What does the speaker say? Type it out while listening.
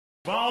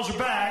Balls are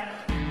back.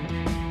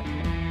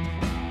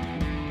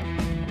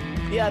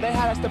 Yeah, they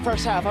had us the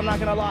first half, I'm not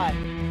going to lie.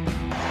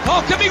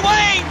 Oh, could be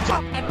Wayne!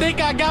 I think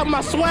I got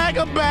my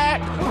swagger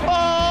back.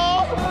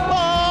 Oh!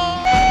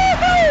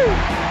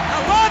 I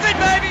love it,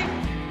 baby!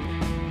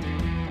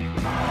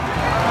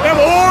 Them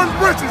orange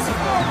britches.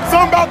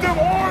 Something about them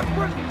orange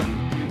britches.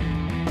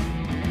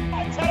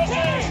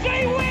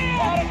 Tennessee wins!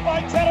 That is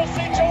by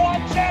Tennessee to one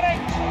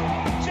Jennings.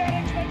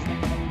 Jennings makes the...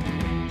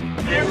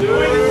 We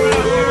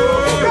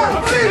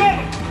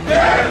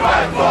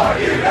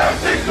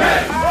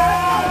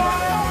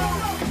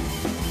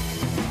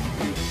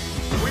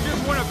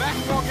just won a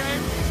basketball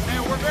game,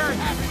 and we're very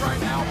happy right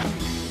now.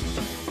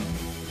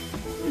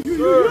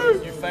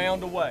 You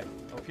found a way,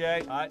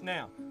 okay? All right,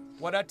 now,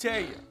 what I tell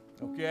you,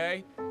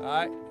 okay? All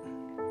right,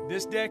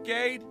 this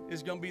decade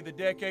is going to be the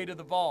decade of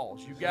the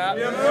Vols. You got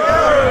me?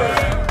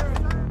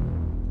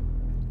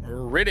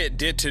 Reddit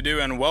did to do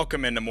and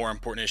welcome into more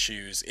important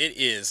issues. It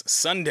is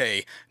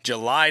Sunday,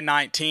 July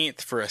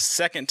 19th for a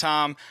second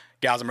time.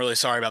 Guys, I'm really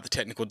sorry about the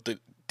technical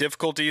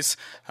difficulties.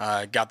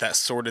 Got that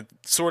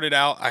sorted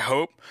out, I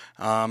hope.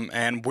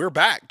 And we're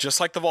back,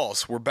 just like the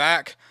Vols. We're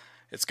back.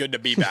 It's good to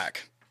be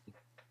back.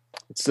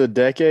 It's the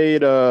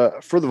decade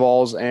for the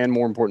Vols and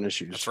more important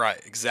issues. That's right,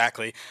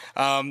 exactly.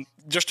 We'll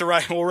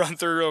run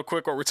through real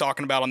quick what we're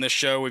talking about on this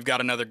show. We've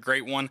got another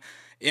great one.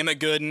 Emmett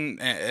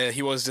Gooden,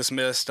 he was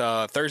dismissed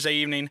Thursday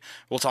evening.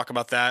 We'll talk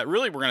about that.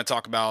 Really, we're going to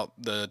talk about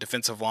the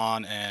defensive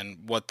line and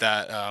what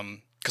that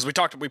because we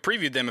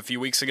previewed them a few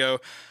weeks ago.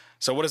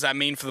 So what does that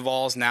mean for the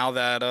Vols now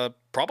that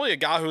probably a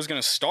guy who's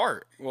going to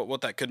start,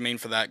 what that could mean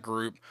for that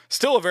group.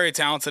 Still a very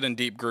talented and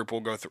deep group. We'll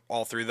go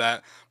all through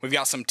that. We've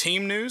got some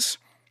team news.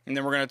 And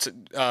then we're going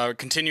to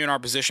continue in our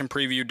position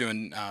preview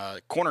doing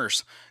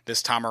corners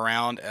this time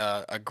around.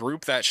 A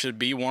group that should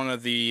be one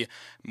of the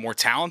more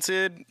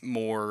talented,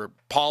 more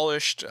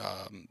polished,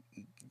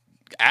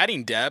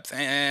 adding depth,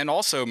 and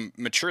also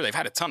mature. They've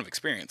had a ton of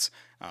experience.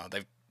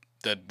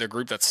 The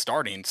group that's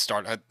starting,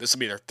 this will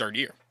be their third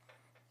year.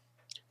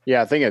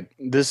 Yeah, I think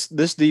this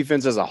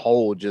defense as a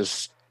whole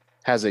just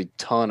has a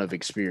ton of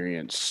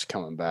experience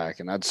coming back,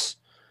 and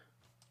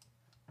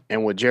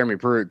with Jeremy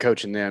Pruitt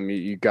coaching them,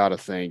 you got to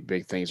think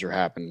big things are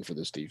happening for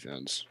this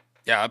defense.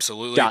 Yeah,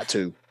 absolutely. Got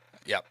to.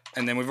 Yep.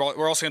 And then we're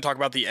also going to talk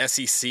about the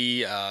SEC.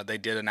 They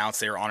did announce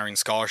they are honoring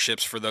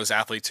scholarships for those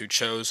athletes who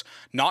chose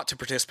not to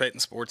participate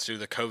in sports due to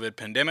the COVID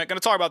pandemic. Going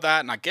to talk about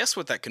that, and I guess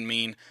what that could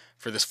mean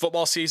for this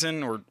football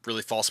season or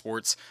really fall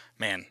sports.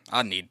 Man,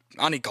 I need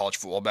college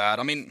football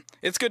bad. I mean,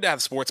 it's good to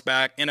have sports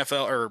back.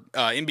 NFL or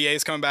NBA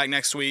is coming back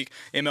next week.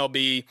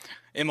 MLB,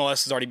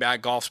 MLS is already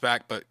back. Golf's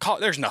back, but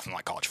there's nothing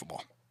like college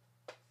football.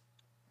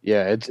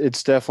 Yeah,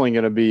 it's definitely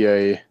going to be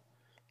a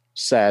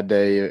sad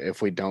day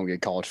if we don't get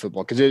college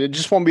football because it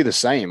just won't be the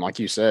same. Like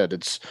you said,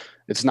 it's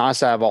nice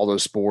to have all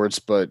those sports,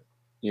 but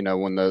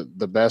when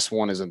the best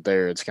one isn't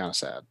there, it's kind of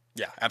sad.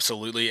 Yeah,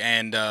 absolutely.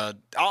 And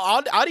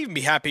I'd even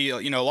be happy. A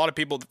lot of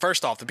people.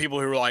 First off, the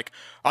people who are like,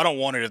 I don't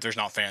want it if there's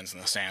not fans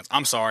in the stands.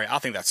 I'm sorry. I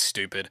think that's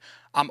stupid.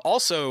 I'll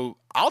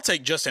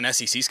take just an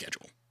SEC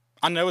schedule.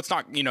 I know it's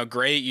not,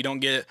 great. You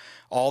don't get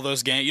all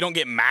those games. You don't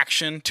get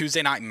Maction,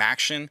 Tuesday night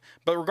Maction.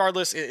 But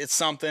regardless, it's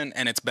something,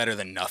 and it's better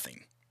than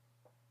nothing.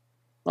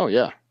 Oh,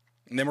 yeah.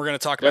 And then we're going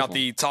to talk about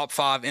the top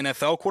 5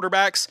 NFL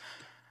quarterbacks.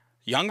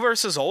 Young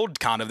versus old,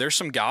 kind of. There's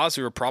some guys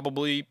who are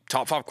probably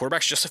top 5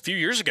 quarterbacks just a few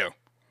years ago,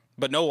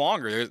 but no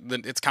longer.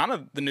 It's kind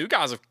of the new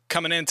guys have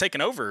coming in and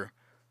taking over.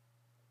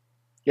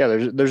 Yeah,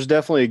 there's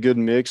definitely a good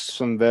mix.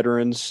 Some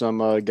veterans,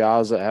 some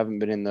guys that haven't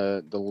been in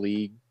the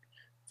league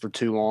for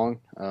too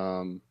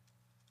long.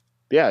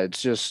 Yeah,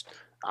 it's just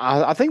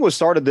I think what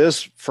started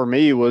this for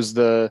me was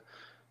the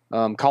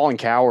Colin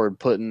Cowherd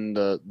putting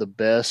the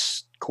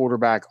best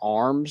quarterback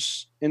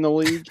arms in the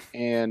league,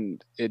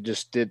 and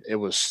it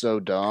was so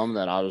dumb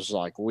that I was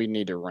like, we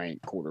need to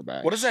rank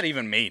quarterbacks. What does that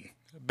even mean?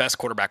 Best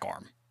quarterback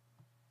arm?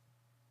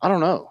 I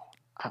don't know.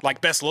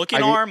 Like best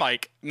looking arm,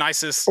 like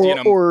nicest,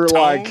 or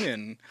tone like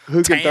and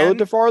who can tan? throw it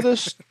the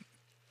farthest.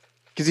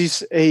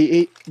 Because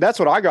he that's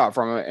what I got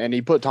from it, and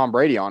he put Tom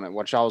Brady on it,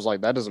 which I was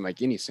like, that doesn't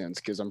make any sense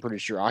because I'm pretty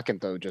sure I can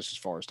throw just as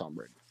far as Tom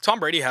Brady. Tom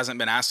Brady hasn't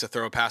been asked to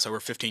throw a pass over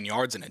 15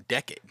 yards in a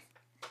decade.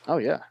 Oh,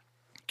 yeah.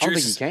 I don't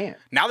think he can.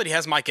 Now that he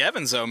has Mike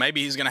Evans, though,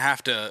 maybe he's going to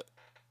have to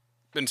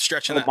been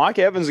stretching that. Mike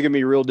Evans is going to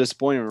be real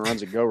disappointed when he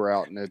runs a go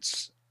route, and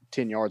it's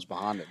 10 yards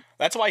behind him.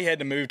 That's why he had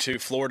to move to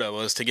Florida,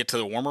 was to get to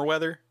the warmer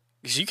weather.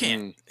 Because he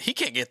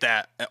can't get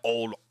that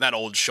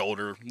old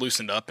shoulder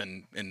loosened up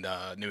in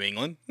New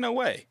England. No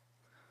way.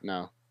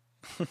 No.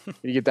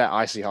 You get that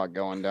icy hot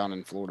going down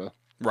in Florida.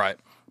 Right.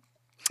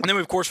 And then,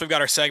 of course, we've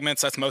got our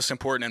segments. That's most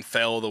important and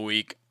fail of the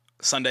week.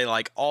 Sunday,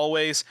 like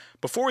always.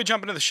 Before we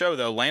jump into the show,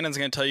 though, Landon's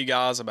going to tell you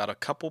guys about a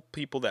couple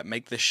people that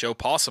make this show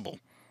possible.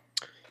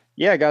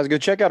 Yeah, guys, go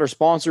check out our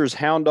sponsors,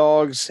 Hound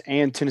Dogs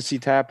and Tennessee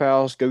Tap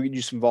House. Go get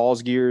you some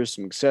Vols gear,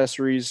 some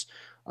accessories.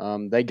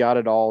 They got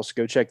it all, so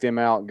go check them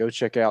out. Go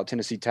check out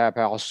Tennessee Tap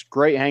House.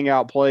 Great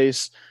hangout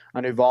place.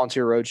 I know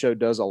Volunteer Roadshow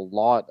does a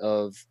lot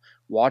of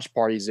watch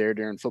parties there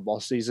during football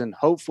season.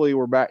 Hopefully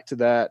we're back to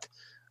that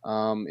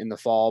in the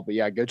fall. But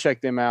yeah, go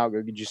check them out.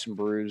 Go get you some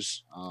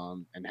brews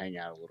and hang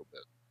out a little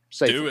bit.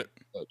 Safely, Do it.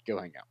 but go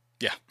hang out.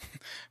 Yeah.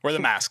 Wear the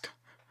mask.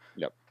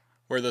 Yep.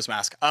 Wear those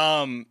masks.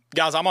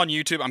 Guys, I'm on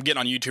YouTube. I'm getting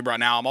on YouTube right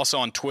now. I'm also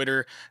on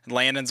Twitter.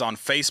 Landon's on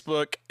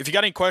Facebook. If you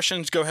got any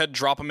questions, go ahead and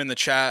drop them in the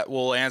chat.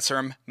 We'll answer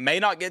them. May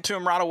not get to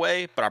them right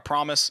away, but I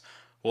promise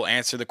we'll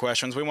answer the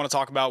questions. We want to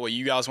talk about what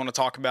you guys want to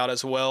talk about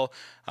as well.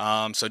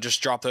 So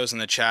just drop those in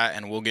the chat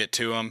and we'll get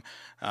to them.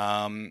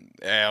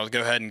 I'll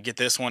go ahead and get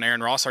this one.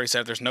 Aaron Ross already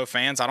said if there's no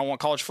fans, I don't want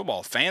college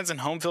football. Fans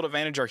and home field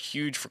advantage are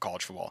huge for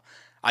college football.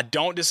 I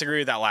don't disagree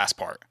with that last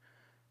part.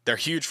 They're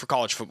huge for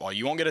college football.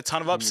 You won't get a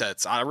ton of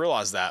upsets. I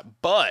realize that.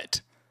 But,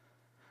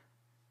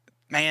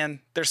 man,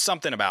 there's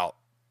something about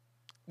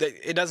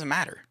it doesn't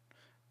matter.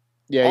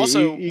 Yeah,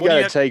 also, you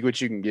got to take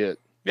what you can get.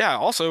 Yeah,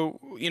 also,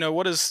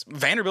 what is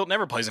Vanderbilt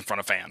never plays in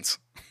front of fans.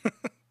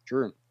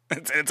 True.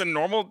 It's a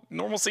normal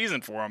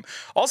season for them.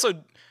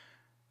 Also,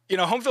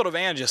 home field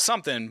advantage is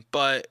something,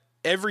 but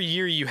every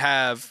year you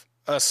have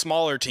a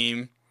smaller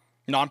team,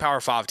 non-Power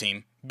 5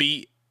 team,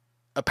 beat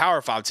a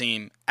Power 5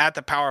 team at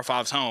the Power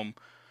 5's home.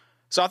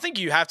 So I think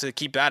you have to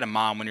keep that in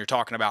mind when you're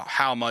talking about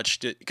how much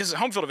 – because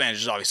home field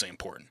advantage is obviously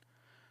important.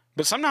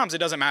 But sometimes it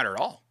doesn't matter at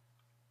all.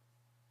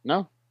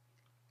 No.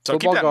 So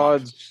football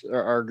gods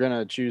are going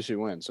to choose who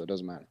wins, so it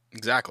doesn't matter.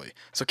 Exactly.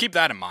 So keep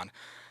that in mind.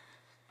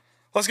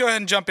 Let's go ahead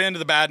and jump into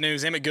the bad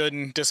news. Emmett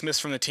Gooden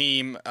dismissed from the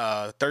team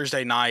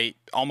Thursday night,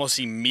 almost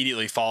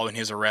immediately following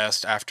his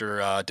arrest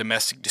after a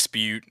domestic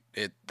dispute.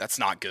 That's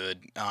not good.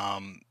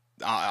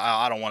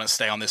 I don't want to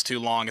stay on this too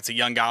long. It's a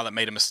young guy that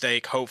made a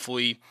mistake.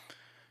 Hopefully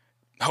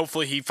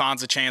he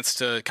finds a chance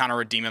to kind of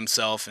redeem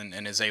himself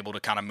and is able to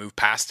kind of move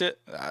past it.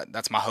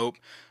 That's my hope.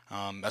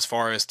 As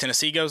far as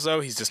Tennessee goes,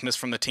 though, he's dismissed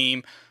from the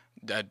team.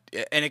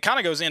 And it kind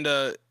of goes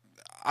into,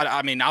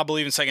 I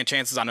believe in second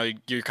chances. I know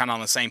you're kind of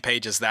on the same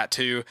page as that,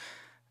 too.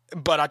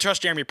 But I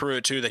trust Jeremy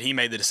Pruitt, too, that he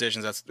made the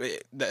decisions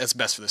that's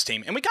best for this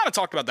team. And we kind of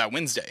talked about that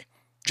Wednesday.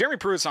 Jeremy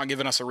Pruitt's not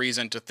giving us a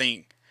reason to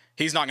think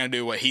he's not going to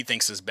do what he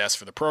thinks is best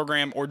for the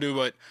program or do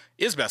what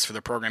is best for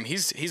the program.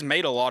 He's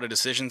made a lot of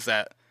decisions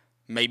that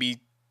maybe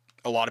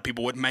a lot of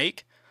people would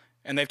make,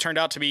 and they've turned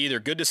out to be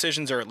either good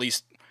decisions or at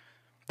least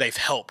they've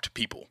helped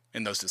people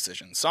in those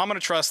decisions. So I'm going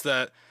to trust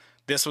that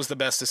this was the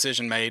best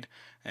decision made,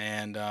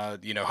 and I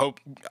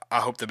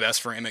hope the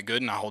best for Emmett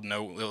Gooden. I hold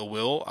no ill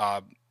will.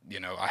 I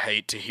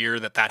hate to hear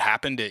that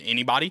happened to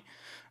anybody,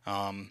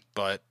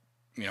 but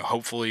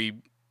hopefully,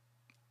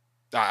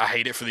 I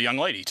hate it for the young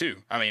lady too.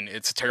 I mean,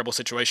 it's a terrible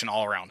situation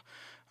all around.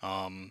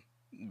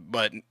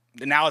 But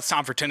now it's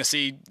time for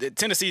Tennessee.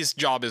 Tennessee's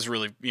job is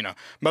really,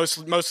 most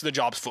of the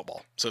job's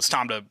football. So it's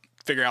time to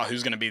figure out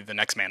who's going to be the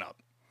next man up.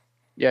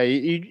 Yeah,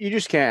 you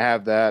just can't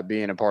have that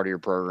being a part of your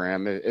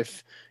program.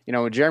 If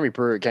when Jeremy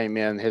Pruitt came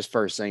in, his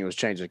first thing was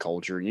change the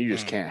culture, and you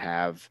just can't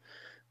have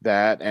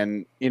that.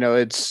 And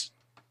I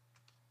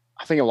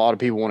think a lot of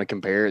people want to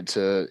compare it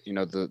to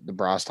the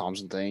Bryce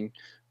Thompson thing,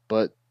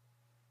 but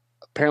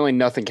apparently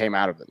nothing came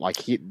out of it. Like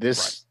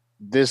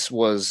this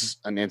was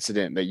an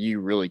incident that you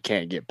really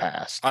can't get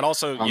past. I'd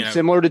also,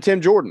 similar to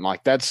Tim Jordan,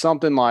 like that's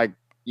something like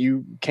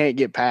you can't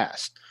get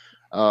past.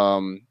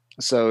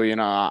 So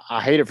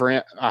I hate it for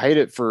him. I hate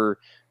it for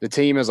the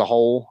team as a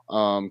whole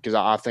because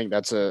I think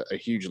that's a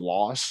huge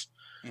loss.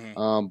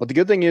 Mm-hmm. But the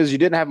good thing is you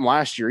didn't have him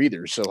last year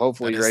either. So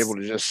hopefully you're able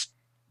to just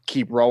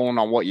keep rolling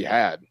on what you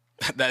had.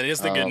 That is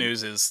the good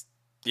news is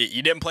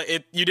you didn't play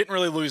it. You didn't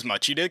really lose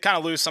much. You did kind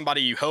of lose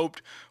somebody you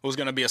hoped was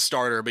going to be a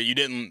starter, but you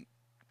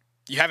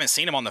haven't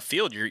seen him on the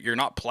field. You're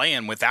not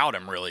playing without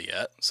him really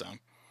yet. So.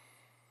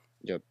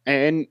 Yep.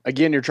 And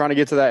again, you're trying to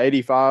get to that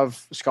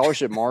 85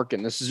 scholarship mark.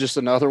 And this is just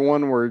another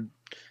one where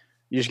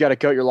you just got to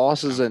cut your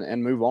losses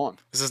and move on.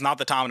 This is not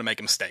the time to make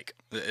a mistake.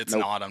 It's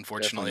not,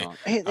 unfortunately. Not.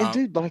 And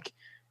dude, like,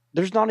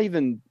 there's not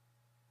even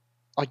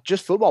like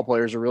just football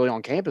players are really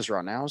on campus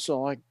right now.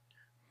 So like,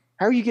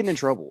 how are you getting in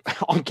trouble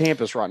on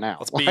campus right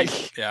now?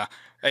 Yeah,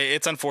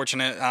 it's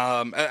unfortunate.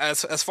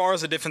 As far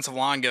as the defensive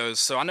line goes,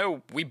 so I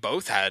know we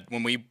both had,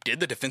 when we did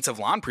the defensive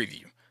line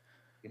preview,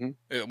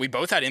 we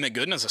both had Emmett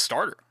Gooden as a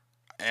starter.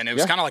 And it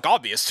was kind of like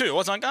obvious too. It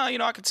wasn't like,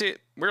 I could see it.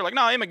 We were like,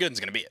 no, Emmett Gooden's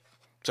going to be it.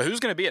 So who's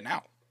going to be it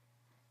now?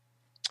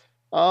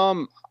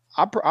 I'll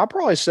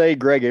probably say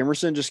Greg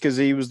Emerson just because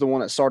he was the one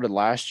that started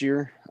last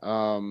year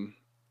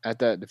at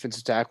that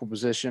defensive tackle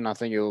position. I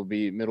think it will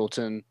be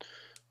Middleton,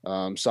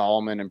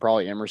 Solomon, and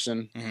probably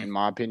Emerson, in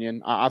my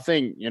opinion. I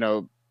think,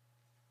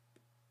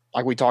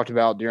 like we talked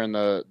about during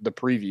the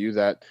preview,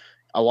 that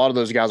a lot of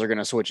those guys are going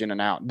to switch in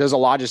and out. Does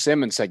Elijah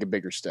Simmons take a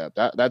bigger step?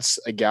 That's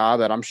a guy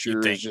that I'm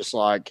sure is just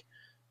like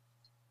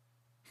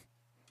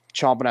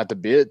chomping at the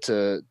bit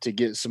to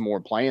get some more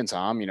playing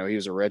time. He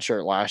was a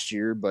redshirt last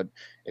year, but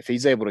if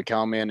he's able to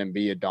come in and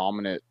be a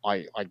dominant,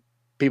 like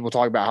people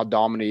talk about how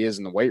dominant he is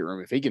in the weight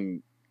room, if he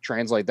can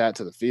translate that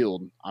to the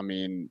field, I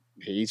mean,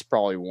 he's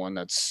probably one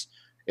that's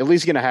at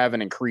least going to have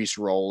an increased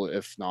role,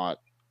 if not,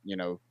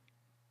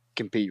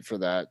 compete for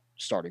that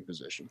starting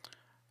position.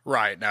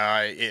 Right.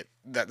 No,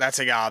 that's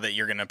a guy that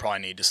you're going to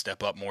probably need to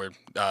step up more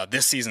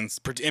this season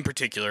in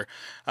particular.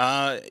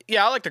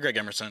 Yeah, I like the Greg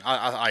Emerson.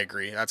 I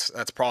agree.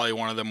 That's probably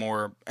one of the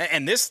more –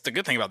 and the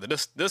good thing about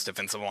this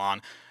defensive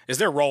line is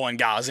they're rolling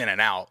guys in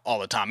and out all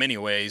the time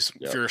anyways.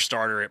 Yep. If you're a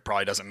starter, it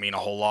probably doesn't mean a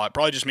whole lot. It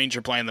probably just means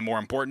you're playing the more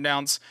important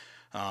downs.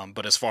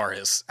 But as far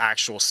as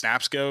actual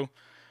snaps go,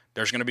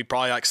 there's going to be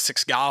probably like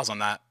 6 guys on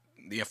that,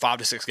 5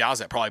 to 6 guys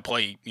that probably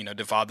play,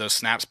 divide those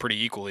snaps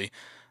pretty equally.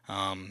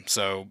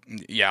 So,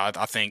 yeah,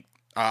 I think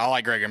I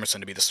like Greg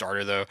Emerson to be the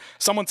starter, though.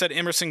 Someone said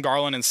Emerson,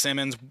 Garland, and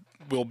Simmons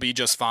will be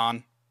just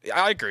fine.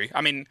 I agree.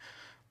 I mean,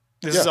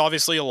 this is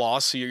obviously a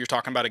loss. You're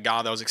talking about a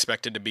guy that was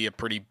expected to be a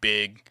pretty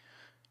big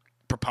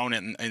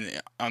proponent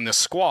on this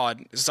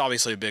squad. It's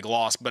obviously a big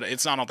loss, but I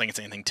don't think it's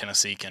anything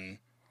Tennessee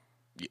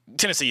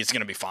is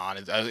going to be fine,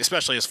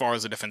 especially as far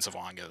as the defensive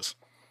line goes.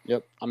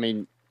 Yep. I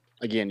mean,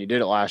 again, you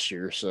did it last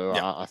year, so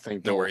yep. I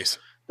think no worries.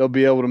 They'll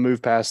be able to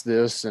move past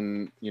this,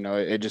 and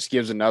it just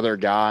gives another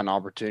guy an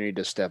opportunity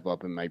to step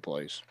up and make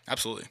plays.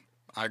 Absolutely,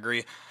 I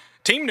agree.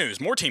 Team news,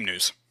 more team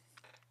news.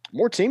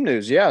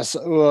 Yes.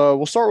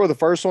 We'll start with the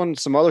first one.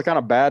 Some other kind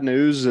of bad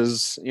news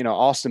is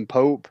Austin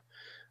Pope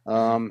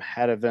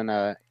had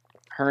a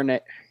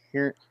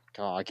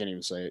I can't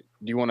even say it.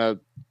 Do you want to?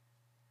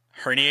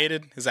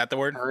 Herniated? Is that the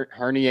word?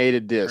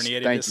 Herniated disc.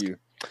 Thank you.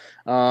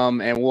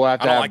 And we'll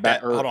have to have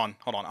that. Hold on.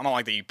 I don't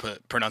like that you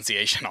put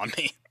pronunciation on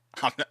me.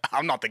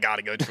 I'm not the guy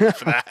to go to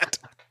for that.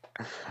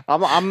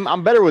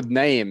 I'm better with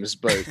names,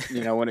 but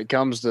when it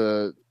comes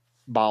to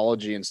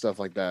biology and stuff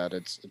like that,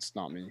 it's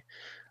not me.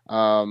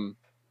 But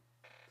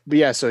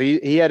yeah, so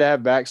he had to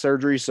have back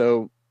surgery,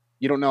 so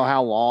you don't know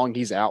how long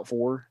he's out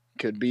for.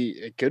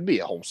 It could be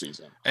a whole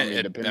season.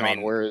 Depending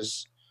on where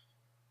his.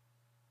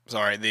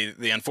 Sorry,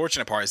 the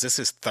unfortunate part is this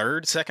is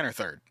second or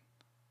third.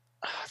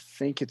 I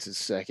think it's his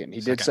second.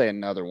 He did say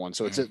another one,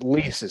 so it's at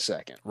least his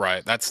second.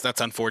 Right. That's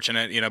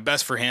unfortunate.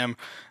 Best for him.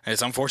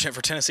 It's unfortunate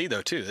for Tennessee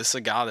though too. This is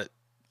a guy that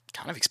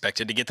kind of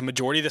expected to get the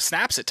majority of the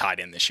snaps at tight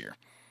end this year.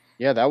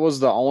 Yeah, that was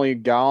the only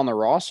guy on the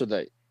roster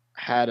that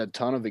had a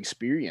ton of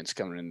experience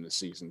coming into the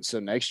season. So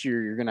next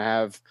year you're going to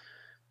have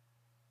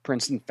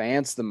Princeton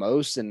Fance the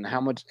most, and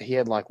how much he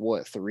had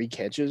 3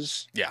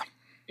 catches? Yeah.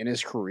 In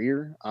his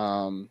career.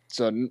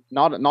 So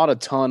not a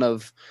ton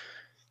of,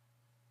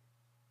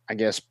 I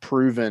guess,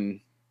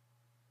 proven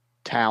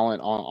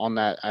talent on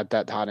that at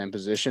that tight end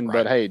position. Right.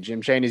 But hey,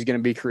 Jim Chaney's going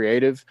to be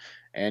creative,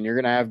 and you're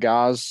going to have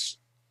guys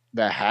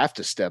that have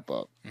to step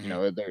up.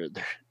 Mm-hmm.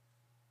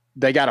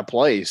 They got to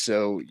play.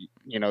 So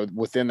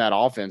within that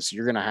offense,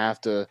 you're going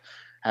to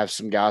have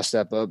some guys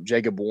step up.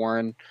 Jacob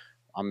Warren,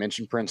 I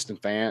mentioned Princeton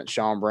Fant,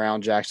 Sean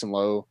Brown, Jackson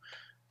Lowe.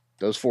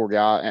 Those 4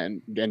 guys,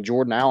 and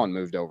Jordan Allen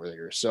moved over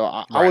there. So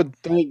I would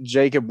think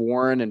Jacob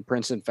Warren and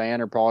Princeton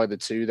Fant are probably the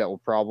 2 that will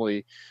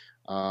probably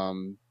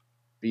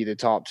be the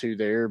top 2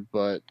 there,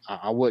 but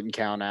I wouldn't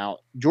count out.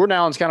 Jordan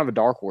Allen's kind of a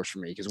dark horse for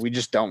me because we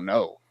just don't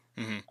know.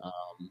 Mm-hmm.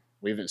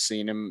 We haven't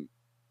seen him,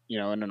 in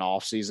an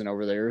off season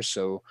over there.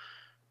 So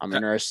I'm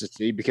interested to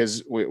see,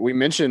 because we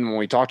mentioned when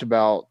we talked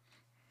about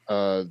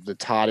the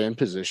tight end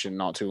position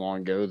not too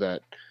long ago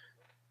that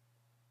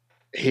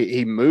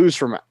he moves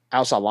from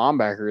outside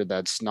linebacker.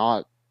 That's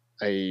not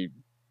a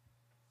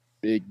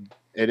big.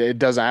 It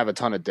doesn't have a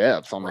ton of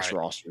depth on this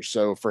roster.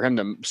 So for him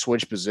to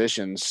switch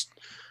positions,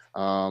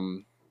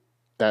 that's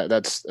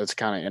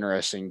kind of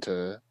interesting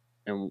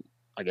and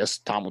I guess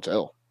time will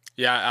tell.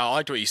 Yeah, I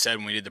liked what you said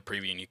when we did the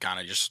preview, and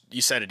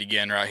you said it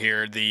again right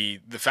here.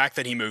 The fact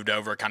that he moved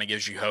over kind of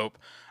gives you hope.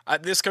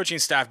 This coaching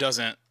staff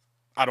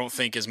I don't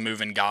think is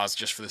moving guys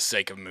just for the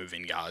sake of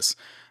moving guys.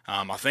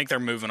 I think they're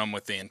moving them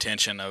with the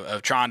intention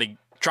of trying to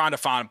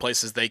find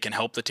places they can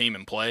help the team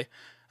and play.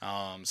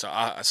 I'm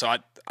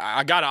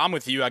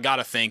with you. I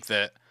gotta think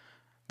that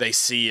they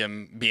see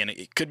him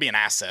it could be an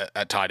asset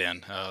at tight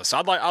end. So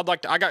I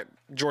got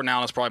Jordan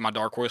Allen as probably my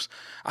dark horse.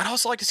 I'd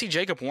also like to see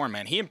Jacob Warren,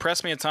 man. He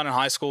impressed me a ton in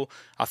high school.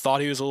 I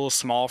thought he was a little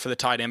small for the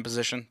tight end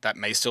position. That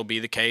may still be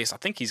the case. I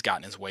think he's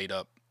gotten his weight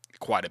up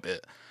quite a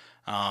bit.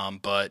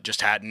 But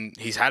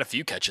he's had a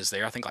few catches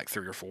there. I think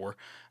 3 or 4.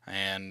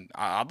 And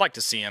I'd like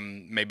to see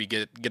him maybe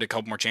get a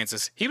couple more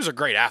chances. He was a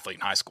great athlete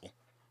in high school.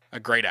 A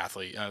great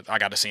athlete. I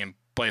got to see him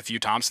play a few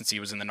times since he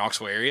was in the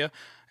Knoxville area.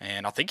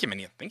 And I think he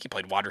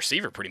played wide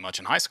receiver pretty much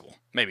in high school.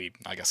 Maybe,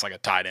 I guess, a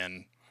tight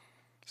end.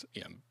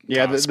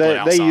 Yeah,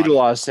 they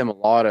utilized him a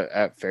lot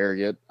at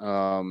Farragut.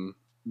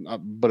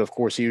 But of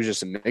course, he was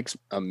just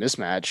a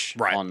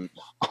mismatch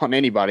on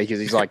anybody because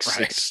he's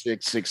 6'6",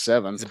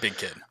 6'7". He's a big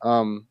kid.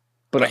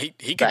 But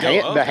he could go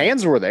up. The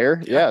hands were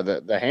there. Yeah,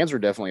 the hands were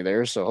definitely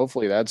there. So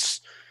hopefully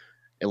that's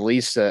at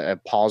least a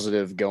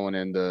positive going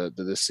into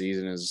this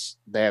season, is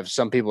they have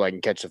some people that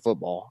can catch the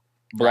football.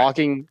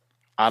 Blocking,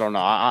 I don't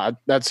know.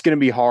 That's going to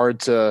be hard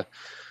to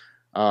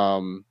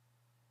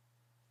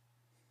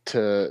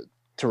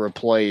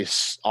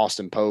replace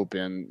Austin Pope,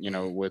 and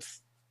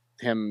with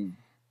him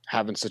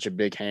having such a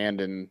big hand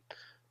in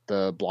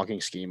the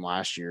blocking scheme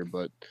last year.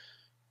 But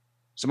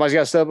somebody's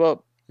got to step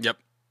up. Yep,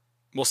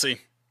 we'll see.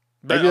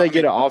 Maybe they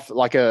get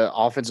an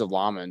offensive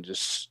lineman,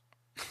 just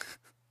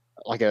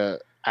like a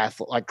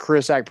like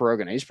Chris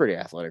Akperogan. He's pretty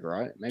athletic,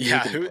 right? Maybe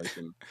Yeah, he can play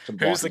some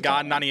who's the blocking guy tight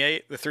in end.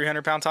 98, the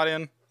 300-pound tight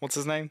end? What's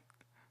his name?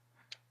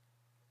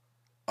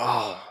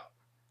 Oh,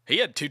 he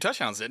had 2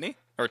 touchdowns, didn't he?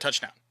 Or a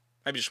touchdown.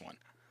 Maybe just one.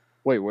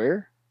 Wait,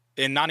 where?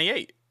 In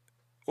 98.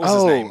 What was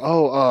his name?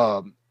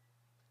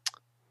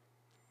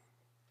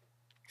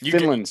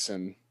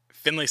 Finlayson.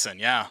 Finlayson,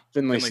 yeah.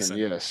 Finlayson,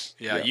 yes.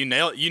 Yeah, you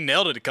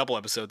nailed it a couple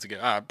episodes ago.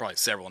 Probably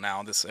several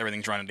now.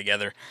 Everything's running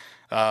together.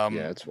 Yeah,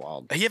 it's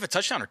wild. He had a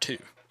touchdown or 2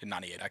 in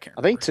 98. I can't remember.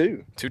 I think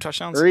 2. 2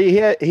 touchdowns? Or he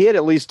had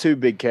at least 2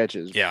 big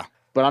catches. Yeah.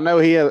 But I know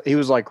he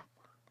was like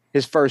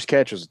his first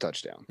catch was a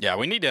touchdown. Yeah,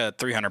 we need a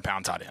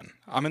 300-pound tight end.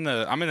 I'm in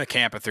the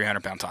camp of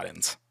 300-pound tight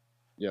ends.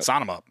 Yep.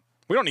 Sign them up.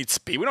 We don't need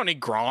speed. We don't need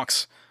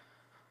Gronks.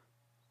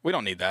 We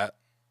don't need that.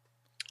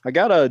 I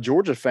got a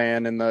Georgia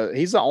fan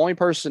he's the only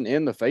person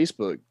in the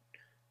Facebook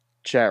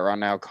chat right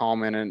now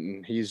commenting,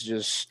 and he's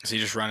just Is he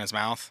just running his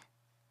mouth?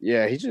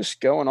 Yeah, he's just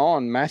going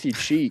on. Matthew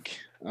Cheek.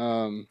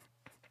 Of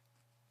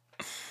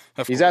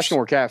He's course. asking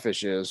where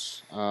Catfish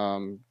is.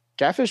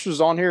 Catfish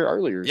was on here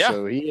earlier, Yeah.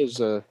 so he has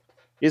a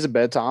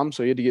bedtime,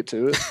 so he had to get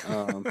to it.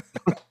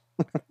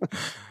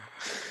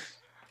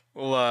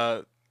 We'll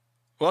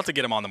have to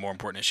get him on the more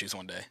important issues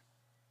one day.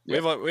 Yeah.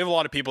 We have a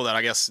lot of people that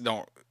I guess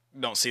don't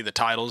see the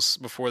titles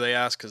before they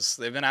ask because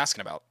they've been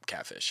asking about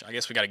Catfish. I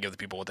guess we got to give the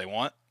people what they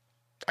want.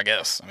 I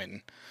guess. I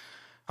mean,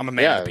 I'm a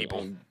man of the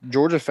people.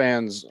 Georgia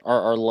fans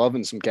are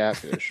loving some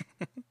Catfish.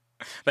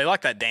 They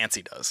like that dance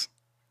he does.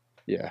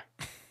 Yeah.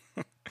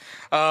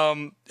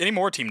 Any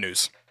more team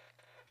news?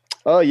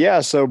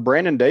 Yeah. So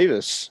Brandon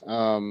Davis.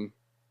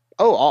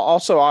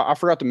 Also, I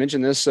forgot to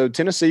mention this. So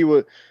Tennessee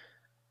would.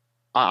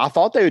 I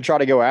thought they would try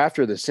to go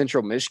after the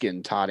Central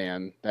Michigan tight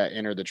end that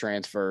entered the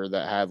transfer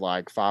that had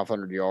like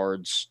 500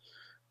 yards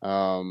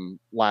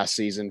last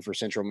season for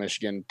Central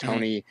Michigan,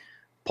 Tony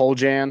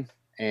Poljan,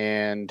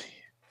 and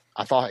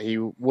I thought he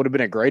would have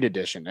been a great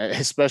addition,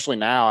 especially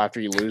now after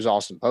you lose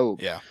Austin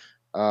Pope. Yeah.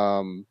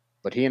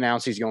 But he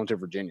announced he's going to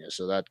Virginia,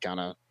 so that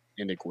kind of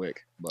ended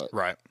quick. But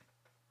Right.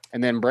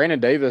 and then Brandon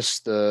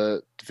Davis,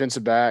 the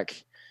defensive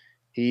back,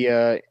 he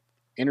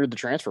entered the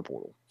transfer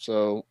portal,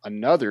 so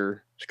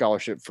another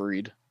scholarship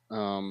freed.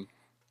 But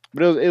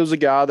it was a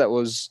guy that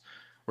was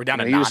We're down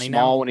to he was 90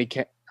 small now. when he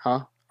came.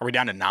 Huh? Are we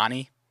down to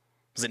 90?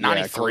 Was it Yeah,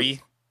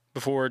 93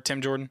 before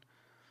Tim Jordan?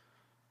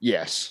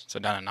 Yes. So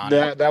down to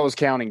 90. That was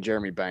counting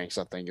Jeremy Banks,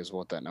 I think, is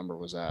what that number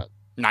was at.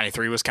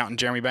 93 was counting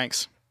Jeremy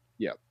Banks.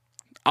 Yep.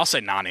 I'll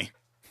say 90.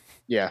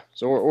 Yeah.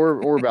 So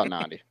we're about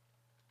 90.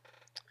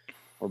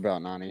 We're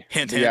about 90.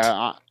 Hint,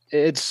 But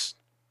hint.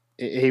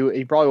 yeah,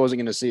 he probably wasn't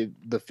going to see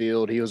the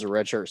field. He was a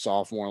redshirt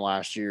sophomore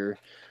last year.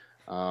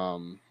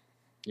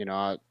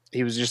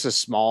 He was just a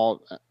small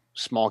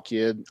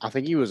kid. I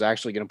think he was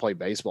actually going to play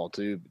baseball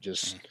too, but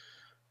just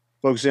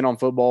focusing on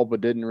football,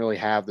 but didn't really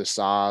have the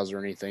size or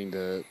anything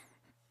to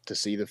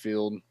see the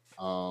field.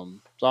 So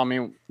I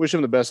mean, wish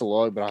him the best of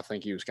luck, but I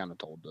think he was kind of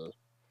told to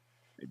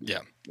maybe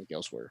look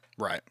elsewhere.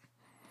 Right.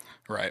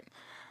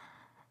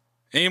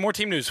 Any more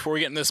team news before we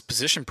get in this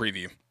position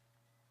preview?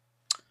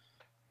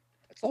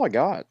 That's all I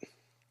got.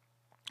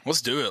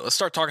 Let's do it. Let's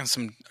start talking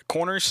some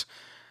corners.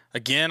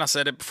 Again, I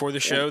said it before the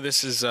show.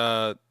 This is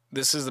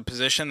the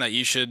position that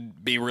you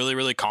should be really,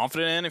 really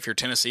confident in if you're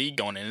Tennessee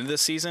going into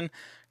this season,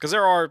 because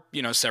there are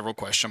several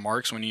question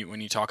marks when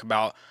you talk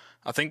about.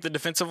 I think the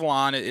defensive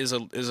line is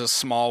a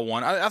small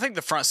one. I think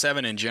the front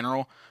seven in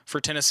general for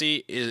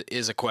Tennessee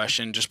is a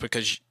question, just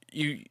because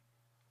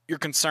you're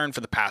concerned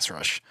for the pass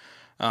rush.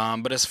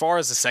 But as far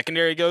as the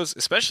secondary goes,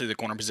 especially the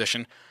corner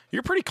position,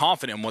 you're pretty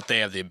confident in what they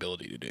have the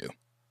ability to do.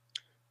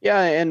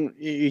 Yeah, and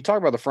you talk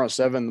about the front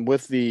seven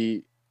with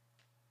the,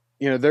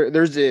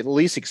 there's at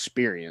least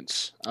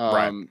experience.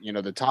 Right.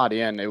 The tight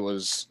end, it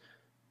was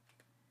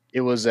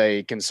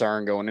a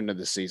concern going into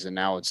the season.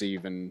 Now it's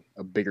even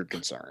a bigger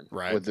concern.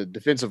 Right. With the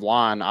defensive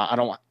line,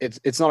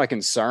 it's not a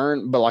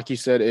concern, but like you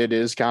said, it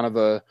is kind of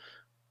a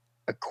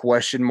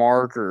question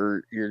mark,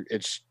 or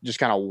it's just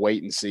kind of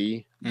wait and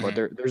see. Mm-hmm. But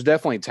there's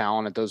definitely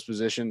talent at those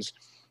positions,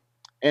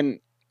 and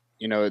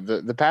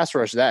the pass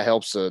rush that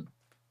helps the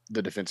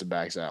defensive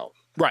backs out.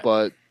 Right.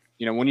 But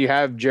when you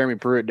have Jeremy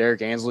Pruitt,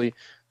 Derek Ansley,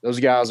 those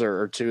guys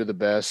are two of the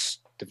best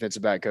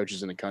defensive back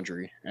coaches in the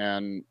country.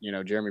 And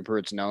Jeremy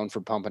Pruitt's known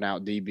for pumping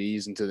out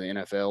DBs into the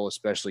NFL,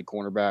 especially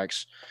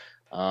cornerbacks.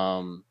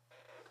 And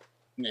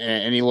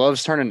he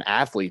loves turning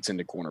athletes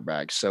into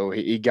cornerbacks. So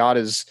he got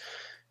his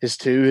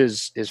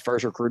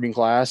first recruiting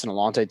class, and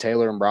Alontae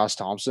Taylor and Bryce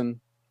Thompson.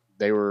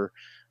 They were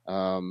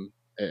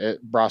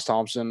Bryce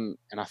Thompson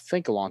and I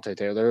think Alontae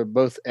Taylor. They were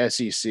both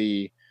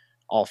SEC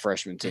all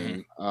freshman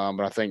team.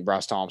 But I think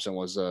Bryce Thompson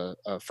was a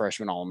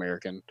freshman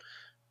All-American.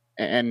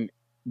 And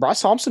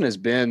Bryce Thompson has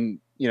been,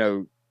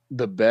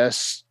 the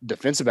best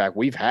defensive back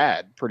we've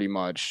had pretty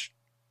much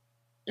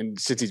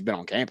since he's been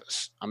on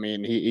campus. I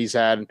mean, he's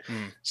had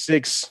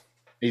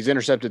he's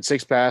intercepted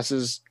 6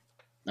 passes,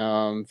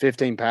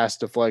 15 pass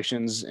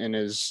deflections in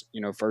his,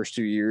 first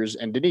 2 years,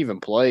 and didn't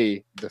even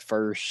play the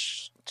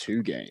first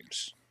 2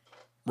 games.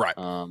 right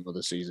of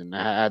the season.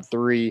 I had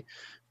 3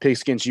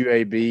 picks against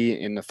UAB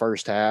in the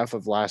first half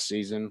of last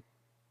season.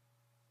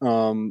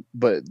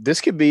 But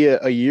this could be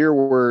a year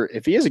where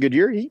if he has a good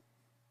year, he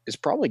is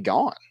probably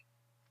gone.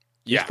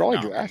 He's probably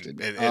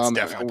drafted. It's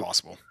definitely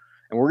possible.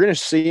 And we're going to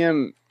see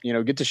him,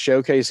 get to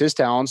showcase his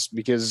talents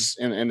because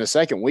in the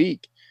second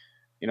week,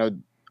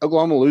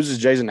 Oklahoma loses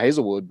Jason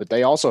Hazelwood, but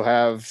they also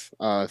have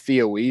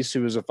Theo Weiss,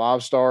 who is a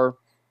 5-star.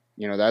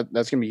 That's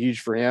going to be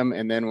huge for him.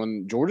 And then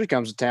when Georgia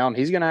comes to town,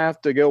 he's going to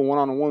have to go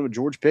one-on-one with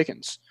George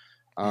Pickens,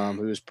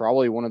 who is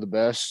probably one of the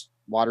best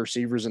wide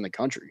receivers in the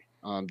country.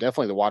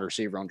 Definitely the wide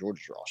receiver on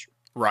Georgia's roster.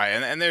 Right,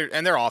 and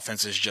their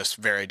offense is just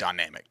very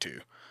dynamic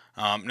too.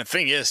 And the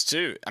thing is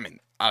too, I mean,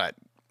 I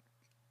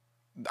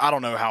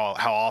don't know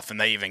how often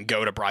they even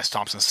go to Bryce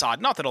Thompson's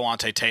side. Not that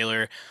Alontae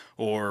Taylor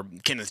or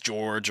Kenneth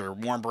George or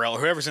Warren Burrell,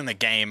 whoever's in the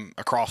game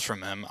across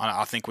from him,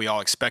 I think we all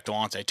expect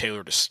Alontae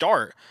Taylor to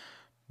start.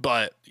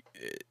 But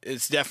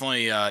it's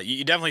definitely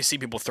you definitely see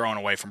people throwing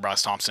away from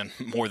Bryce Thompson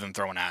more than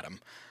throwing at him.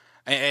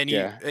 And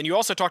you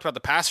also talked about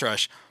the pass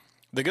rush.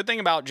 The good thing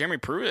about Jeremy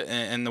Pruitt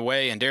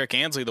and Derek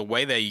Ansley, the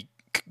way they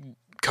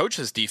coach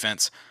this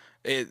defense,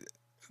 the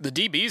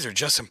DBs are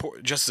just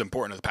as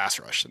important as the pass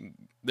rush.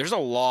 There's a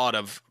lot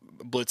of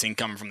blitzing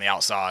coming from the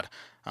outside.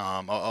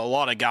 A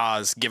lot of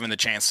guys given the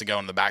chance to go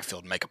in the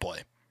backfield and make a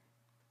play.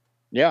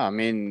 Yeah, I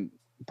mean,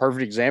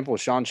 perfect example.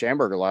 Sean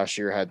Schamberger last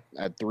year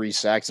had 3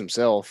 sacks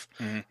himself,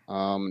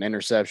 an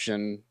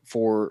interception,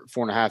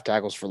 4.5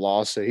 tackles for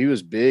loss. So he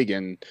was big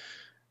and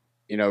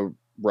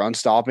run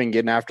stopping,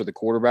 getting after the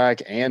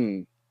quarterback,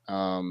 and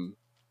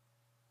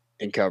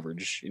in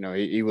coverage.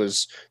 He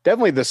was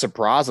definitely the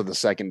surprise of the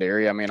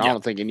secondary. I mean, I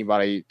don't think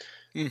anybody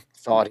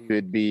thought he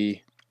would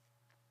be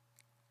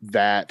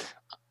that.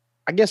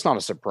 I guess not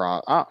a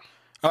surprise.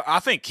 I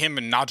think him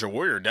and Nigel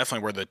Warrior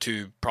definitely were the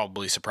 2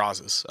 probably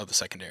surprises of the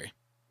secondary.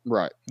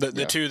 Right.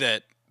 The 2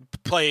 that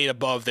played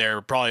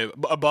probably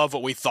above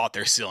what we thought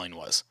their ceiling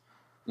was.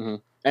 Mm-hmm.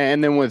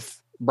 And then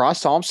with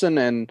Bryce Thompson,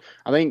 and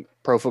I think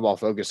Pro Football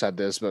Focus had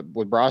this, but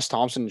with Bryce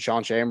Thompson and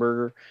Sean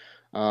Schamberger,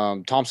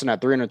 Thompson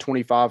had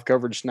 325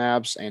 coverage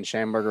snaps and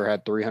Schamberger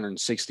had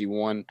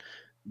 361.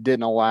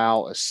 Didn't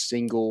allow a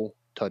single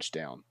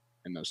touchdown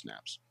in those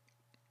snaps.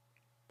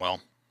 Well,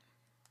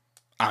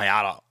 I mean,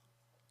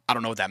 I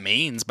don't know what that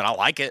means, but I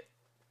like it.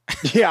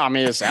 Yeah, I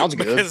mean, it sounds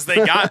good. Because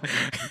they got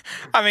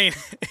 – I mean,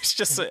 it's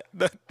just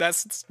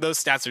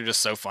those stats are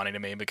just so funny to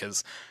me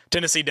because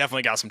Tennessee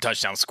definitely got some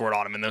touchdowns scored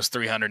on them in those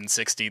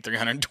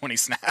 320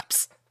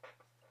 snaps.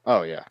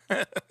 Oh, yeah.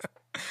 But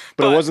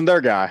it wasn't their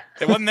guy.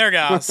 It wasn't their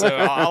guy, so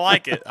I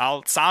like it.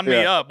 I'll sign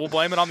me up. We'll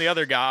blame it on the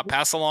other guy.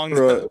 Pass along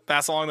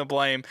the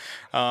blame.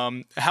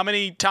 How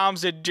many times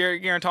did Jerry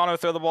Garantano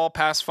throw the ball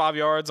past 5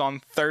 yards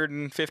on 3rd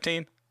and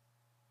 15?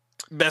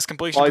 Best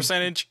completion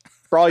percentage?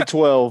 Probably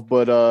 12,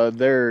 but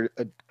they're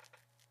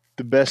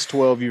the best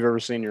 12 you've ever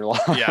seen in your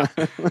life. Yeah.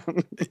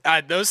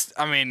 Those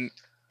analytics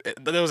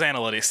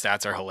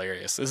stats are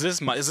hilarious. Is this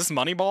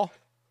Moneyball?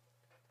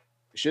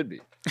 It should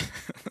be.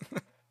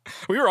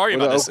 We were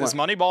arguing about this. Is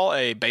Moneyball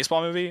a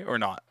baseball movie or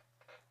not?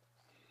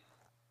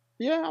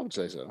 Yeah, I would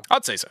say so.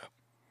 I'd say so.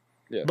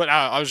 Yeah. But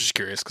I was just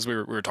curious because we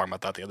were talking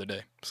about that the other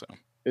day. So.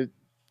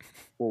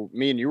 Well,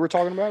 me and you were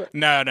talking about it?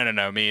 No.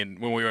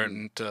 When we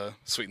went to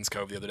Sweetens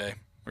Cove the other day,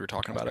 we were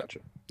talking about it.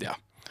 Yeah.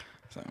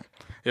 So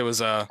it was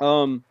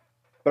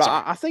But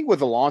I think with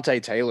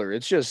Alontae Taylor,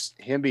 it's just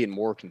him being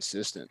more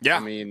consistent. Yeah. I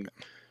mean,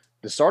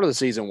 the start of the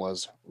season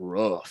was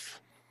rough.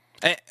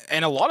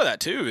 And a lot of that,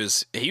 too,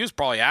 is he was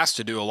probably asked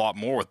to do a lot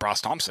more with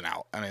Bryce Thompson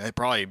out. I mean, they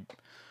probably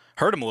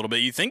hurt him a little bit.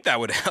 You'd think that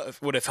would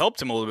have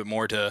helped him a little bit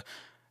more to,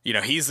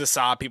 he's the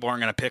side people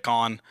aren't going to pick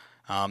on.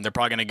 They're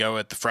probably going to go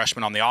at the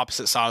freshman on the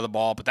opposite side of the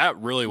ball, but that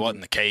really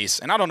wasn't the case.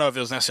 And I don't know if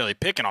it was necessarily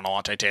picking on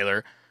Alontae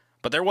Taylor,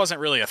 but there wasn't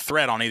really a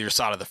threat on either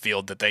side of the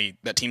field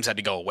that teams had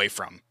to go away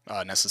from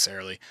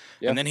necessarily.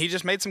 Yeah. And then he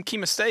just made some key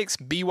mistakes,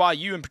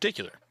 BYU in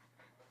particular.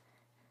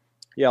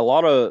 Yeah,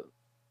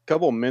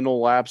 couple of mental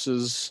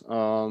lapses,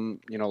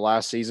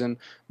 last season,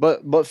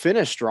 but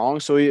finished strong.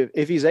 So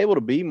if he's able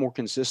to be more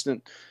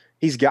consistent,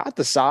 he's got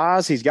the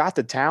size, he's got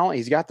the talent,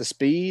 he's got the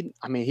speed.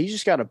 I mean, he's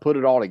just got to put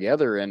it all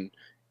together, and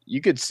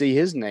you could see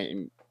his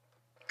name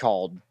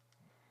called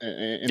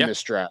in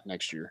this draft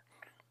next year.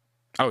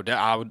 Oh,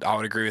 I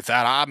would agree with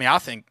that. I mean, I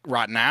think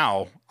right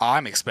now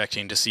I'm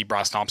expecting to see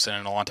Bryce Thompson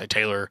and Alontae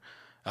Taylor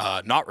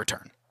not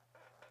return.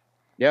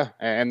 Yeah,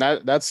 and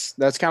that's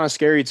kind of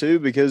scary too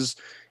because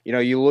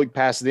you look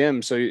past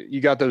them. So you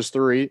got those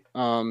 3.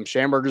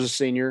 Schamberger's a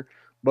senior.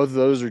 Both of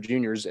those are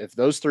juniors. If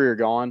those 3 are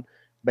gone,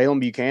 Balaam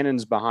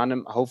Buchanan's behind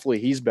him. Hopefully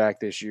he's back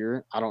this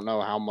year. I don't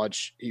know how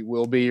much he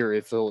will be or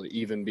if he'll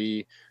even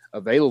be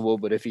available,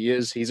 but if he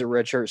is, he's a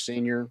redshirt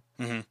senior.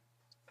 Mm-hmm.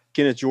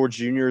 Kenneth George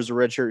Jr. is a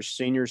redshirt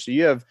senior. So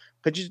you have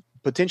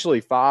potentially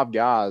 5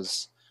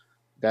 guys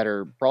that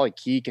are probably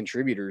key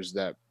contributors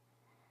that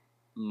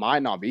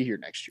might not be here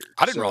next year.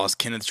 I didn't realize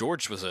Kenneth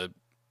George was a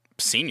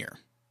senior.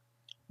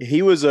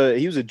 He was a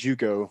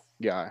JUCO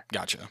guy.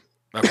 Gotcha.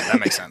 Okay, that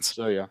makes sense.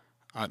 So yeah,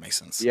 that makes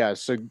sense. Yeah,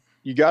 so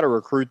you got to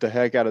recruit the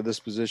heck out of this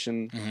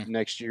position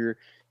next year.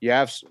 You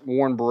have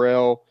Warren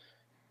Burrell.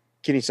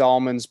 Kenny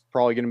Solomon's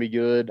probably going to be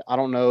good. I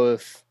don't know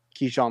if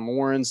Keyshawn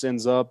Lawrence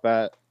ends up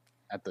at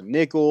the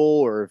nickel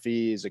or if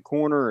he's a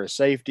corner or a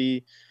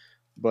safety,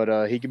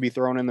 but he could be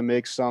thrown in the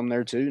mix some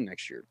there too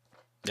next year.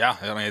 Yeah,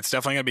 I mean, it's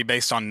definitely going to be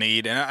based on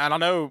need. And I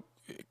know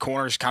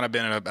corner's kind of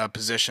been in a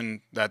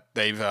position that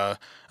they've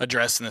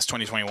addressed in this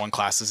 2021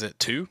 class. Is it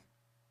two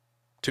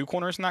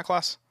corners in that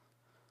class?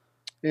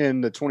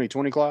 In the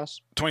 2020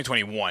 class?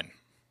 2021.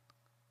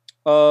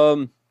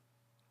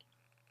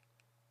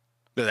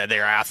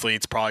 They're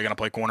athletes, probably going to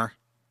play corner.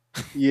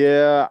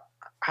 Yeah,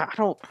 I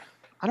don't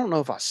know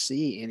if I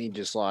see any.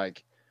 Just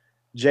like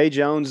Jay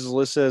Jones is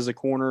listed as a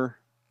corner.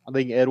 I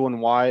think Edwin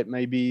White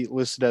may be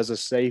listed as a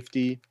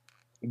safety,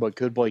 but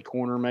could play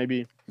corner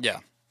maybe. Yeah,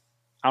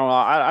 I don't know.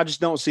 I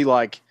just don't see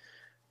like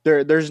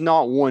there's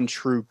not one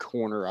true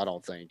corner. I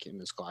don't think in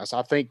this class.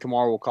 I think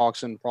Kamar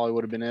Wilcoxon probably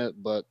would have been it,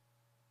 but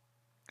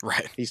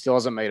right. He still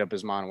hasn't made up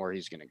his mind where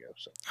he's going to go.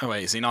 So. Oh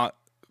wait, is he not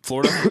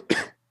Florida?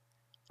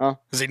 Huh?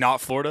 Is he not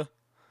Florida?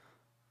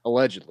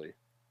 Allegedly.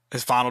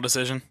 His final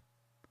decision?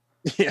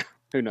 Yeah,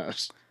 who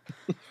knows?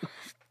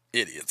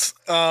 Idiots.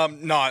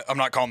 I'm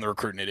not calling the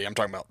recruiting idiot. I'm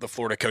talking about the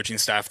Florida coaching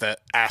staff that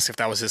asked if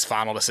that was his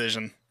final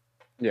decision.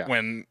 Yeah.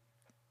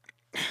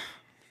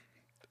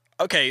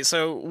 Okay,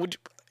 so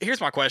here's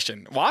my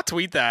question. Why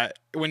tweet that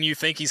when you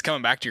think he's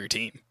coming back to your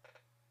team?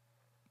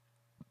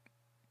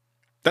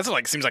 That's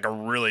seems like a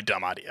really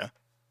dumb idea.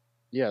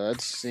 Yeah, that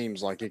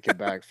seems like it could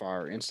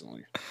backfire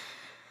instantly.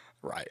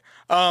 Right.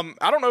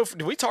 I don't know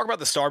did we talk about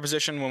the star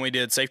position when we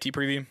did safety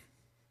preview?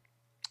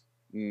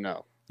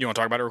 No. You want to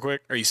talk about it real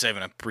quick? Or are you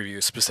saving a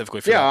preview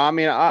specifically for that? Yeah, I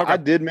mean, I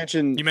did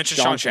mention. You mentioned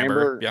Sean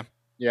Schamberger. Yeah.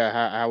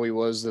 Yeah, how he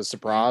was the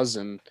surprise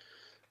and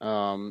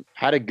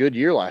had a good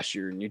year last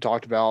year. And you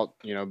talked about,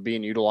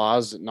 being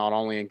utilized not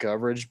only in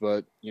coverage,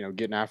 but,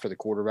 getting after the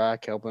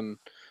quarterback, helping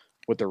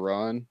with the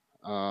run.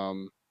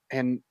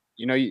 And,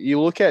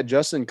 you look at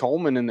Justin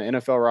Coleman in the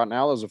NFL right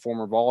now as a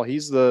former Vol.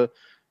 He's the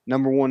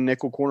number one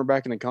nickel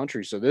cornerback in the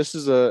country. So this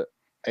is a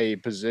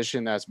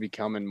position that's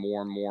becoming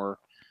more and more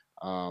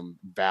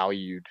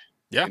valued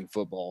in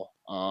football.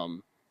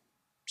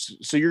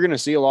 So you're going to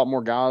see a lot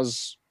more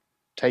guys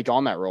take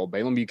on that role.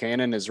 Balaam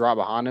Buchanan is right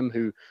behind him,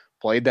 who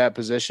played that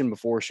position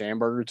before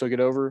Schamberger took it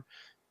over.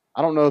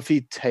 I don't know if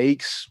he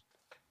takes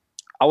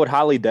 – I would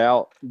highly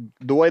doubt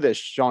the way that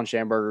Sean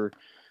Schamberger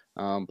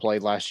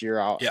played last year.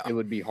 It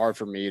would be hard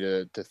for me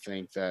to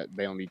think that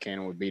Balaam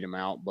Buchanan would beat him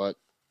out. But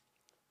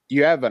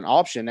you have an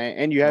option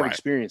and you have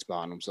experience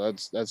behind him. So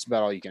that's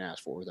about all you can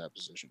ask for with that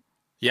position.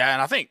 Yeah,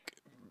 and I think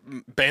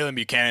Balaam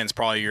Buchanan's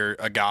probably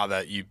a guy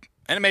that you –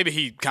 and maybe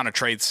he kind of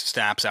trades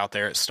snaps out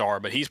there at star,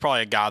 but he's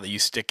probably a guy that you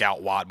stick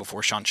out wide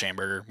before Sean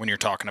Schamberger when you're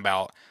talking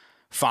about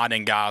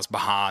finding guys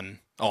behind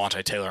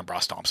Alontae Taylor and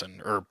Bryce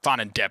Thompson, or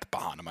finding depth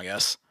behind them, I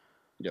guess.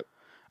 Yep.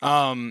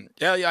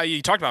 Yeah.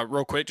 You talked about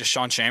real quick, just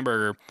Sean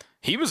Schamberger.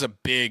 He was a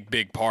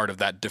big part of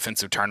that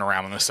defensive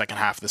turnaround in the second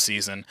half of the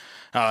season.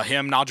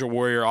 Him, Nigel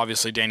Warrior,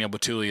 obviously Daniel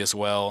Batuli as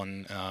well,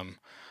 and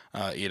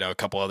a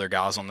couple other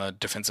guys on the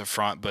defensive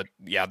front. But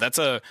yeah, that's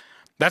a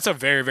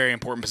very, very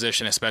important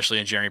position, especially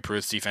in Jeremy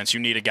Pruitt's defense. You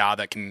need a guy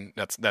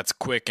that's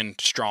quick and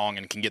strong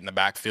and can get in the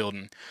backfield.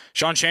 And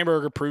Sean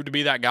Schamberger proved to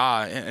be that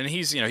guy. And he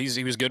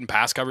was good in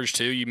pass coverage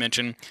too. You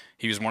mentioned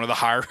he was one of the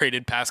higher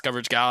rated pass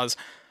coverage guys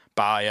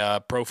by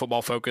Pro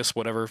Football Focus,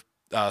 whatever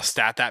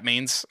stat that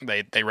means.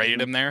 They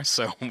rated him there,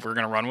 so we're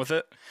gonna run with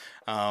it.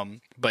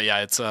 But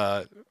yeah, it's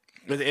a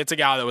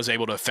guy that was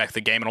able to affect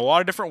the game in a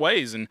lot of different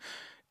ways, and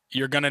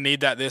you're gonna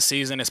need that this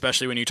season,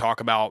 especially when you talk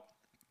about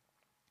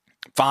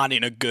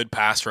finding a good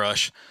pass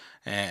rush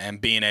and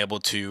being able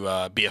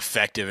to be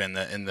effective in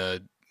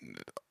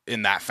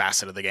that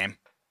facet of the game.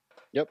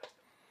 Yep.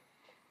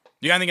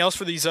 You got anything else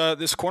for this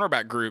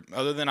cornerback group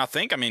other than I'd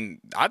say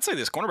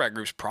this cornerback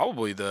group's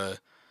probably the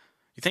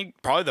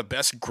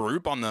best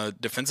group on the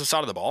defensive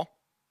side of the ball?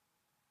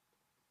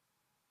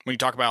 When you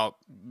talk about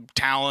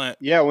talent,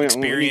 experience.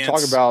 When you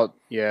talk about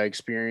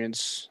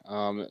experience,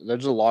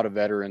 there's a lot of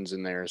veterans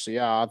in there. So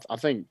yeah, I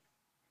think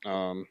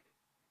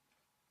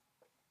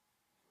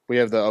we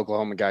have the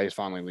Oklahoma guy who's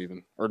finally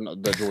leaving, or no,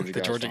 the Georgia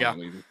guy. Georgia guy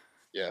leaving.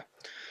 Yeah,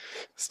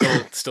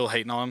 still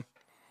hating on him.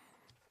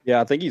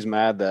 Yeah, I think he's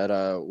mad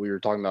that we were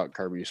talking about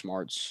Kirby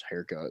Smart's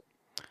haircut.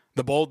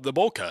 The bowl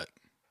cut.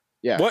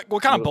 Yeah.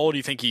 What kind of bowl do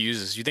you think he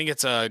uses? You think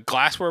it's a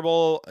glassware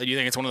bowl? Do you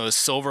think it's one of those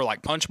silver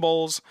punch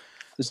bowls?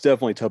 It's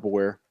definitely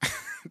Tupperware.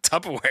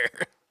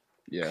 Tupperware.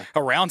 Yeah.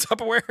 A round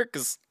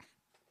Tupperware,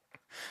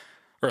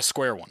 or a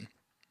square one.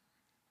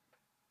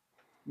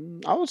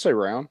 I would say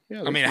round.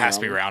 Yeah. I mean, it has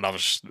to be round. I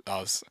just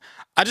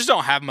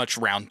don't have much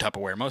round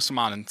Tupperware. Most of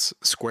mine is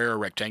square or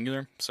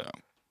rectangular. So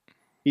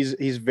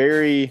he's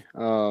very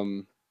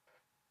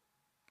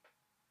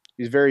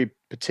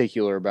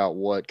particular about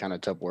what kind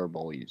of Tupperware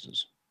bowl he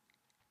uses.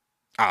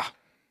 Do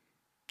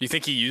you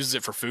think he uses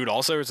it for food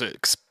also, or is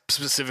it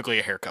specifically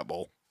a haircut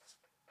bowl?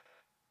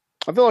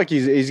 I feel like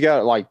he's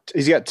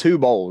got two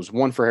bowls,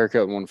 one for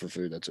haircut and one for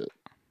food. That's it.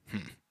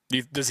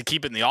 Does he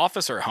keep it in the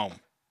office or at home,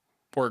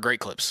 or at Great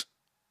Clips?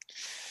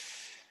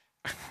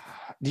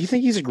 Do you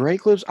think he's a great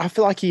clips? I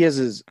feel like he has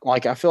his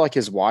like. I feel like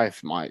his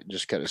wife might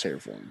just cut his hair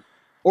for him,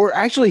 or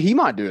actually, he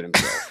might do it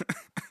himself.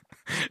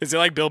 Is it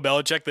like Bill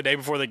Belichick the day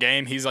before the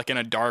game? He's like in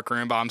a dark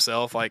room by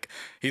himself. Like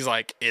he's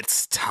like,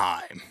 it's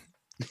time.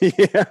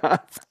 Yeah.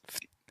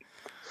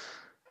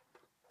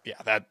 Yeah,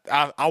 that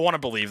I want to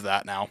believe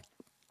that now.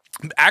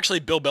 Actually,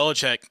 Bill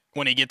Belichick,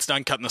 when he gets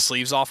done cutting the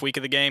sleeves off week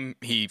of the game,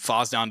 he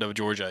flies down to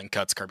Georgia and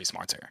cuts Kirby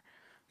Smart's hair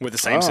with the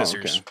same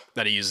scissors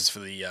that he uses for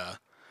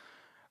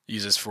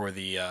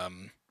the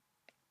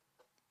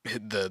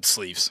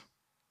sleeves.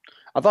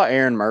 I thought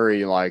Aaron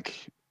Murray like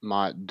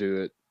might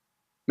do it.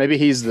 Maybe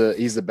he's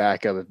the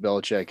backup if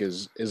Belichick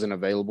isn't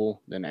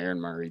available. Then Aaron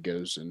Murray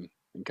goes and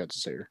cuts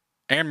his hair.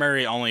 Aaron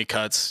Murray only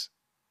cuts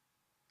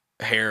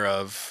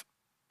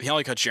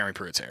Jeremy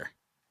Pruitt's hair.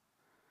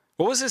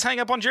 What was his hang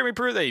up on Jeremy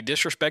Pruitt that he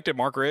disrespected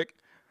Mark Richt?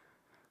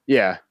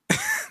 Yeah.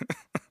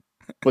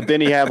 But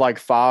then he had like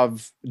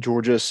 5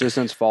 Georgia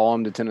assistants follow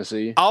him to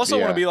Tennessee. I also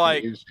want to be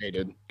like, he was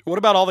hated. What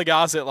about all the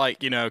guys that like,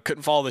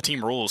 couldn't follow the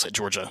team rules at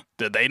Georgia?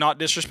 Did they not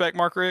disrespect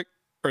Mark Richt?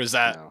 Or is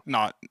that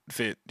not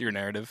fit your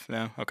narrative?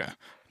 No? Okay.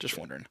 Just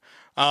wondering.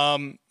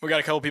 We got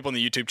a couple people in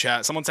the YouTube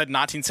chat. Someone said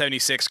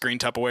 1976 green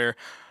Tupperware.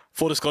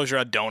 Full disclosure,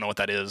 I don't know what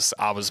that is.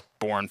 I was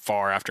born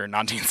far after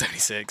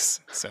 1976.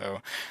 So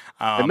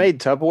they made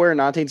Tupperware in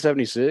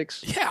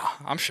 1976? Yeah,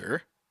 I'm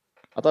sure.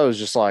 I thought it was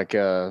just like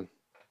you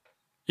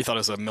thought it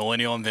was a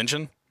millennial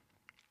invention?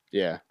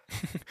 Yeah.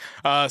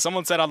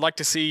 Someone said, I'd like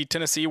to see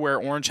Tennessee wear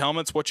orange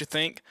helmets. What you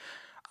think?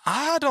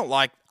 I'm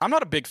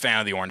not a big fan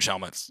of the orange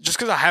helmets just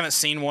because I haven't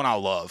seen one I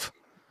love.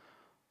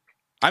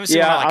 I haven't seen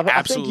one I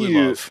absolutely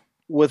love.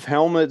 With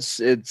helmets,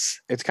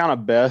 it's kind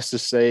of best to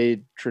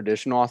say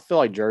traditional. I feel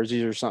like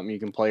jerseys are something you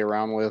can play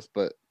around with,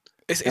 but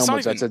it's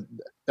helmets, not even,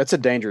 that's a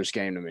dangerous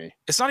game to me.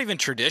 It's not even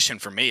tradition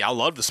for me. I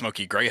love the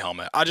smoky gray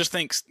helmet. I just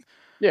think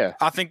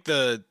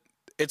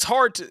it's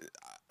hard to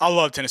 – I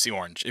love Tennessee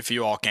orange. If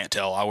you all can't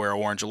tell, I wear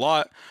orange a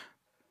lot.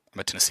 I'm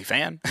a Tennessee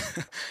fan.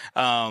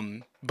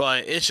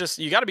 But it's just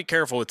you got to be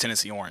careful with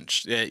Tennessee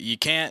orange. You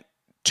can't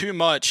 – too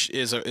much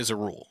is a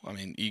rule. I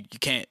mean, you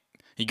can't –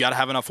 you got to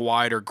have enough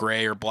white or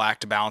gray or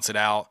black to balance it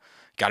out.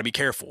 Got to be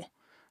careful.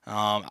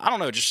 I don't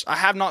know. I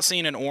have not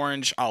seen an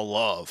orange I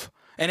love.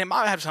 And it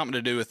might have something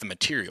to do with the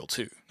material,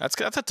 too. That's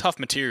a tough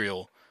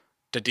material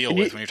to deal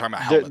with when you're talking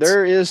about helmets.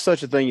 There is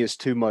such a thing as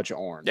too much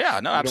orange. Yeah,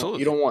 no,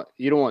 absolutely.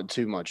 You don't want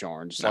too much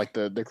orange. No. Like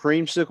the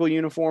creamsicle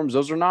uniforms,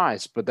 those are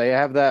nice, but they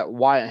have that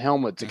white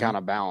helmet to kind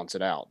of balance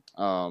it out.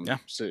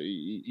 So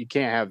you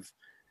can't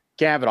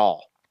have it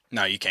all.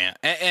 No, you can't.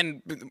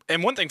 And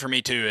one thing for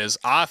me too is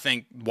I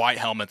think white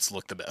helmets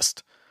look the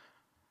best.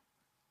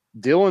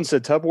 Dylan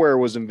said Tupperware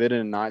was invented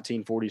in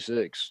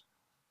 1946.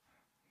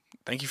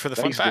 Thank you for the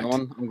fun fact.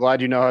 Dylan. I'm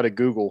glad you know how to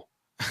Google.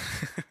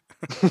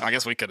 I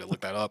guess we could have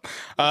looked that up.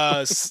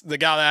 The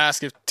guy that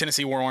asked if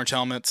Tennessee wore orange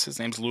helmets, his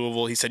name's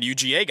Louisville. He said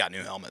UGA got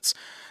new helmets.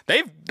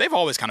 They've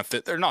always kind of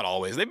fit. They're not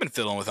always. They've been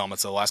fiddling with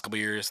helmets the last couple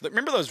of years.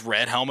 Remember those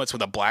red helmets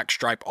with a black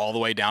stripe all the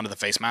way down to the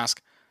face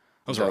mask?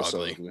 Those were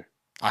ugly.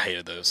 I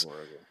hated those.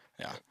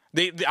 Yeah.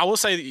 I will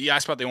say, you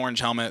asked about the orange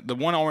helmet. The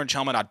one orange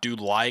helmet I do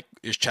like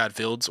is Chad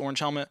Fields' orange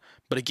helmet.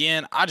 But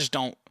again, I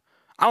don't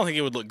think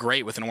it would look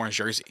great with an orange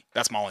jersey.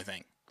 That's my only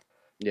thing.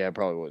 Yeah, it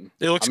probably wouldn't.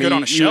 It looks good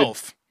on a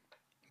shelf,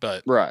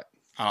 but right.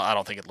 I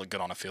don't think it'd look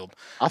good on a field.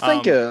 I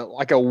think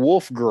like a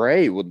wolf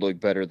gray would look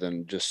better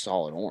than just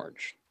solid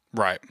orange.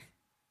 Right.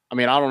 I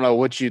mean, I don't know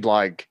what you'd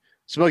like.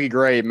 Smoky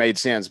gray made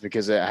sense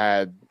because it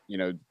had,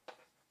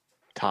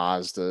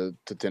 ties to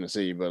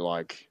Tennessee, but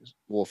like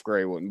wolf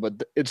gray wouldn't.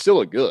 But it still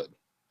looked good.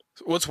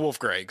 What's wolf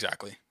gray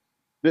exactly?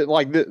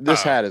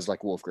 This hat is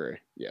like wolf gray.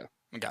 Yeah.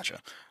 Gotcha.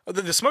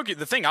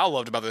 The thing I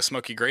loved about the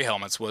smoky gray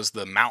helmets was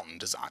the mountain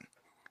design.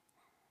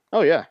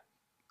 Oh yeah.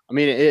 I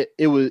mean,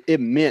 it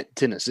meant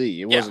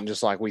Tennessee. It wasn't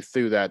just like we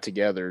threw that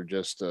together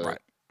just to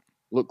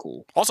look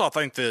cool. Also, I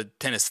think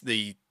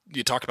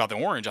you talked about the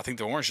orange. I think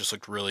the orange just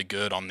looked really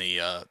good on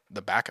the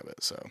back of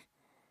it. So,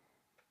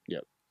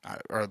 yep,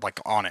 or like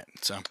on it.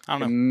 So I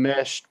don't know. It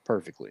meshed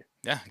perfectly.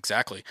 Yeah,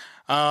 exactly.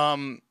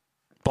 Black.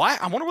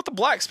 I wonder what the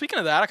black. Speaking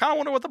of that, I kind of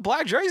wonder what the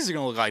black jerseys are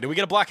going to look like. Do we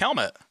get a black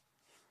helmet?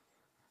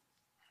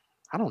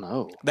 I don't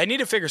know. They need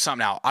to figure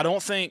something out. I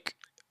don't think.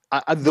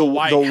 The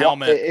white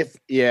helmet.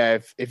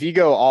 If you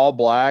go all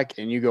black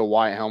and you go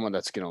white helmet,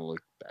 that's gonna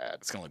look bad.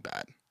 It's gonna look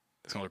bad.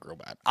 It's gonna look real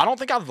bad. I don't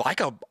think I'd like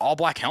a all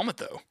black helmet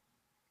though.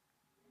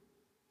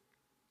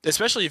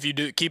 Especially if you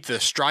do keep the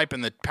stripe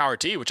and the power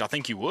T, which I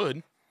think you would.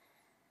 I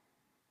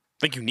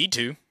think you need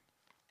to.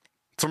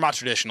 It's where my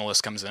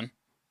traditionalist comes in.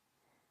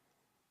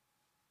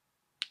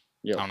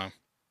 Yeah. I don't know.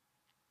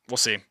 We'll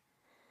see.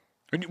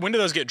 When do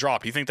those get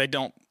dropped? You think they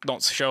don't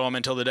show them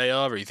until the day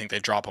of, or you think they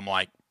drop them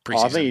like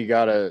preseason? I think you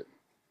gotta.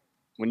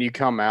 When you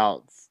come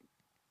out,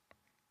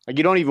 like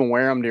you don't even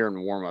wear them during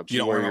warm-ups.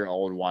 You wear your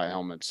old white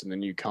helmets, and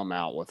then you come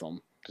out with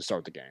them to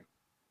start the game.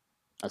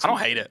 I don't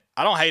hate it.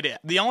 I don't hate it.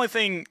 The only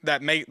thing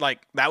that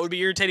that would be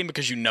irritating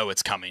because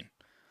it's coming.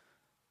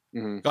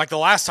 Mm-hmm. Like the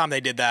last time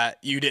they did that,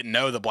 you didn't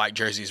know the black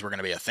jerseys were going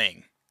to be a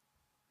thing,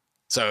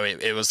 so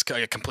it was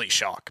a complete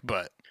shock.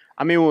 But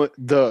I mean,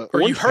 the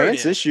Or you orange heard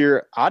pants it. this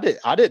year, I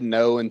didn't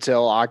know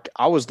until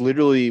I was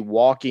literally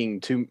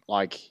walking to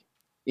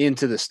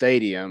into the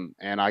stadium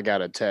and I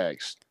got a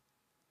text.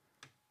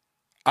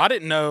 I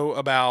didn't know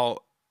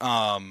about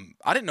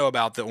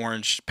the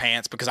orange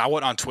pants because I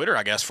went on Twitter,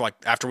 I guess, for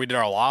after we did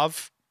our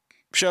live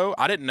show.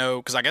 I didn't know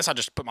because I guess I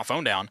just put my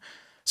phone down.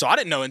 So I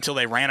didn't know until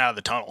they ran out of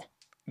the tunnel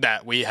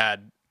that we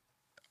had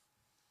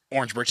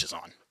orange britches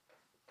on.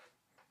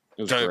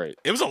 It was So great.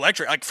 it was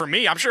electric. Like for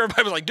me, I'm sure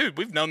everybody was like, dude,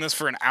 we've known this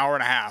for an hour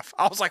and a half.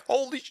 I was like,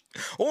 holy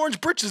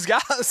orange britches,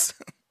 guys.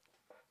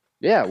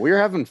 Yeah, we were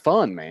having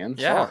fun, man.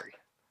 Yeah. Sorry.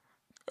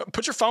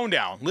 Put your phone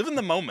down. Live in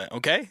the moment,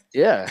 okay?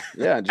 Yeah.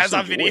 Just As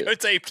I enjoy it.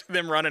 videotaped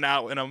them running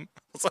out in them.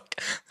 I was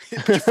like,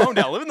 put your phone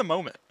down. Live in the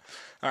moment.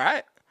 All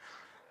right?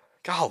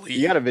 Golly.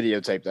 You got to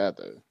videotape that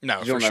though. No,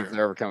 You don't for know sure. if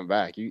they're ever coming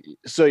back.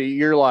 So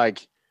you're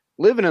like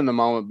living in the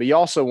moment, but you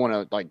also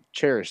want to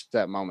cherish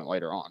that moment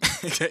later on.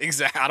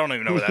 Exactly. I don't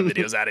even know where that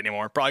video's at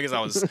anymore. Probably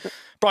because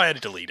probably had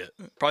to delete it.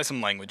 Probably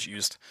some language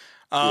used.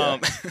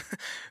 Like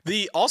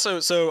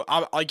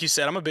you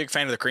said, I'm a big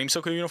fan of the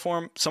creamsicle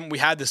uniform. We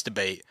had this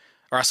debate,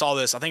 or I saw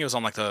this. I think it was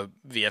on the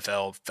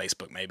VFL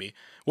Facebook maybe.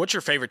 What's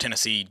your favorite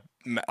Tennessee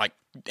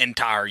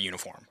entire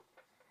uniform?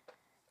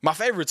 My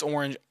favorite's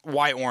orange,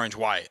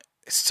 white.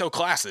 It's so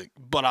classic,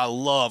 but I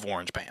love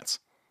orange pants.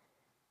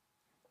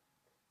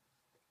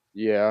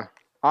 Yeah.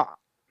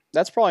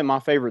 That's probably my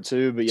favorite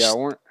too, but yeah,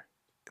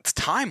 It's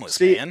timeless,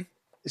 See, man.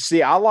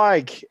 See, I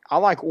like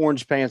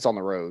orange pants on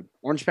the road.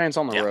 Orange pants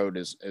on the road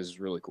is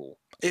really cool.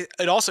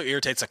 It also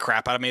irritates the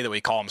crap out of me that we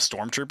call them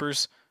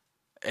stormtroopers,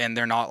 and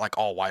they're not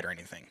all white or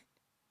anything.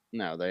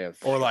 No, they have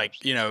Or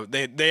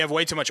they have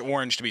way too much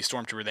orange to be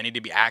stormtrooper. They need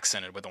to be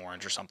accented with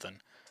orange or something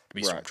to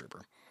be Right.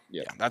 stormtrooper.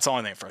 Yeah. That's the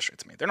only thing that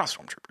frustrates me. They're not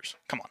stormtroopers.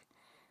 Come on.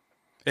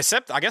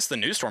 Except I guess the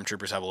new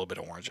stormtroopers have a little bit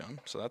of orange in them,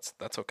 so that's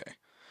okay.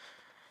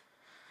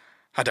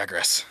 I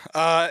digress.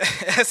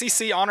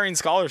 SEC honoring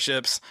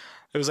scholarships.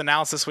 It was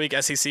announced this week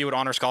SEC would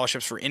honor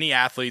scholarships for any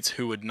athletes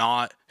who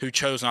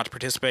chose not to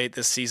participate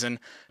this season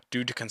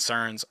due to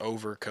concerns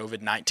over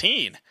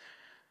COVID-19.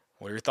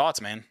 What are your thoughts,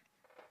 man?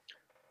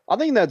 I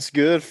think that's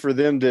good for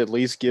them to at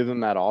least give them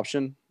that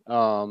option.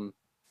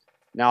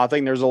 Now, I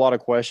think there's a lot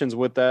of questions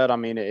with that. I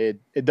mean, it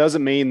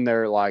doesn't mean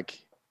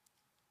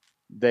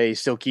they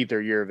still keep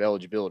their year of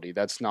eligibility.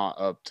 That's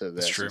not up to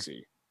the SEC.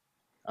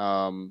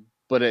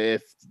 But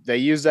if they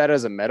use that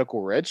as a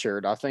medical red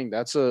shirt, I think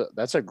that's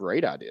a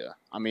great idea.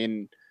 I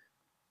mean,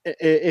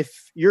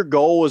 if your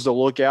goal is to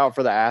look out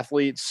for the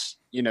athletes,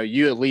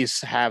 you at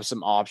least have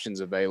some options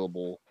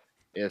available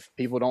if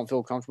people don't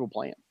feel comfortable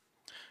playing.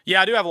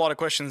 Yeah, I do have a lot of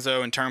questions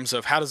though in terms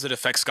of how does it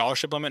affect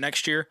scholarship limit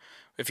next year?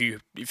 If you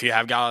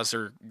have guys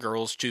or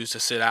girls choose to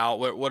sit out,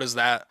 what does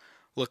that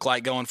look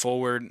like going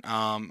forward?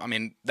 I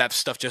mean, that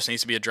stuff just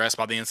needs to be addressed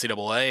by the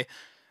NCAA.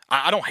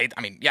 I don't hate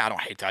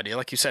the idea.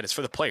 Like you said, it's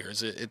for the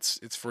players.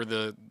 It's for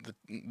the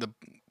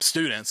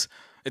students.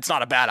 It's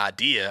not a bad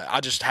idea. I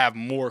just have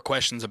more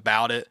questions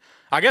about it.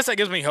 I guess that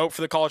gives me hope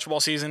for the college football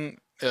season.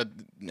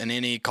 In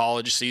any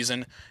college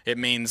season, it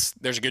means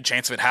there's a good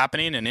chance of it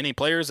happening. And any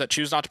players that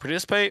choose not to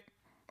participate,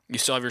 you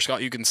still have your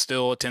scholarship. You can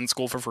still attend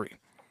school for free,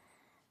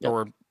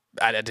 or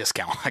at a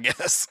discount, I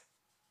guess.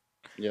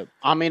 Yep.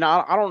 I mean,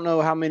 I don't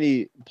know how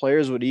many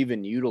players would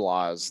even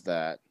utilize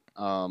that.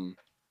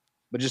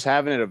 But just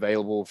having it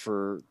available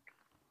for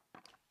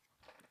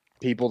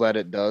people that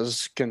it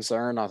does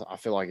concern, I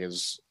feel like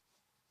it's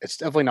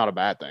definitely not a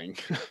bad thing.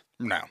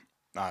 No,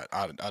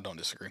 I don't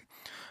disagree.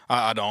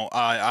 I don't.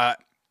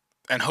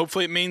 And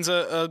hopefully it means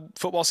a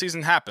football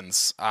season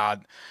happens.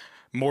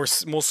 More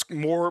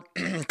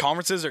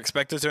conferences are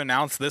expected to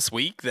announce this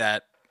week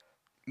that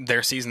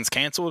their season's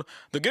canceled.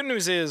 The good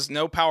news is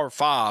no Power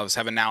Fives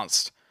have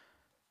announced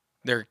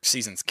their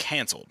season's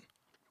canceled.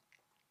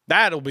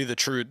 That'll be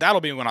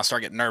when I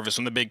start getting nervous,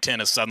 when the Big Ten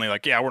is suddenly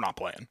like, yeah, we're not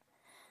playing.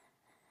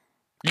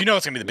 It's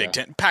going to be the Big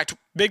Ten.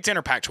 Big Ten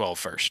or Pac-12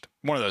 first.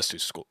 One of those two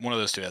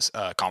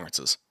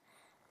conferences.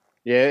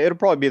 Yeah, it'll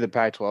probably be the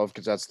Pac-12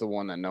 because that's the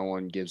one that no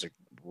one gives a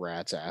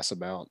rat's ass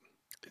about.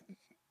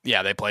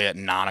 Yeah, they play at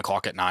 9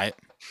 o'clock at night.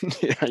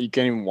 Yeah, you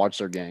can't even watch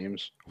their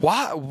games.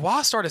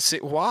 Why start?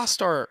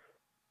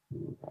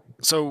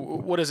 So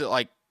what is it,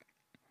 like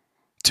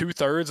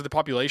 2/3 of the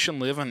population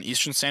live in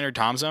Eastern Standard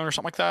Time Zone or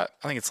something like that?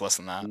 I think it's less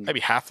than that.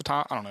 Maybe half the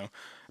time. I don't know.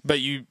 But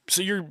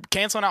you're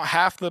canceling out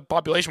half the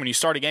population when you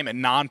start a game at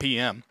 9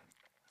 p.m.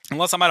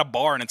 Unless I'm at a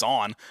bar and it's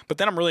on. But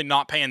then I'm really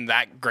not paying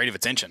that great of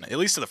attention, at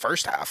least to the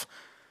first half.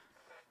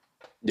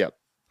 Yep.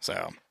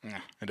 So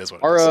it is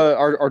what it is.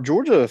 Our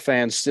Georgia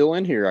fans still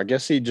in here. I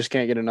guess he just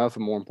can't get enough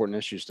of more important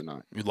issues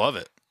tonight. We love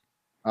it.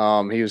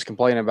 He was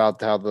complaining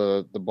about how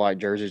the black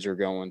jerseys are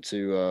going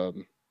to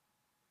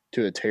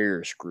a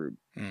terrorist group.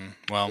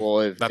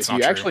 Well, if that's you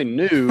not true. actually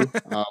knew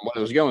what it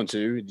was going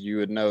to, you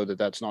would know that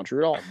that's not true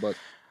at all. But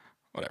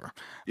whatever.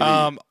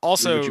 you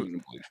Also,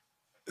 wouldn't believe.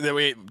 that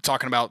we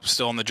talking about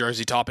still on the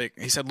jersey topic.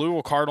 He said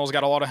Louisville Cardinals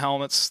got a lot of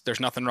helmets. There's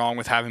nothing wrong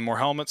with having more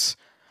helmets.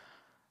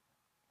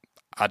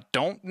 I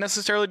don't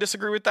necessarily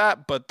disagree with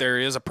that, but there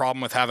is a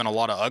problem with having a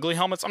lot of ugly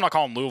helmets. I'm not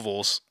calling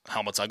Louisville's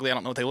helmets ugly. I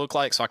don't know what they look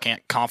like, so I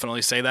can't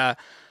confidently say that.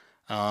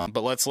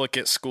 But let's look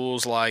at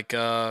schools like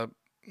Oregon.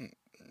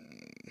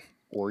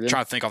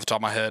 trying to think off the top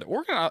of my head.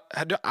 Oregon,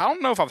 I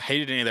don't know if I've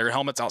hated any of their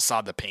helmets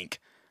outside the pink.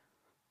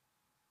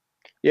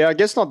 Yeah, I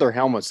guess not their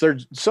helmets.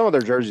 Some of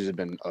their jerseys have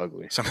been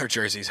ugly. Some of their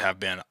jerseys have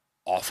been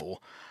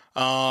awful.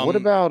 What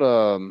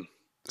about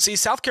See,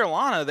 South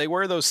Carolina, they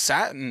wear those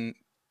scarlet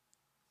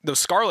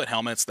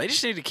helmets. They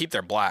just need to keep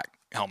their black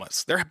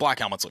helmets. Their black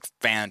helmets look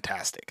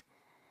fantastic.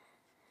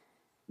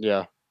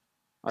 Yeah.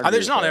 I agree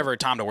There's with not that. ever a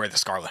time to wear the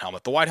scarlet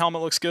helmet. The white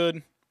helmet looks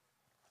good.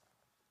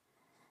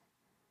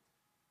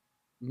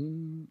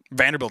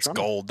 Vanderbilt's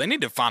gold. They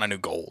need to find a new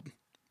gold.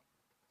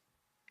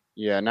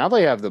 Yeah, now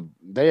they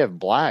have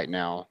black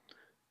now.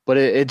 But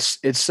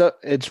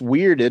it's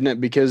weird, isn't it?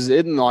 Because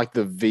isn't like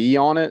the V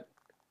on it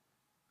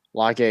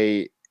like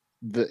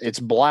it's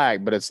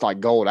black, but it's like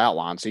gold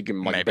outline, so you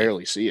can like Maybe.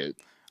 barely see it.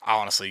 I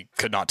honestly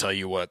could not tell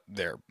you what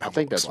their helmet I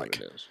think looks that's like.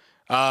 what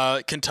it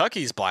is.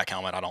 Kentucky's black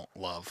helmet, I don't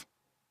love.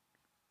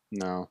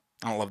 No.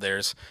 I don't love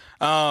theirs.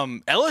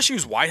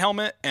 LSU's white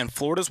helmet and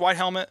Florida's white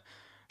helmet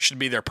should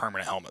be their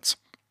permanent helmets.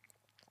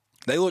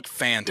 They look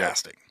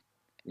fantastic.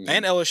 Yeah.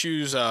 And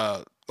LSU's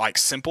like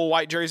simple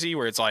white jersey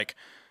where it's like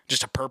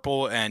just a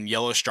purple and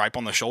yellow stripe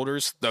on the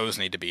shoulders, those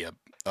need to be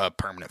a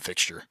permanent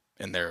fixture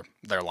in their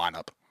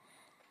lineup.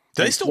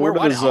 Do they still wear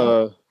white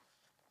helmet?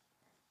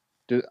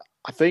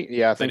 I think They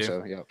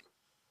so. do? Yeah. They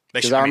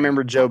Because should- I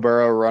remember Joe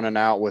Burrow running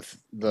out with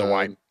the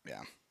white.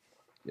 Yeah.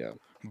 Yeah.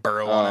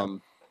 Burrow on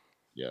it.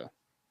 Yeah.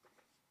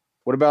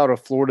 What about a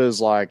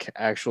Florida's like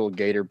actual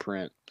gator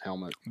print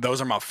helmet?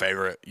 Those are my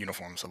favorite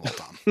uniforms of all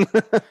time.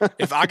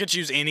 If I could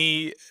choose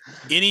any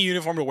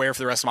uniform to wear for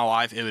the rest of my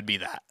life, it would be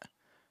that.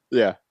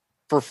 Yeah.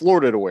 For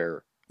Florida to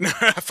wear.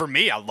 For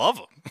me, I love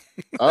them.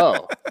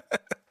 Oh.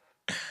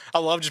 I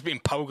love just being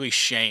publicly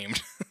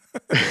shamed.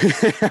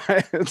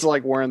 It's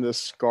like wearing this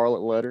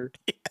scarlet letter.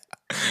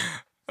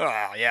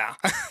 Oh, yeah.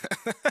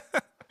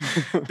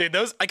 Dude,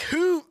 those, like,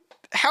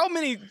 how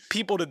many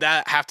people did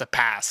that have to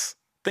pass?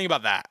 Think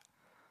about that.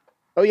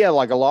 Oh yeah,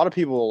 like a lot of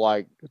people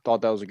like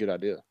thought that was a good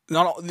idea.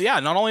 Not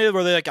only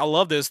were they like, I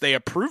love this, they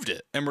approved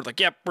it. And we're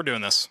like, yep, we're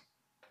doing this.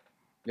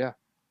 Yeah.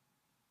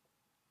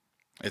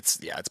 It's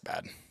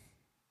bad.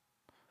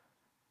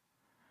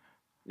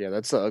 Yeah,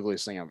 that's the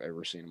ugliest thing I've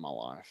ever seen in my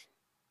life.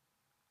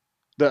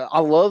 I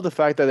love the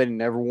fact that they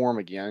never wore them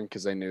again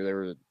because they knew they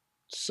were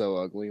so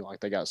ugly.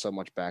 Like they got so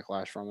much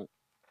backlash from it.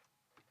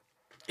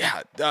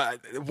 Yeah.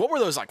 What were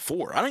those like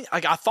for? I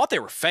thought they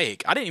were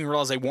fake. I didn't even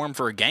realize they wore them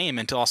for a game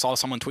until I saw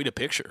someone tweet a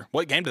picture.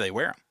 What game do they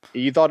wear them?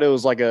 You thought it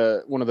was like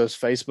one of those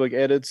Facebook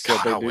edits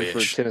that God, I they do wish.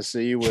 for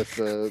Tennessee with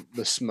the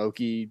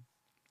smoky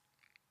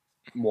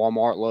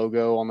Walmart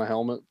logo on the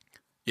helmet.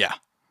 Yeah.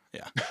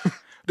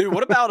 Dude,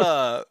 what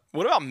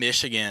about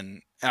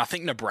Michigan? And I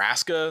think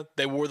Nebraska,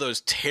 they wore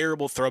those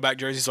terrible throwback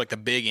jerseys like the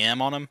big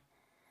M on them.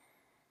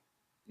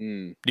 Do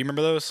you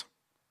remember those?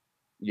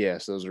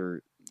 Yes, those are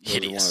one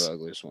Hideous. of the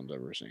ugliest ones I've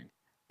ever seen.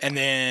 And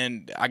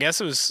then I guess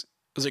was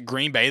it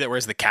Green Bay that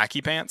wears the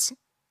khaki pants?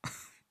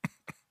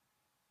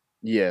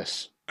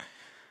 Yes.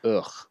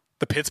 Ugh.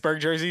 The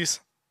Pittsburgh jerseys?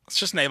 Let's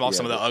just name off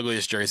some of the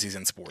ugliest jerseys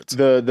in sports.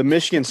 The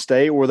Michigan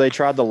State where they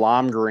tried the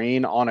lime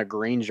green on a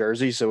green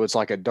jersey, so it's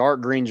like a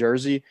dark green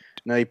jersey,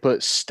 and they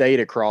put state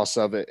across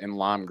of it in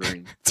lime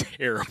green.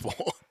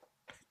 Terrible.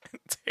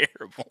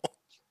 Terrible.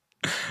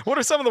 What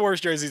are some of the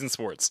worst jerseys in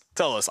sports?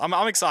 Tell us. I'm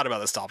excited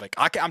about this topic.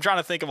 I'm trying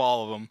to think of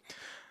all of them.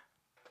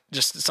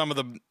 Just some of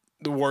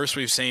the worst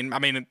we've seen. I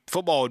mean,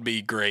 football would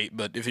be great,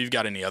 but if you've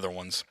got any other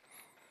ones.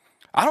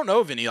 I don't know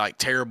of any like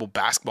terrible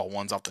basketball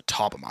ones off the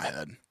top of my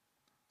head.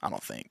 I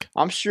don't think.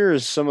 I'm sure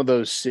some of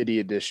those city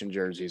edition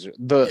jerseys.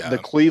 The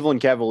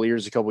Cleveland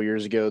Cavaliers a couple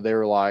years ago, they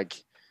were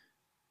like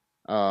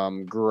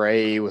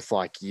gray with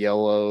like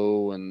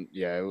yellow, and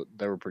yeah,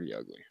 they were pretty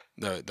ugly.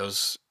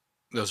 Those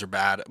are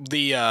bad.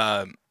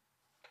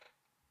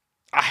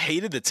 I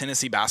hated the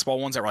Tennessee basketball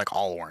ones that were like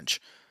all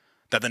orange.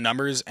 That the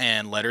numbers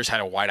and letters had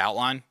a white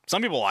outline.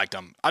 Some people liked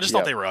them. I just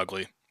thought they were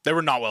ugly. They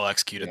were not well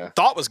executed. Yeah.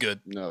 Thought was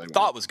good. No, they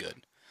Thought was good.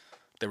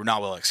 They were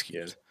not well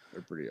executed. Yeah,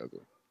 they're pretty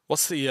ugly.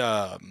 What's the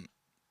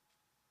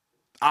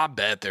I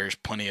bet there's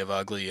plenty of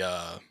ugly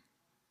God,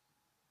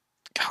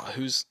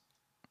 who's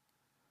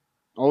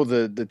Oh,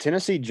 the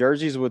Tennessee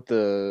jerseys with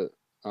the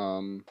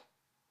or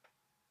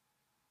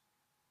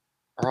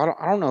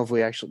I don't know if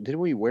we actually did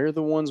we wear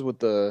the ones with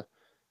the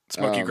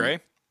Smoky Gray?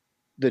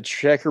 the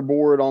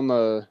checkerboard on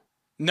the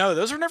No,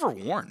 those were never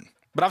worn.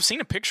 But I've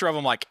seen a picture of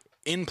them like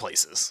in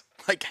places,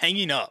 like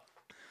hanging up.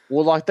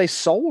 well, like they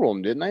sold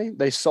them, didn't they?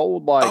 They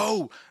sold like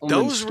Oh, them in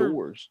those were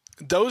stores.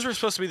 those were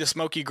supposed to be the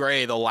Smoky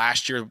Gray the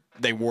last year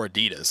they wore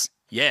Adidas.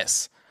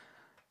 Yes.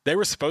 They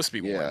were supposed to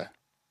be worn. Yeah,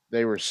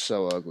 they were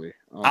so ugly.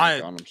 Oh my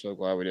God, I'm so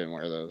glad we didn't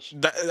wear those.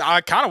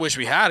 I kind of wish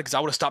we had because I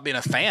would have stopped being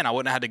a fan. I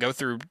wouldn't have had to go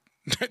through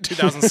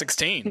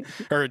 2016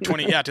 or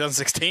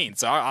 2016.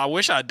 So I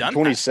wish I had done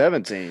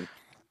 2017. that.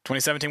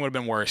 2017 would have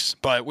been worse.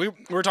 But we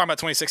were talking about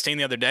 2016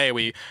 the other day.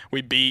 We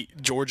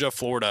beat Georgia,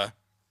 Florida,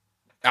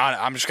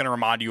 I'm just going to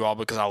remind you all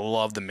because I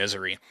love the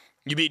misery.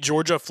 You beat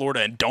Georgia,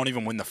 Florida, and don't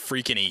even win the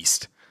freaking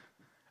East.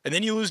 And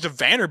then you lose to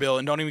Vanderbilt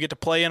and don't even get to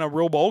play in a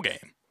real bowl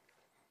game.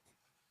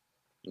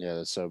 Yeah,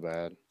 that's so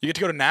bad. You get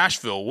to go to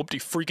Nashville,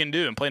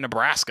 whoop-de-freaking-do, and play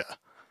Nebraska.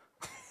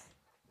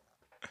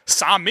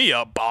 Sign me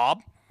up,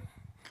 Bob.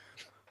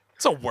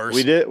 It's the worst.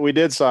 We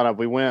did sign up.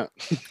 We went.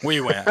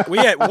 We went. We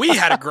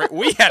had a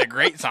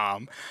great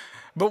time.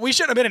 But we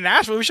shouldn't have been in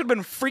Nashville. We should have been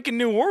in freaking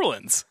New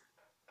Orleans.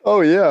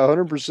 Oh yeah,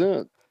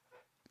 100%.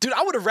 Dude,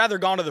 I would have rather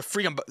gone to the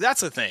freaking. That's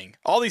the thing.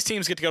 All these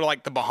teams get to go to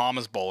like the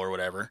Bahamas Bowl or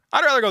whatever.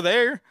 I'd rather go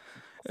there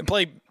and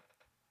play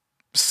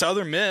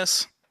Southern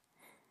Miss.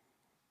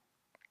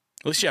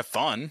 At least you have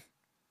fun.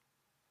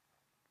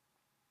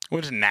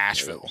 Went to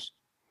Nashville.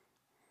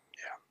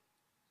 Yeah.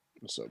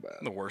 It was so bad.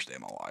 The worst day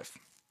of my life.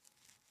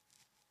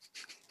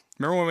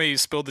 Remember when we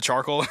spilled the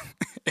charcoal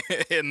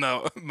in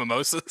the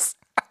mimosas?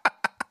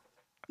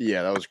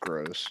 Yeah, that was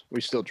gross.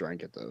 We still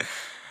drank it though.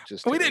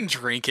 We didn't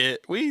drink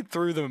it. We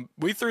threw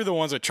the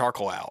ones with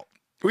charcoal out.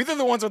 We threw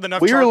the ones with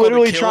enough charcoal. We were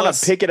literally trying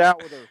to pick it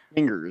out with our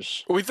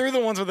fingers. We threw the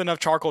ones with enough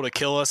charcoal to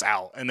kill us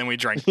out, and then we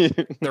drank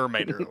the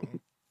remainder of them.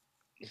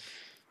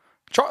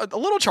 A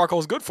little charcoal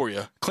is good for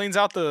you. Cleans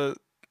out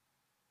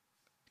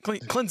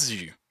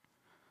cleanses you.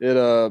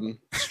 It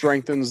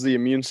strengthens the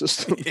immune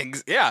system.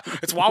 Yeah,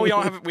 it's why we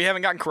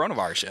haven't gotten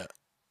coronavirus yet.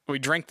 We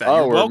drank that. Oh,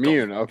 You're we're welcome.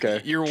 immune.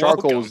 Okay. You're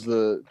charcoal's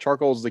welcome.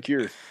 Charcoal's the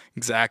cure.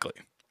 Exactly.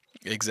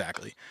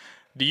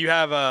 Do you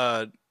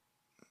have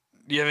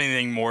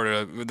anything more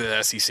to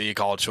the SEC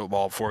college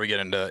football before we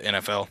get into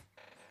NFL?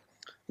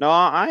 No,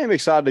 I am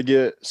excited to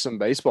get some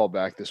baseball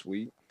back this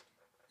week.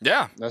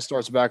 Yeah, that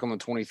starts back on the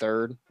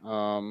 23rd.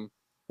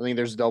 I think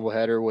there's a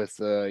doubleheader with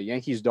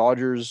Yankees,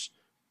 Dodgers,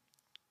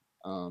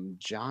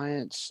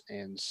 Giants,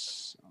 and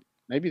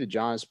maybe the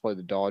Giants play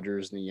the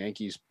Dodgers and the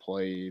Yankees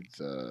play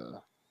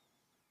the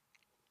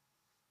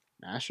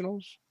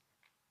Nationals.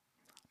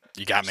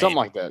 You got me. Something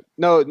like that.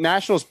 No,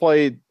 Nationals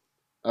played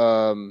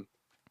the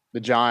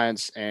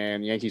Giants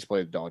and Yankees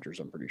played the Dodgers,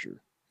 I'm pretty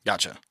sure.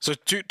 Gotcha. So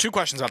two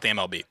questions about the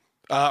MLB.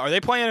 Are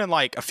they playing in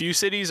like a few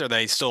cities, or are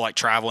they still like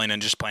traveling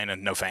and just playing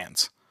in no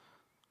fans?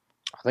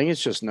 I think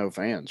it's just no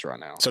fans right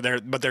now. So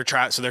they're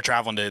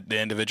traveling to the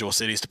individual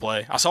cities to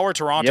play. I saw where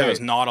Toronto is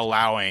not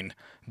allowing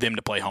them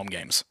to play home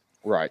games.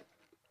 Right.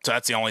 So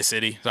that's the only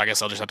city. So I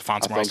guess I'll just have to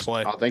find somewhere else to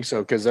play. I think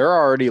so, because they're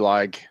already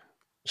like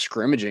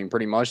scrimmaging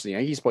pretty much. The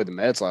Yankees played the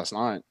Mets last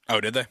night. Oh,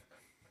 did they?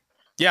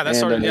 Yeah, that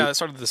started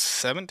the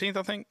 17th,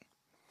 I think.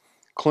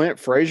 Clint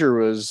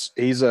Frazier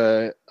he's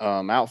a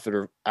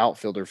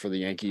outfielder for the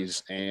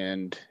Yankees,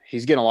 and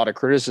he's getting a lot of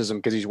criticism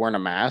because he's wearing a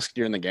mask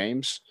during the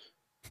games.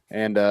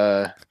 And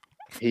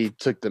he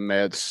took the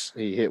Mets.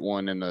 He hit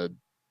one in the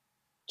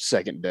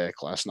second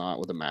deck last night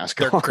with a mask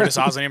on. They're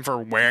criticizing him for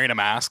wearing a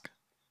mask?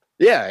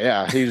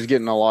 Yeah. He was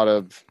getting a lot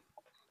of,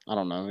 I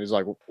don't know. He's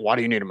like, why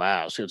do you need a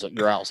mask? It's like,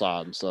 you're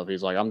outside and stuff.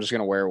 He's like, I'm just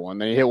going to wear one.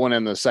 Then he hit one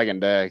in the second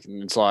deck,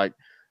 and it's like,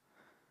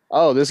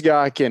 oh, this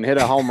guy can hit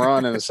a home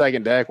run in the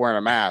second deck wearing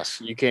a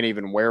mask. You can't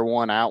even wear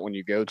one out when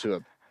you go to a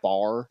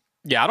bar.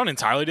 Yeah, I don't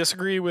entirely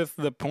disagree with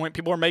the point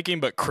people are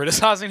making, but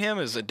criticizing him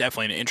is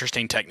definitely an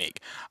interesting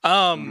technique.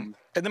 And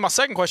then my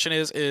second question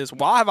is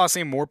why have I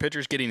seen more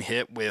pitchers getting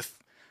hit with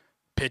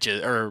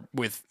pitches or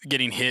with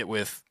getting hit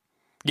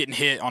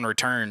on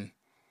return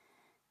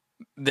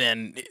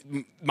than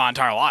my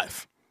entire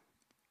life?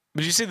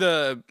 Did you see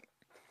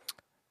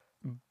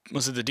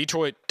was it the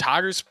Detroit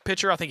Tigers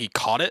pitcher? I think he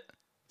caught it.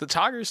 The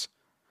Tigers?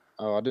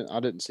 Oh, I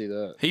didn't see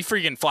that. He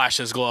freaking flashed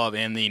his glove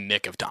in the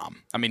nick of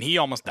time. I mean, he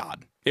almost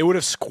died. It would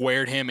have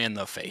squared him in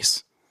the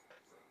face.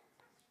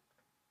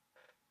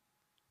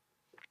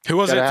 Who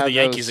was it for the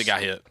Yankees that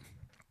got hit?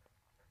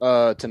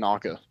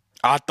 Tanaka.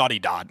 I thought he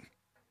died.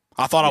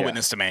 I thought I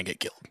witnessed a man get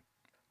killed.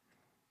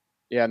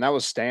 Yeah, and that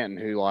was Stanton,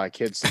 who like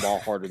hits the ball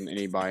harder than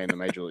anybody in the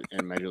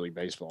Major League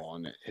Baseball,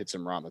 and it hits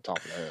him right on the top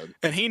of the head.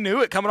 And he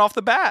knew it coming off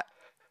the bat.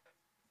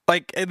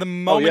 Like at the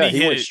moment he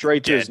hit went it,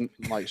 straight to his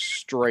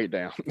straight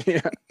down.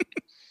 Yeah.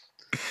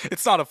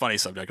 It's not a funny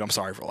subject. I'm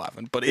sorry for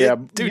laughing, but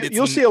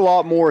you'll see a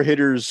lot more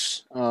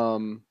hitters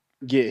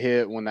get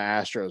hit when the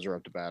Astros are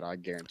up to bat. I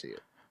guarantee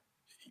it.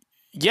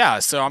 Yeah,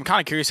 so I'm kind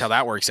of curious how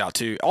that works out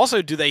too.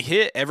 Also, do they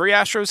hit every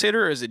Astros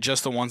hitter, or is it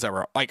just the ones that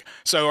were like?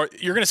 So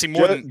you're going to see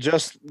more than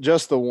just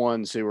the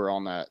ones who were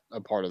on that a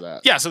part of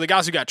that. Yeah, so the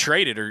guys who got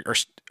traded are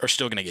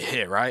still going to get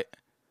hit, right?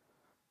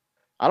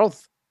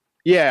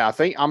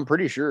 I'm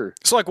pretty sure.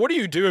 So like, what do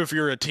you do if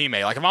you're a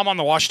teammate? Like if I'm on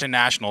the Washington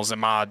Nationals and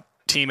my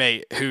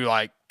teammate who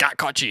like got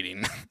caught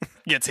cheating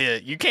gets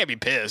hit, you can't be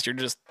pissed. You're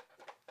just,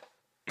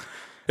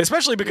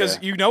 especially because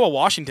a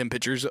Washington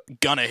pitcher's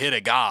gonna hit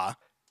a guy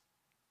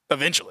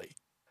eventually.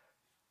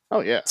 Oh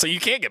yeah. So you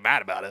can't get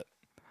mad about it.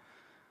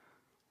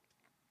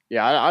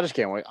 Yeah, I just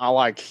can't wait.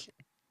 I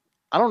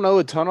don't know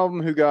a ton of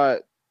them who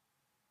got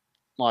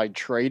like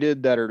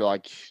traded that are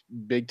like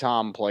big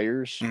time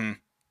players. Mm-hmm.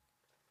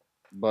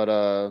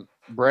 But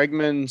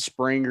Bregman,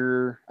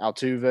 Springer,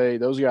 Altuve,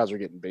 those guys are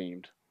getting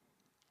beamed.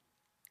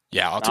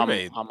 Yeah,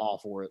 Altuve. I'm all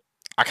for it.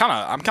 I'm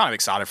kind of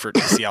excited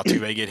to see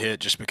Altuve get hit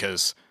just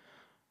because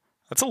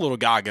That's a little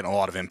guy getting a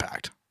lot of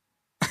impact.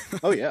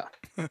 Oh yeah,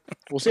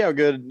 we'll see how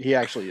good he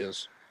actually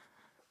is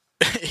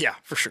Yeah,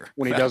 for sure.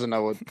 when he doesn't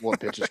know what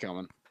pitch is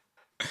coming.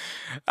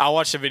 I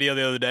watched a video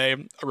the other day,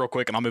 real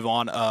quick, and I'll move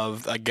on,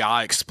 of a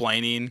guy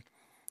explaining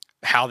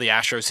how the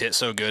Astros hit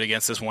so good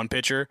against this one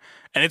pitcher.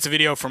 And it's a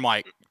video from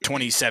like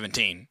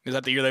 2017. Is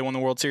that the year they won the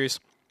World Series?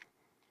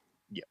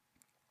 Yeah.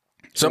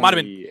 So it might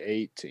have been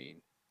 2018.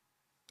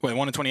 Wait,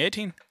 won in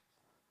 2018?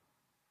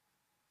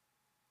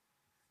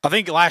 I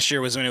think last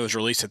year was when it was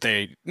released that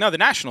the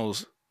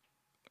Nationals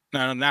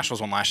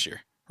won last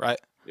year, right?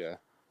 Yeah.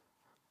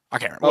 I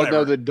can't remember.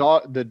 Oh, no,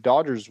 the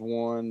Dodgers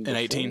won in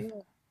 18.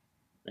 That?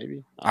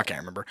 Maybe. I can't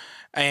remember.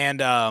 And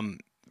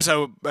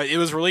so it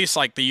was released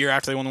like the year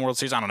after they won the World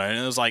Series. I don't know. And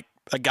it was like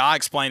a guy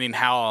explaining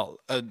how,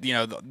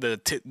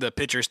 the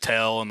pitcher's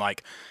tell and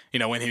like,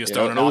 when he was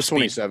throwing an off speed.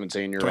 It was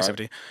 2017, you're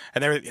 2017.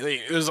 Right.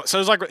 And it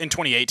was like in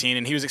 2018,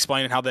 and he was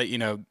explaining how they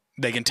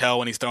can tell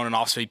when he's throwing an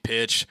off-speed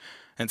pitch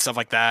and stuff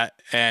like that.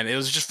 And it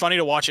was just funny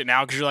to watch it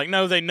now because you're like,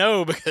 no, they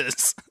know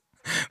because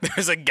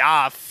there's a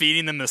guy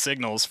feeding them the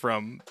signals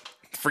from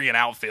freaking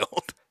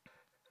outfield.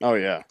 Oh,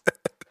 yeah.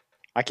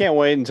 I can't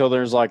wait until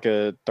there's like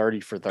a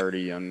 30 for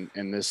 30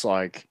 and this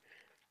like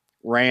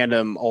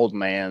random old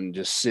man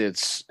just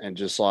sits and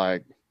just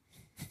like,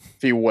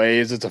 if he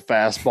waves, it's a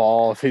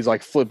fastball. If he's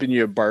like flipping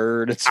you a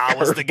bird, it's I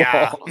was the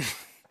guy.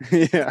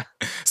 Yeah.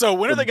 So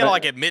when are they going to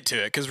like admit to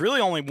it? Because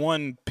really only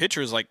one pitcher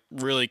has like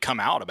really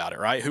come out about it,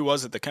 right? Who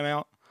was it that came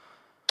out?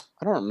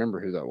 I don't remember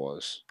who that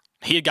was.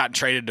 He had gotten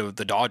traded to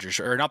the Dodgers,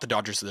 or not the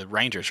Dodgers, the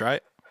Rangers,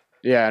 right?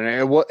 Yeah,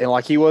 and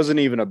like he wasn't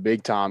even a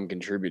big time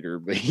contributor,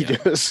 but he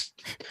just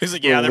he's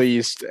like,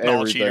 released they're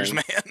all everything. cheaters,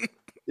 man.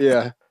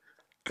 Yeah,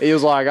 he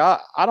was like,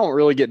 I don't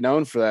really get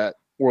known for that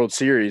World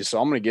Series, so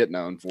I'm going to get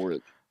known for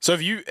it. So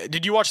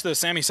did you watch the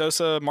Sammy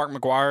Sosa, Mark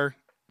McGwire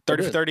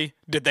 30 for 30?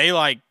 Did they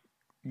like?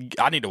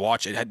 I need to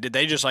watch it. Did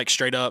they just like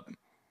straight up?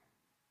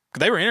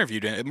 They were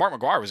interviewed in it. Mark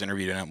McGwire was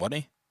interviewed in it, wasn't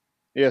he?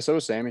 Yeah, so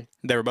was Sammy.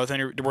 They were both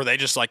interviewed. Were they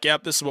just like,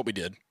 yep, this is what we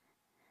did?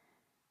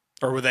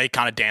 Or were they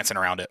kind of dancing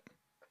around it?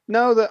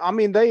 No, I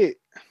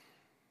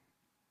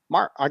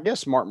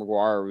guess Mark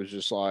McGwire was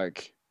just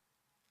like,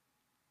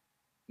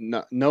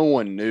 no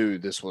one knew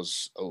this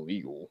was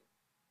illegal.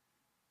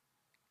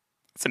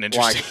 It's an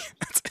interesting,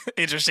 that's an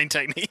interesting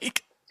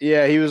technique.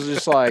 Yeah, he was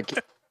just like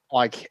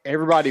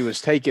everybody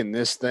was taking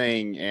this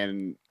thing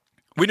and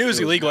we knew it was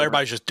illegal.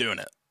 Everybody's just doing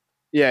it.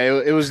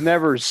 Yeah, it was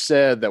never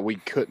said that we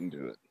couldn't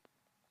do it.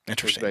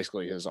 Interesting. Was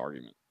basically his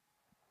argument.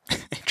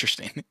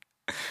 Interesting.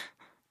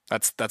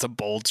 That's a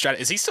bold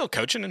strategy. Is he still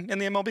coaching in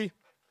the MLB?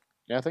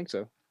 Yeah, I think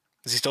so.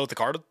 Is he still at the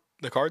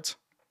Cards?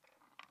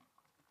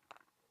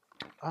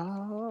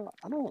 I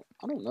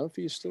don't know if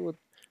he's still with.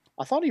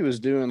 I thought he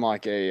was doing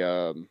like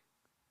a.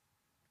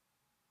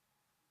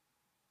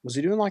 Was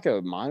he doing like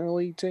a minor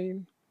league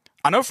team?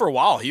 I know for a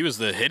while he was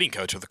the hitting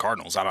coach of the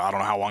Cardinals. I don't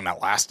know how long that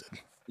lasted.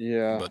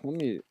 Yeah, but let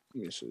me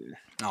see.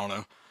 I don't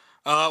know.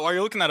 While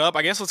you're looking that up,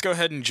 I guess let's go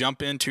ahead and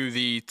jump into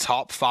the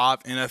top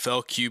 5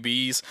 NFL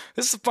QBs.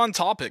 This is a fun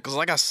topic because,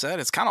 like I said,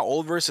 it's kind of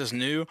old versus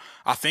new.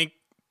 I think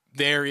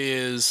there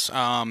is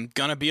going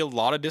to be a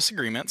lot of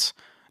disagreements,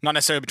 not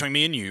necessarily between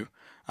me and you,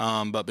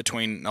 but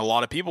between a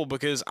lot of people,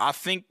 because I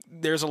think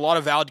there's a lot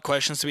of valid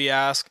questions to be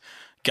asked.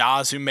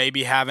 Guys who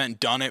maybe haven't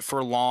done it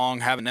for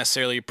long, haven't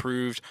necessarily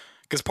approved.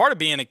 Because part of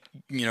being a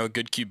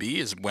good QB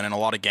is winning a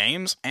lot of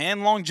games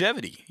and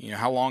longevity.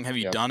 How long have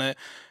you done it?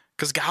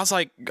 Because guys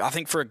like, I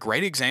think for a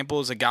great example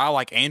is a guy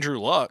like Andrew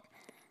Luck,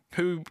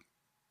 who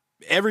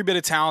every bit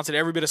of talented,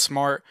 every bit of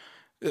smart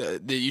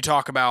that you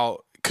talk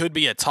about could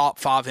be a top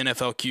 5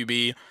 NFL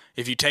QB.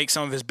 If you take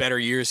some of his better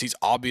years, he's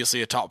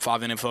obviously a top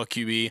 5 NFL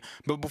QB.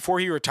 But before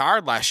he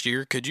retired last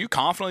year, could you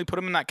confidently put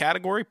him in that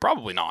category?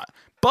 Probably not.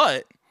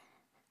 But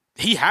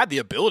he had the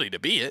ability to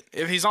be it.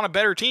 If he's on a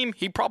better team,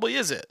 he probably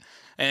is it.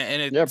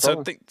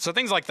 So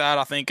things like that,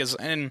 I think,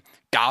 and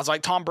guys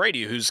like Tom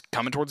Brady, who's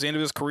coming towards the end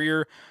of his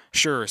career,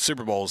 sure,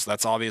 Super Bowls,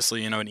 that's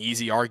obviously, an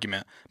easy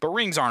argument, but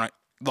rings aren't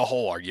the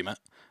whole argument.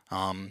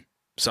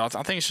 So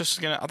I think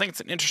it's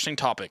an interesting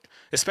topic,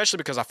 especially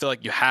because I feel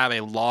like you have a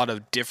lot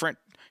of talent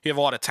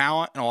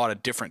and a lot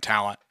of different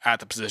talent at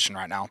the position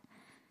right now.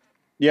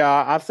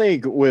 Yeah, I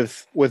think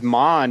with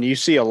mine, you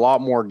see a lot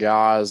more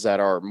guys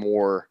that are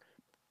more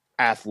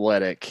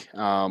athletic,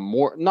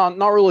 more not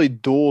really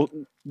dual.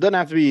 Doesn't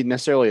have to be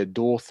necessarily a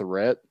dual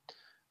threat,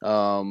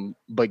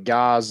 but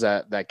guys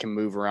that can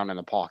move around in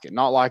the pocket.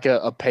 Not like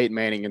a Peyton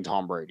Manning and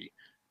Tom Brady.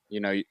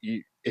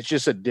 It's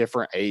just a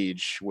different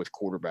age with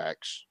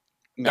quarterbacks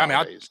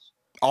nowadays.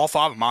 All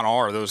 5 of mine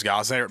are those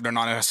guys. They're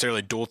not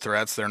necessarily dual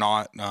threats. They're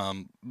not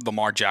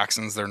Lamar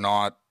Jacksons. They're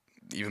not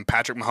even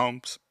Patrick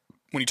Mahomes.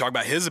 When you talk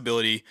about his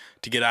ability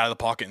to get out of the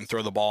pocket and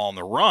throw the ball on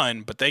the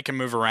run, but they can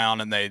move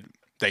around and they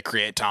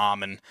create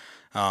time and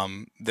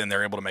then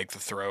they're able to make the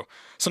throw.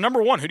 So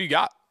number 1, who do you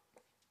got?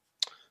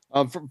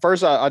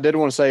 First, I did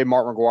want to say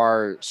Mark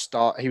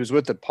McGwire he was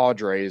with the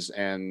Padres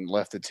and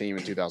left the team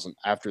in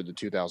after the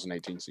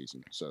 2018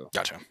 season. So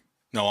gotcha.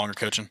 No longer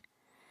coaching.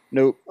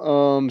 Nope.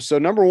 So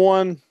number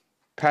 1,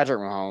 Patrick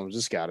Mahomes,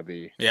 it's got to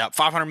be. Yeah,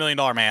 $500 million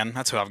man.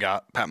 That's who I've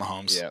got, Pat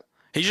Mahomes. Yeah.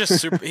 He's just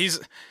super.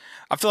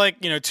 I feel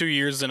like 2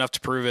 years is enough to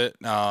prove it.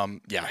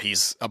 Yeah,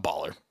 he's a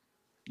baller.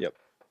 Yep.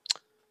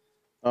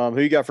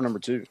 Who you got for number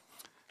 2?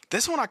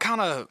 This one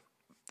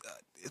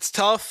it's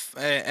tough,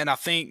 and I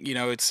think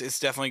it's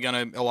definitely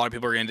a lot of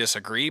people are gonna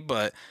disagree,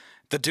 but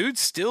the dude's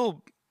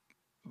still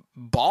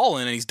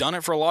balling, and he's done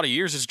it for a lot of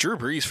years. It's Drew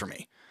Brees for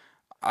me.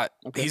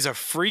 He's a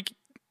freak,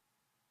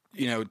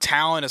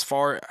 talent.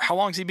 How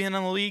long has he been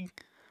in the league?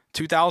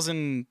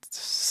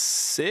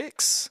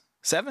 2006,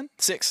 7,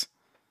 6,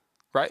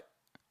 right?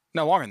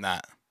 No, longer than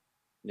that.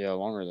 Yeah,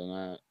 longer than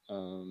that.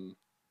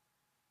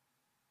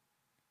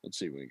 Let's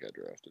see when he got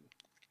drafted.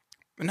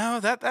 No,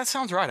 that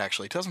sounds right,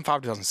 actually.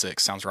 2005,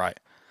 2006 sounds right.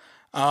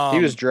 He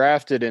was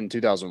drafted in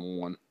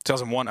 2001.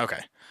 2001, okay.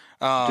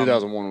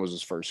 2001 was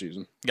his first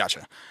season.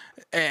 Gotcha.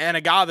 And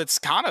a guy that's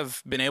kind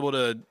of been able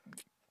to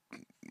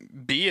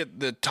be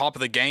at the top of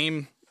the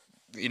game,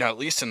 at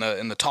least in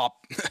the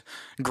top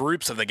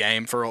groups of the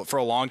game for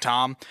a long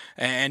time.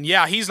 And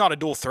yeah, he's not a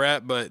dual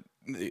threat, but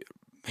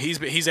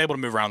he's able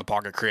to move around the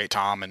pocket, create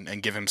time,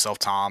 and give himself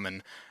time,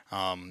 and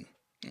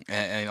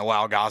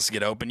allow guys to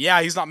get open.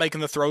 Yeah, he's not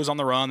making the throws on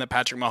the run that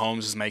Patrick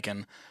Mahomes is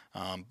making.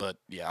 But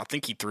yeah, I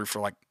think he threw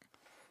for what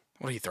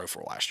did he throw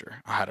for last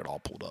year? I had it all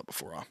pulled up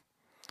before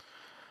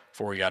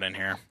we got in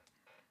here.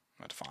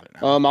 I have to find it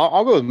now.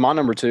 I'll go with my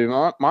number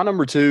 2. My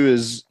number 2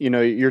 is,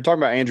 you're talking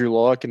about Andrew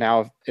Luck, and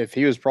how if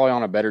he was probably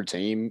on a better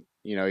team,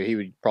 he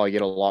would probably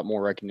get a lot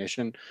more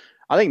recognition.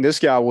 I think this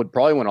guy would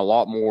probably win a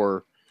lot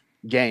more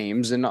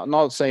games, and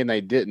not saying they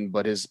didn't,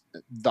 but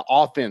the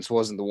offense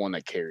wasn't the one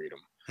that carried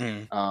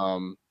him.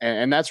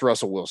 And that's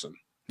Russell Wilson.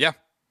 Yeah.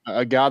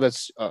 A guy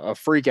that's a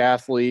freak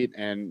athlete,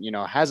 and,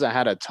 hasn't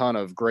had a ton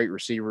of great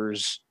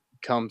receivers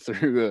come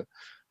through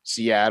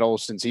Seattle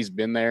since he's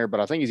been there, but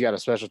I think he's got a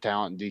special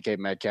talent in DK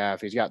Metcalf.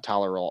 He's got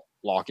Tyler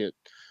Lockett.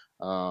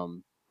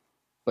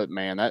 But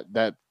man,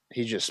 that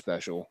he's just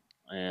special.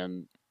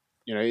 And,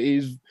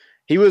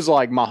 he was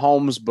like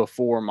Mahomes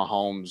before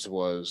Mahomes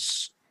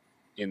was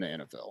in the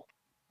NFL.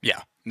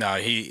 Yeah, no,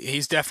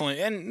 he's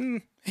definitely,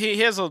 and he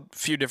has a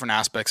few different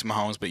aspects of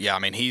Mahomes, but yeah, I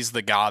mean, he's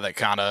the guy that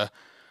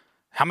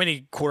how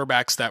many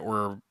quarterbacks that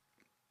were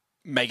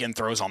making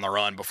throws on the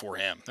run before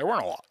him? There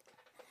weren't a lot.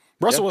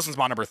 Russell Wilson's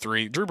my number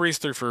 3. Drew Brees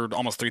threw for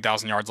almost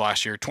 3,000 yards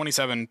last year,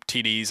 27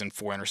 TDs and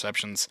 4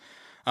 interceptions.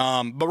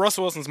 But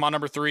Russell Wilson's my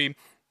number 3.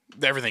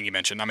 Everything you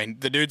mentioned. I mean,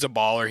 the dude's a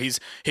baller.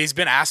 He's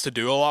been asked to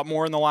do a lot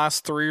more in the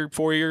last 3 or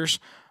 4 years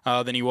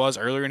than he was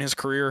earlier in his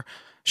career.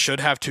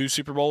 Should have 2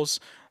 Super Bowls.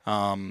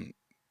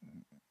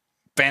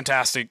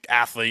 Fantastic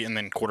athlete, and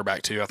then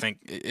quarterback too. I think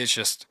it's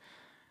just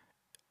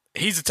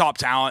he's a top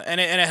talent,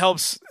 and it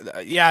helps.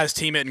 Yeah, his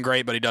team isn't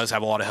great, but he does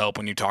have a lot of help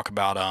when you talk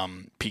about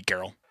Pete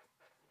Carroll.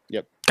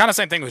 Yep. Kind of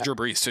same thing with Drew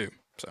Brees too.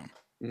 So,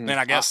 and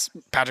I guess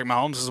Patrick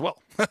Mahomes as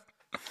well.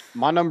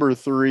 My number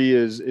 3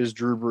 is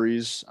Drew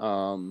Brees.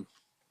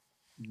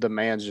 The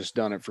man's just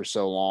done it for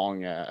so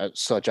long at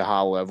such a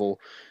high level,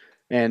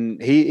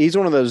 and he's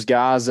one of those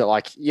guys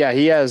that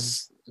he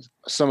has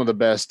some of the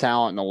best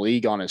talent in the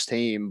league on his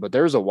team, but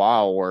there's a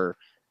while where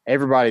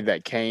everybody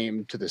that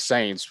came to the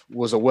Saints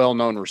was a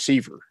well-known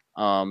receiver,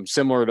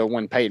 similar to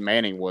when Peyton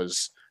Manning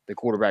was the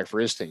quarterback for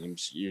his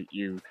teams.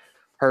 You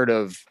heard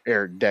of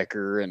Eric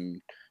Decker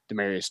and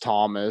Demaryius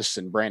Thomas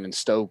and Brandon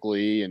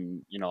Stokely,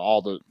 and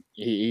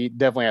he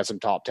definitely had some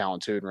top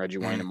talent too, and Reggie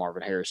Wayne and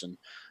Marvin Harrison.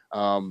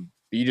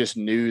 You just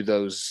knew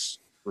those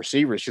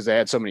receivers because they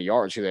had so many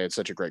yards, because they had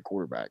such a great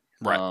quarterback.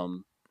 Right.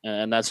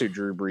 And that's who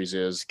Drew Brees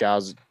is.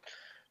 Guys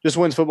just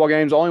wins football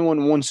games, only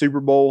won 1 Super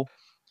Bowl.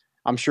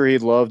 I'm sure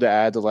he'd love to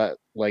add to that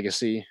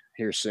legacy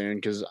here soon,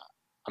 because,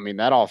 I mean,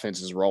 that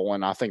offense is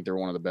rolling. I think they're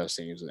one of the best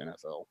teams in the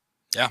NFL.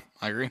 Yeah,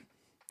 I agree.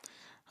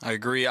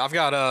 I've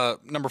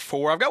got number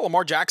 4. I've got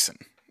Lamar Jackson.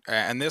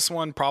 And this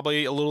one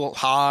probably a little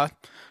high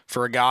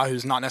for a guy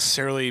who's not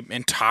necessarily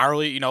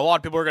entirely, a lot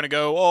of people are going to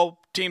go, oh,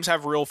 teams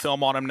have real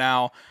film on him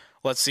now.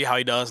 Let's see how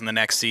he does in the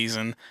next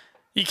season.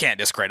 You can't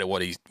discredit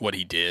what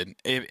he did.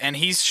 And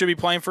he should be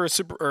playing for a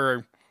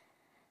Super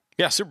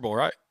Bowl,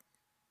 right?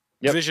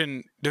 Yep.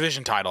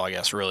 Division title, I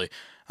guess, really.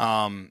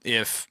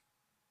 If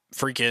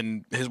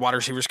freaking his wide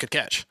receivers could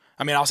catch.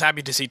 I mean, I was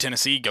happy to see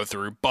Tennessee go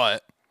through,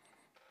 but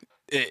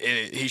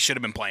he should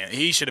have been playing.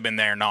 He should have been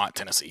there, not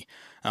Tennessee.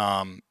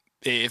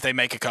 If they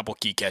make a couple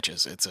key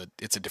catches, it's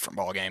a different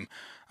ball game.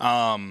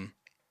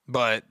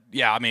 But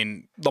yeah, I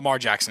mean, Lamar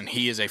Jackson,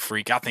 he is a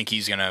freak. I think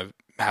he's gonna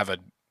have a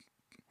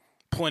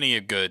plenty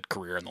of good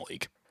career in the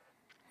league.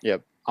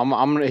 Yep,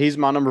 he's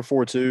my number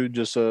 4 too.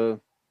 Just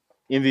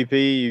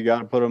MVP, you got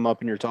to put him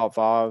up in your top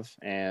 5,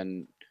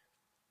 and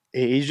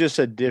he's just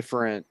a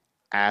different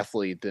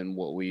athlete than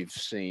what we've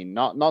seen.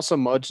 Not so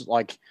much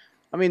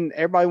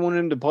everybody wanted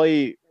him to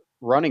play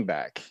running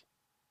back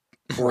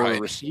or a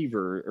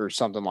receiver or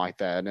something like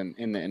that in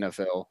the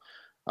NFL.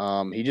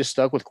 He just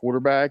stuck with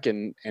quarterback,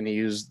 and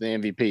he was the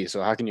MVP.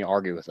 So how can you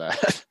argue with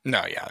that?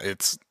 No, yeah,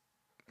 it's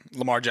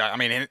Lamar Jackson.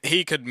 I mean,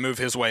 he could move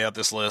his way up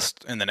this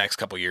list in the next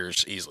couple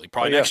years easily.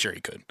 Probably next year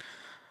he could.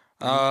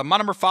 My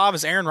number 5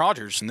 is Aaron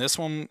Rodgers, and this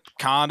one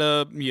kind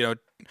of,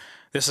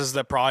 this is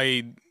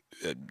probably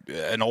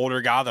an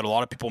older guy that a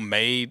lot of people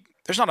may.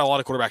 There's not a lot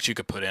of quarterbacks you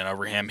could put in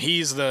over him.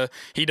 He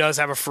does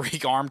have a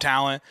freak arm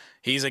talent.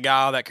 He's a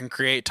guy that can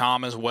create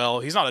time as well.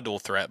 He's not a dual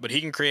threat, but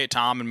he can create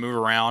time and move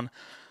around.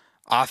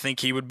 I think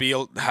he would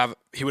have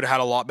had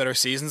a lot better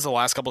seasons the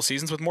last couple of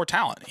seasons with more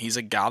talent. He's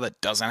a guy that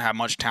doesn't have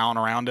much talent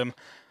around him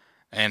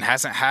and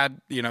hadn't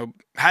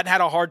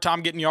had a hard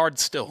time getting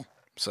yards still.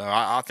 So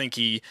I think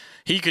he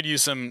could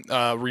use some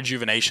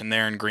rejuvenation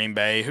there in Green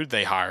Bay. Who'd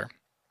they hire?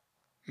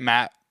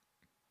 Matt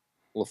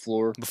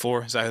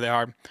LaFleur, is that who they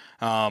hired?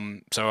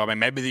 So, I mean,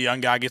 maybe the young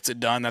guy gets it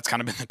done. That's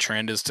kind of been the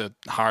trend, is to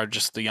hire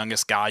just the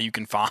youngest guy you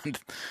can find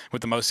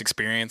with the most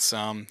experience.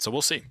 So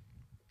we'll see.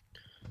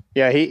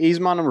 Yeah, he's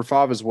my number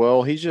 5 as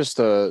well. He's just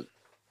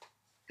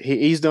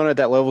he's done it at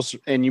that level.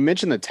 And you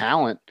mentioned the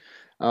talent.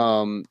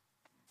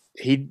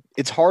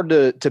 It's hard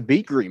to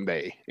beat Green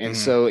Bay. And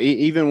so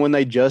even when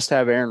they just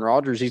have Aaron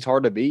Rodgers, he's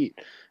hard to beat.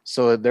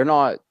 So they're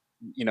not,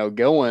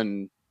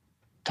 going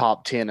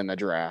top 10 in the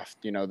draft.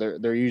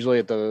 They're usually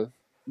at the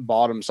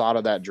bottom side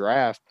of that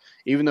draft.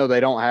 Even though they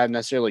don't have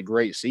necessarily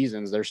great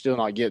seasons, they're still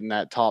not getting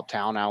that top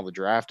talent out of the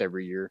draft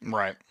every year.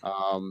 Right.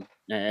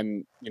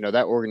 And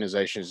that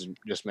organization has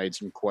just made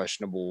some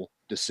questionable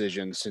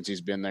decisions since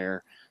he's been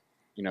there.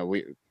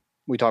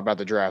 We talked about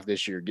the draft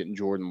this year, getting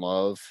Jordan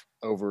Love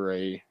over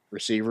a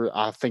receiver.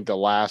 I think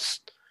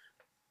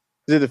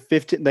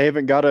they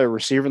haven't got a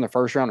receiver in the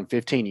first round in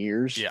 15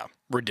 years. Yeah,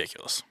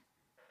 ridiculous.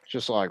 It's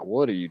just like,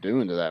 what are you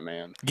doing to that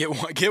man?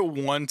 Get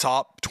one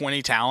top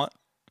 20 talent,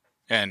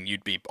 and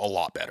you'd be a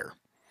lot better.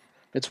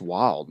 It's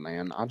wild,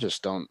 man. I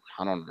don't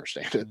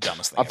understand it.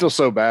 Dumbest thing I feel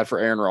so bad for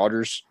Aaron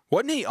Rodgers.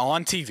 Wasn't he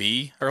on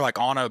TV or like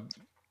on a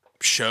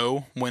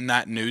show when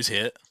that news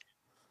hit?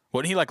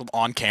 Wasn't he like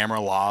on camera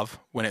live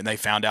when they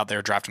found out they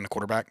were drafting a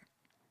quarterback?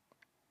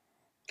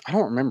 I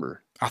don't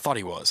remember. I thought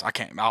he was.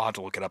 I'll have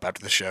to look it up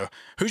after the show.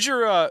 Who do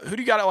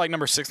you got at like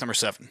number 6, number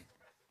 7?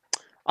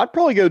 I'd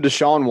probably go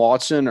Deshaun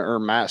Watson or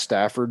Matt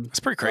Stafford. That's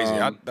pretty crazy.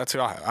 That's who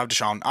I have. I have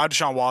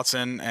Deshaun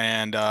Watson,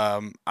 and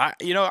I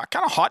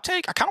kind of hot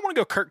take. I kind of want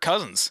to go Kirk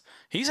Cousins.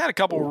 He's had a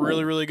couple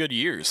really, really good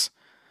years.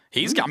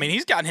 He's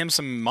gotten him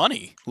some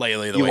money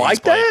lately. You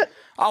like that?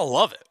 I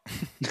love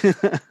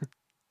it.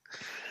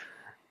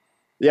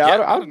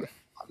 Yeah.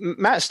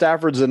 Matt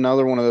Stafford's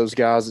another one of those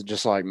guys that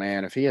just like,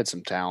 man, if he had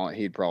some talent,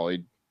 he'd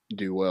probably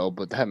do well,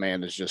 but that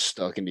man is just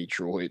stuck in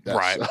Detroit.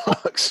 That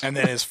sucks. and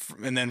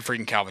then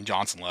freaking Calvin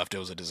Johnson left. It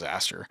was a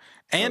disaster.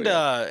 And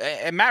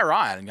and Matt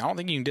Ryan. I don't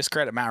think you can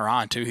discredit Matt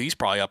Ryan too. He's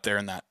probably up there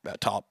in that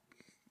top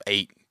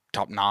 8,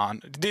 top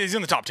 9. He's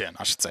in the top 10,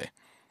 I should say.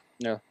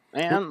 Yeah,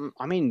 and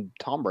I mean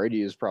Tom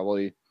Brady is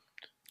probably.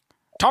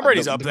 Tom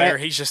Brady's up there.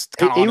 He's just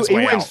kind of on his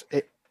way out.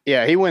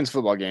 Yeah, he wins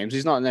football games.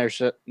 He's not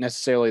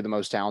necessarily the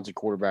most talented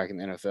quarterback in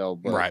the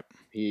NFL, but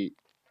he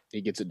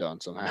gets it done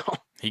somehow.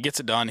 He gets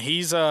it done.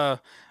 He's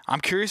I'm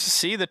curious to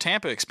see the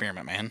Tampa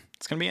experiment, man.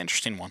 It's gonna be an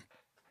interesting one.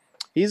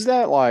 He's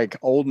that like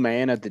old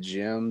man at the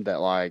gym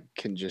that like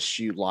can just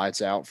shoot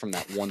lights out from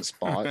that one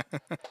spot.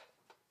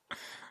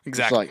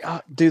 Exactly. It's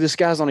like, dude, this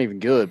guy's not even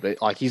good,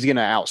 but like he's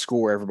gonna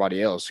outscore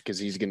everybody else because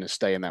he's gonna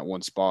stay in that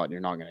one spot, and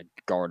you're not gonna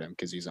guard him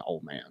because he's an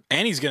old man.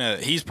 And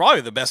he's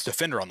probably the best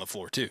defender on the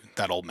floor too.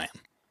 That old man.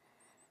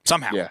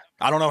 Somehow. Yeah.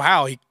 I don't know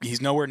how.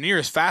 He's nowhere near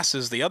as fast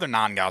as the other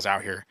 9 guys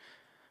out here.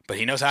 But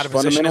he knows how to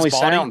position his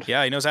body. Sound.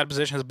 Yeah, he knows how to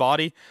position his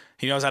body.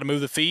 He knows how to move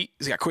the feet.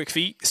 He's got quick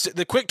feet.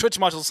 The quick twitch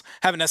muscles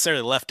haven't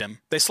necessarily left him.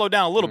 They slowed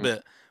down a little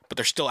bit, but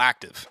they're still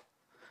active.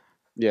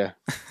 Yeah.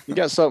 You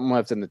got something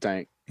left in the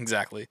tank.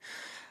 Exactly.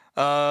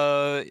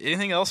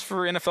 Anything else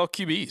for NFL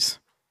QBs?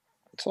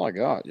 That's all I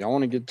got. Y'all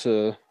want to get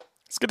to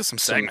Let's get to some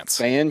segments.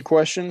 Fan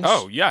questions?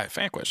 Oh, yeah,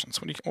 fan questions.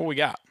 What we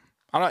got?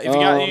 I don't know if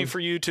you got any for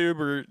YouTube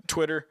or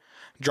Twitter.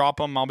 Drop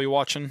them. I'll be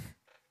watching.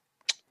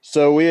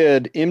 So we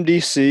had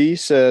MDC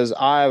says,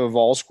 I have a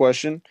Vols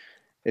question.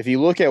 If you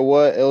look at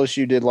what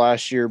LSU did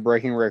last year,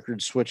 breaking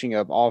records, switching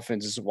up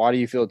offenses, why do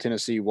you feel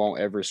Tennessee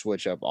won't ever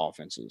switch up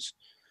offenses?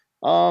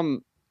 I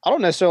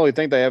don't necessarily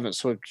think they haven't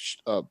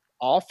switched up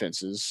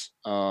offenses.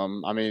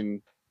 I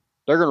mean,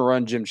 they're going to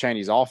run Jim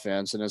Chaney's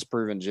offense, and it's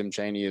proven Jim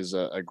Chaney is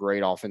a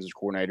great offensive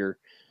coordinator.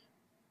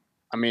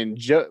 I mean,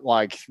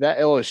 like that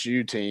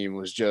LSU team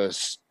was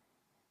just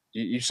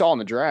you saw in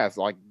the draft,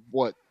 like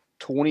what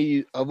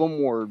 20 of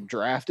them were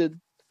drafted.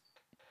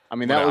 I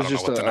mean, that was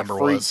just a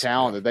freak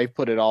talent that they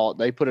put it all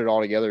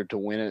together to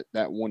win it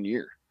that one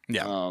year.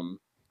 Yeah.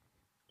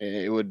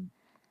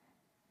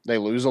 They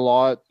lose a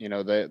lot. You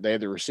know, they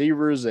had the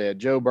receivers, they had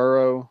Joe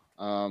Burrow,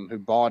 who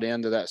bought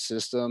into that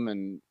system,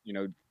 and you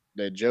know,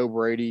 they had Joe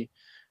Brady,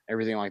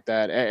 everything like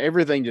that.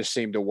 Everything just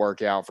seemed to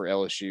work out for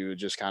LSU.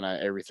 Just kind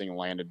of everything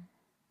landed,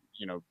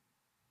 you know,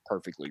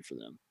 perfectly for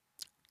them.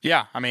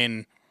 Yeah, I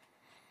mean,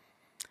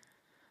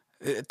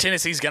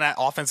 Tennessee's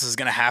offense is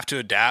gonna have to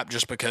adapt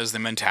just because the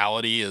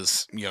mentality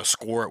is, you know,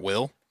 score at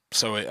will.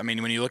 So I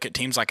mean, when you look at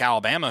teams like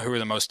Alabama, who are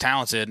the most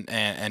talented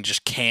and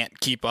just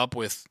can't keep up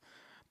with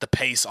the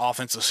pace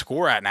offensive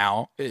score at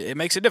now, it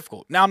makes it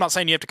difficult. Now, I'm not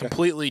saying you have to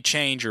completely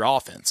change your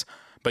offense,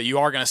 But you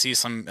are going to see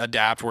some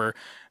adapt where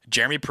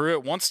Jeremy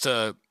Pruitt wants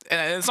to,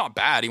 and it's not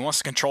bad, he wants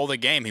to control the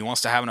game. He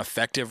wants to have an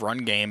effective run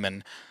game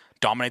and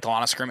dominate the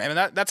line of scrimmage. I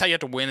mean, that's how you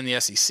have to win in the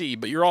SEC,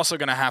 but you're also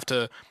going to have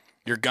to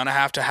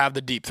have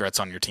the deep threats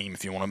on your team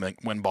if you want to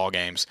win ball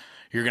games.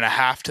 You're going to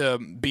have to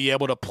be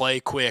able to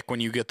play quick when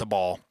you get the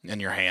ball in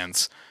your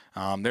hands.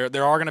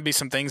 There are going to be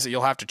some things that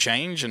you'll have to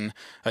change and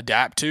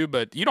adapt to,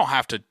 but you don't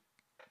have to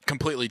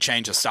completely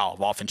change the style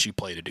of offense you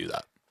play to do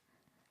that.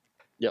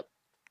 Yep,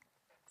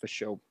 for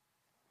sure.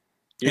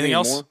 Anything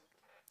else?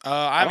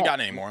 I haven't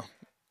gotten any more.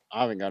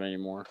 I haven't got any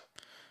more.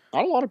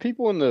 Not a lot of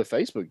people in the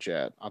Facebook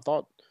chat. I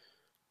thought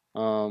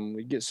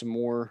we'd get some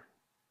more.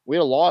 We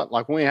had a lot,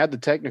 like when we had the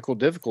technical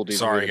difficulties.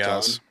 Sorry,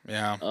 guys.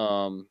 Yeah.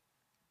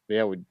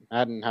 Yeah, we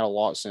hadn't had a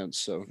lot since.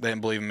 So they didn't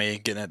believe in me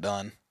getting it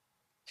done.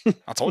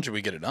 I told you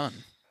we get it done.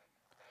 You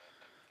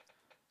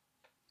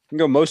can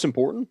go most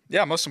important.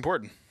 Yeah, most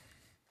important.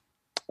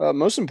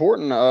 Most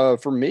important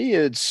for me,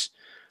 it's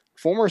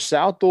former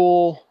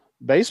Southall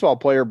baseball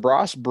player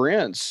Bryce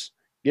Brents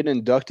getting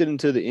inducted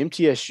into the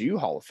MTSU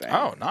Hall of Fame.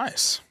 Oh,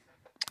 nice.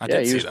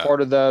 He was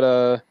part of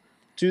that.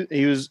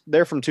 He was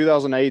there from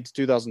 2008 to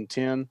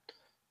 2010.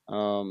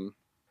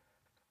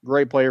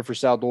 Great player for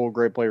Southall,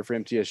 great player for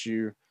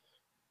MTSU.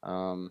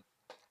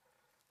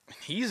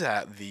 He's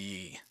at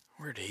the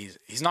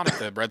he's not at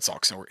the Red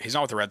Sox. He's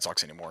not with the Red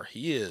Sox anymore.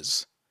 He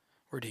is.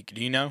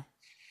 Do you know?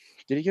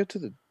 Did he go to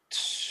the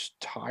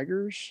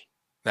Tigers?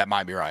 That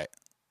might be right.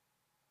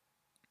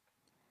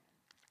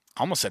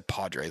 I almost said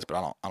Padres, but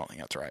I don't think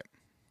that's right.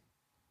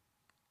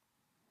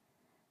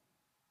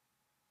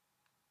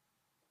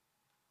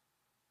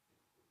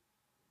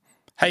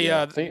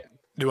 Hey,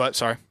 do what?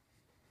 Sorry.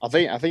 I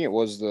think it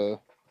was the.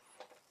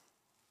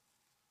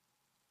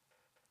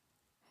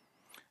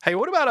 Hey,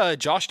 what about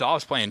Josh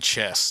Dobbs playing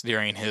chess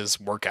during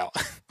his workout?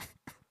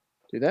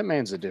 Dude, that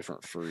man's a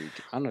different freak.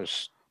 I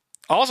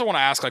also want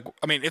to ask,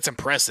 it's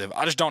impressive.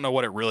 I just don't know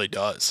what it really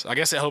does. I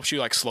guess it helps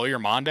you slow your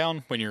mind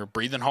down when you're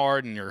breathing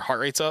hard and your heart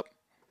rate's up.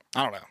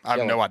 I don't know. I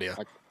have no idea.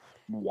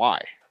 Why?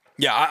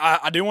 Yeah,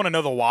 I do want to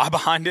know the why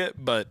behind it,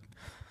 but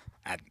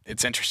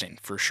it's interesting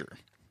for sure.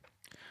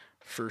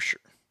 For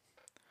sure.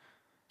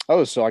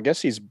 Oh, so I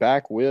guess he's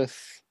back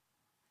with.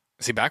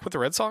 Is he back with the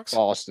Red Sox?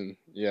 Boston,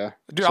 yeah.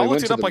 Dude, so I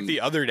looked it up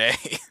the other day.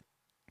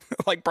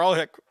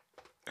 Probably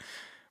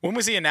when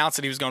was he announced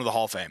that he was going to the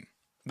Hall of Fame?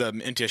 The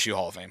MTSU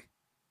Hall of Fame?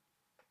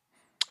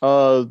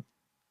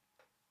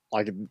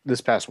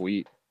 This past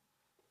week.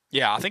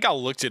 Yeah, I think I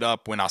looked it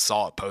up when I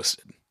saw it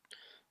posted.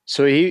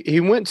 So he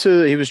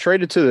was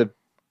traded to the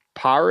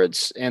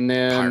Pirates, and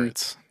then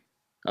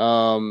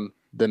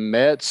the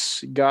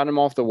Mets got him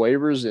off the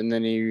waivers, and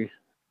then he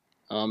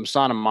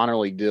signed a minor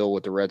league deal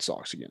with the Red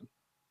Sox again.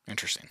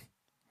 Interesting.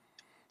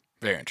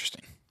 Very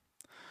interesting.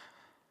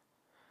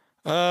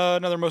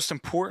 Another most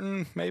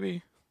important,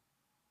 maybe.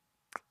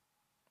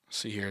 Let's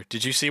see here.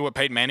 Did you see what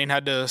Peyton Manning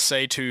had to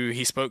say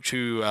he spoke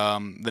to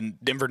the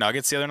Denver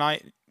Nuggets the other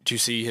night? Did you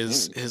see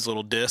his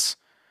little diss?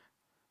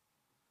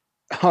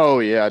 Oh,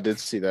 yeah, I did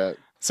see that.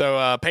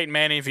 So Peyton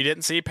Manning, if you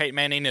didn't see, Peyton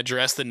Manning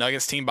addressed the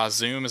Nuggets team by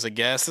Zoom as a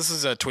guest. This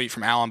is a tweet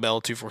from Alan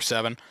Bell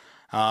 247.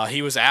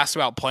 He was asked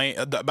about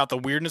the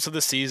weirdness of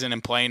the season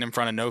and playing in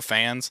front of no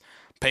fans.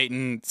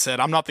 Peyton said,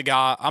 I'm not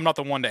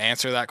the one to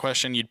answer that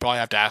question. You'd probably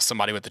have to ask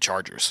somebody with the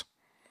Chargers.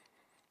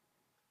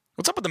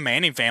 What's up with the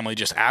Manning family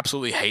just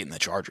absolutely hating the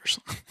Chargers?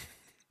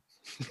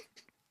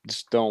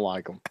 Just don't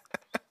like them.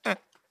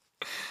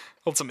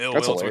 Hold some ill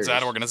will towards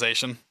that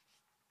organization.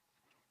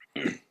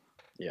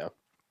 Yeah.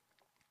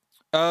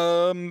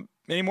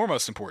 Any more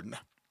most important?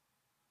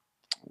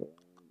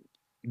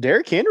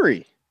 Derrick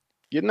Henry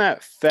getting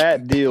that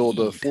fat deal,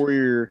 the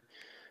 4-year,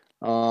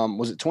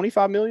 was it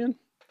 $25 million?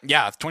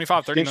 Yeah,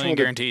 25, 30 million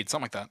guaranteed,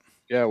 something like that.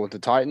 Yeah, with the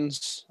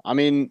Titans. I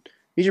mean,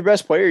 he's your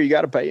best player. You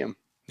got to pay him.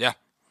 Yeah.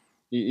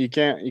 You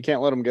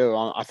can't let him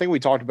go. I think we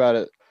talked about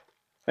it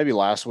maybe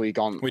last week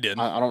on. We did.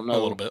 I don't know. A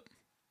little bit.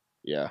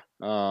 Yeah.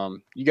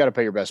 You got to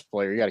pay your best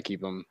player. You got to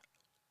keep him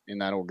in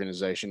that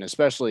organization,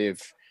 especially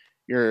if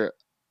you're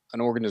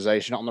an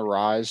organization on the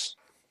rise.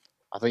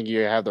 I think you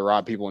have the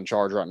right people in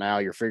charge right now.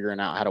 You're figuring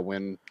out how to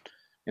win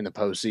in the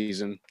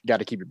postseason. You got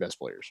to keep your best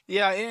players.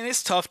 Yeah, and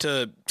it's tough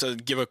to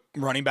give a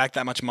running back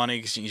that much money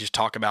because you just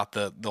talk about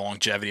the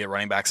longevity of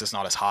running backs is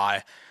not as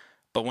high.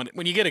 But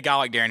when you get a guy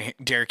like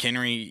Derrick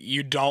Henry,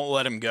 you don't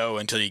let him go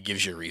until he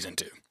gives you a reason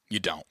to. You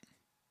don't.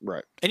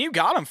 Right. And you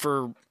got him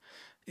for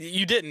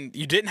you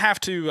didn't have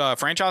to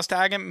franchise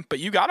tag him, but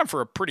you got him for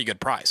a pretty good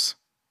price.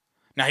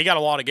 Now he got a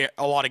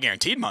lot of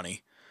guaranteed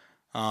money.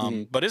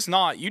 But it's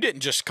not. You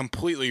didn't just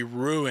completely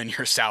ruin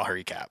your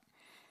salary cap.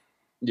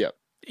 Yep.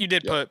 You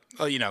did put,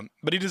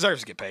 but he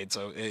deserves to get paid,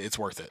 so it's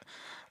worth it.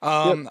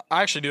 I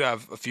actually do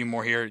have a few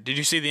more here. Did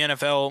you see the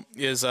NFL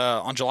is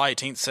on July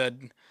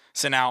 18th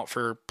sent out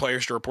for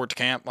players to report to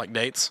camp, like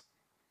dates?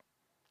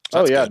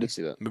 So I did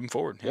see that. Moving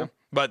forward, yeah.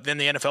 But then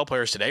the NFL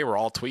players today were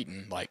all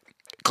tweeting,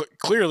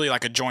 clearly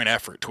like a joint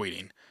effort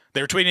tweeting.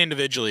 They were tweeting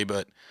individually,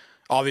 but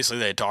obviously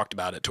they had talked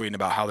about it, tweeting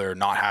about how they're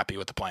not happy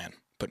with the plan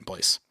put in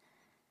place.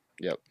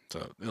 Yep.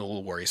 So a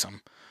little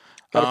worrisome.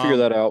 Got to figure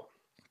that out.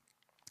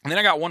 And then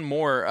I got one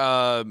more.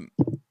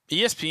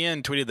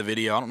 ESPN tweeted the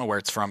video. I don't know where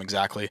it's from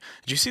exactly.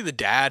 Did you see the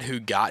dad who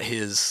got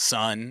his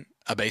son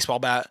a baseball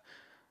bat?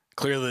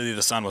 Clearly,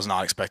 the son was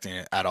not expecting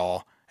it at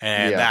all.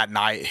 And that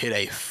night hit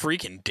a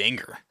freaking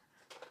dinger.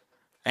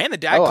 And the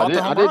dad caught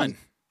the home run.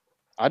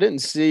 I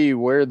didn't see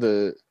where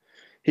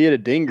he hit a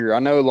dinger. I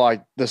know,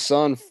 like, the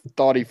son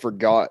thought he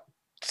forgot.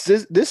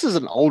 This is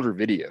an older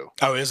video.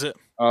 Oh, is it?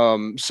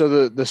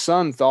 So the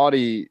son thought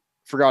he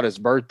forgot his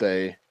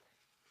birthday.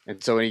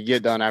 And so when he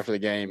get done after the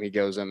game, he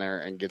goes in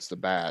there and gets the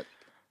bat.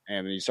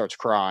 And he starts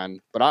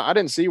crying. But I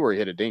didn't see where he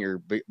hit a dinger.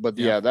 But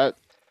that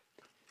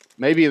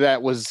maybe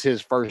that was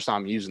his first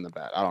time using the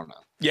bat. I don't know.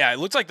 Yeah, it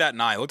looked like that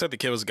night. It looked like the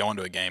kid was going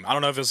to a game. I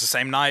don't know if it was the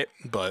same night,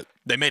 but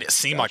they made it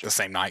seem like the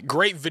same night.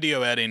 Great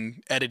video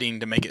editing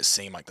to make it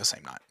seem like the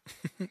same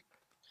night.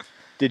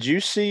 Did you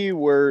see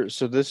where –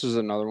 so this is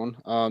another one.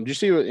 Did you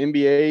see what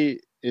NBA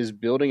is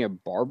building a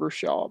barber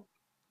shop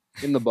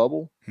in the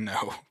bubble?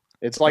 No.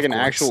 It's like an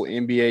actual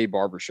NBA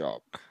barber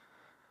shop.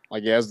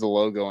 Like, it has the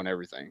logo and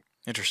everything.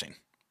 Interesting.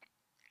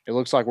 It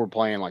looks like we're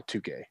playing like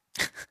 2K.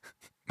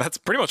 That's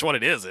pretty much what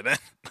it is, isn't it?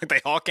 Like they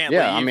all can't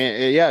leave. Yeah, I mean,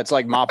 it's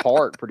like my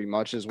part pretty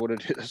much is what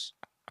it is.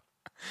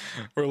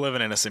 We're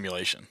living in a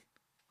simulation.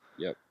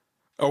 Yep.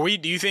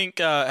 Do you think,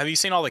 have you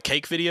seen all the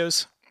cake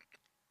videos?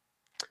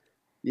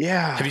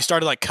 Yeah. Have you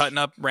started like cutting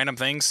up random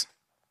things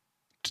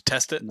to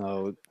test it?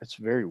 No, it's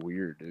very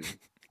weird, dude.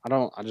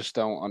 I just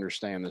don't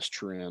understand this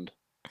trend.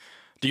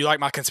 Do you like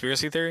my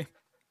conspiracy theory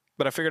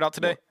that I figured out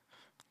today?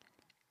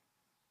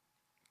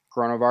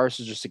 What?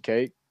 Coronavirus is just a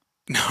cake?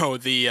 No,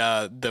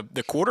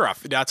 the quarter.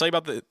 Did I tell you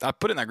about I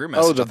put it in that group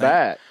message. Oh, the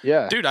bat.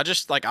 Yeah. Dude, I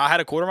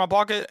had a quarter in my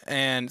pocket,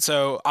 and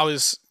so I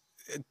was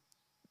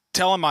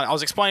I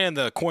was explaining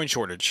the coin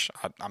shortage.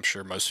 I'm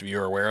sure most of you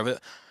are aware of it.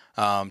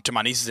 To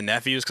my nieces and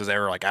nephews because they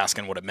were like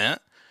asking what it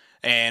meant,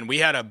 and we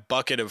had a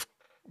bucket of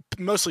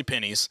mostly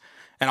pennies,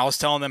 and I was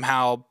telling them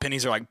how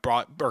pennies are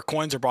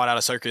coins are brought out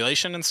of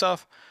circulation and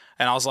stuff.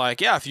 And I was like,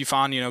 yeah, if you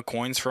find,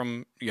 coins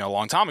from, a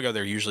long time ago,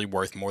 they're usually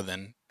worth more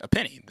than a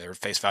penny. Their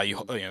face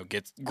value,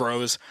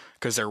 grows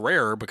because they're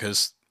rarer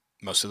because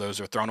most of those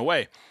are thrown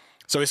away.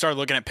 So we started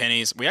looking at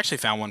pennies. We actually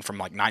found one from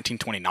like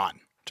 1929,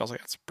 which I was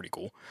like, that's pretty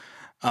cool.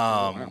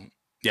 Wow.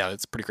 Yeah,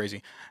 it's pretty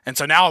crazy. And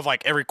so now of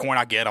like every coin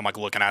I get, I'm like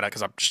looking at it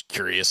because I'm just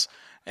curious.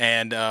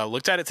 And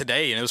looked at it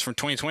today, and it was from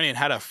 2020 and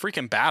had a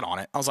freaking bat on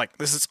it. I was like,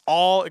 this is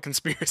all a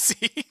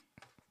conspiracy.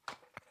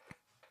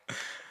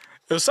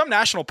 It was some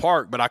national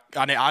park, but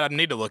I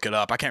need to look it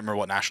up. I can't remember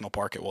what national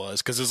park it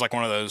was because it was like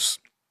one of those.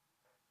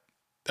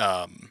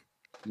 What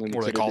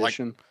are they called?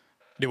 Edition?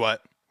 Do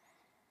what?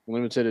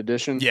 Limited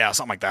edition. Yeah,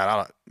 something like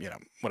that.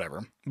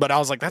 Whatever. But I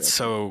was like, that's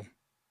so.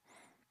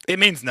 It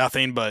means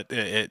nothing, but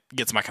it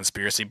gets my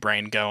conspiracy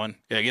brain going.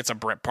 It gets a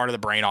part of the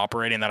brain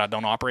operating that I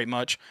don't operate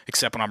much,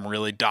 except when I'm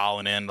really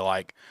dialing into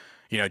like,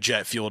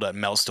 jet fuel that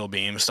melt steel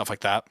beams, stuff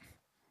like that.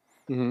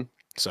 Mm-hmm.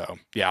 So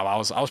yeah, I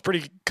was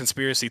pretty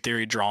conspiracy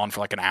theory drawn for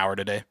like an hour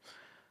today.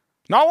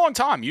 Not a long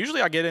time.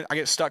 Usually I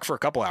get stuck for a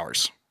couple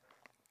hours.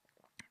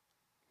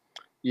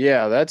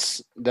 Yeah,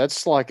 that's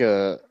like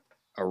a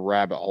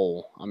rabbit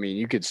hole. I mean,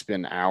 you could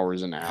spend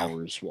hours and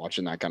hours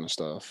watching that kind of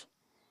stuff.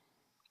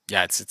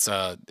 Yeah,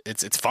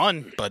 it's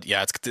fun, but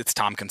yeah, it's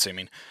time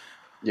consuming.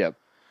 Yep.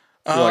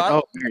 You're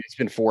like, it's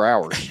been 4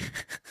 hours.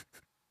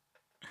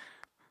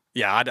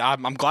 Yeah,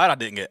 I'm glad I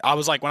didn't get. I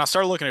was like, when I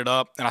started looking it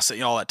up and I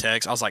sent all that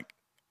text, I was like,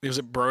 was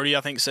it Brody?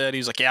 I think said he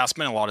was like, yeah, I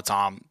spent a lot of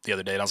time the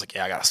other day. And I was like,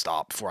 yeah, I gotta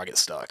stop before I get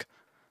stuck.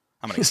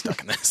 I'm gonna get stuck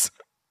in this.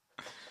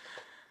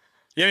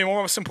 You have any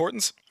more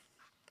importance?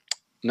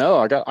 No,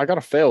 I got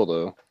a fail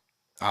though.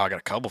 Oh, I got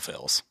a couple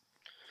fails.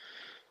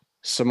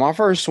 So my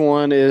first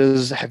one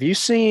is: have you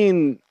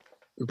seen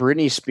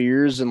Britney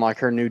Spears and like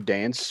her new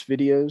dance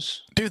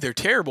videos? Dude, they're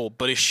terrible.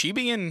 But is she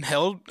being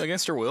held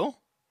against her will?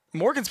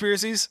 More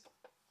conspiracies.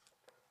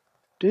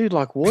 Dude,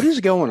 like, what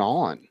is going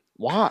on?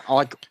 Why?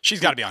 Like, she's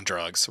got to be on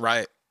drugs,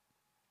 right?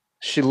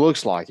 She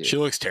looks like it. She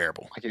looks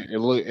terrible. Like it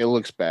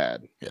looks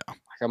bad. Yeah. Like,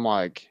 I'm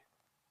like,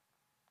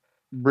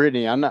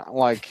 Brittany, I'm not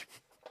like,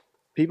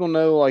 people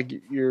know like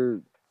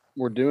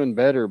we're doing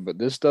better, but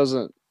this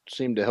doesn't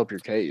seem to help your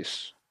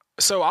case.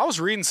 So I was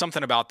reading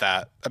something about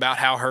that, about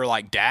how her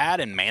like dad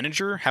and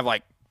manager have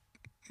like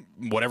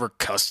whatever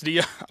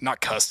custody,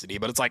 not custody,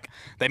 but it's like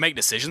they make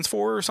decisions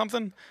for her or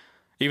something.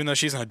 Even though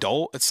she's an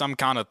adult, it's some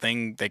kind of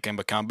thing they can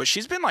become. But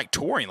she's been like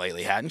touring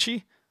lately, hadn't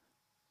she?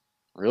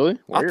 Really?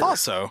 Where? I thought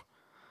so.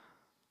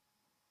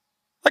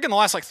 Like in the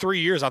last like 3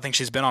 years, I think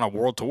she's been on a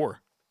world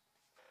tour.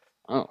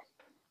 Oh.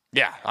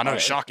 Yeah, I know.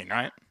 It's shocking,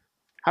 right?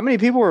 How many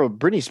people are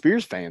Britney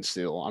Spears fans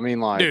still? I mean,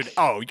 like, dude.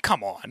 Oh,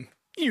 come on.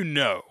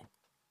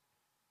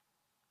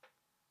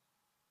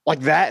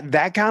 Like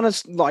that kind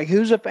of like,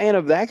 who's a fan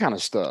of that kind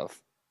of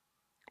stuff?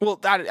 Well,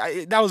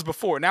 that was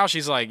before. Now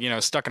she's like,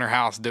 stuck in her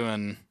house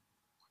doing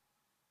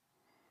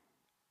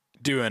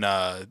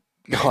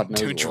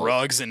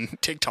drugs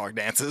and TikTok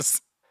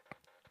dances.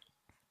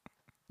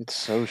 It's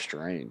so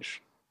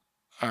strange.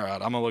 All right,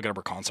 I'm gonna look at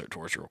her concert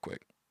tours real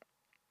quick.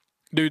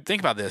 Dude,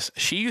 think about this.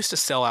 She used to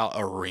sell out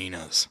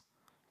arenas.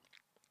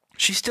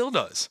 She still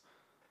does.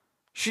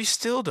 She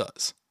still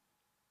does.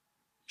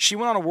 She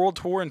went on a world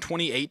tour in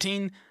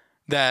 2018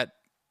 that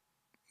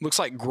looks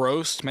like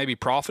grossed, maybe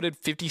profited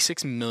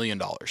 $56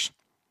 million.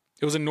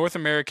 It was a North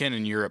American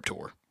and Europe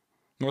tour.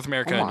 North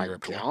America and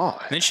Europe tour.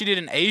 And then she did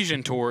an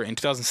Asian tour in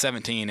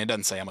 2017. It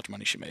doesn't say how much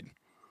money she made.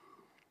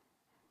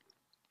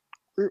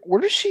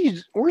 Where's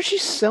she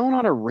selling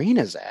out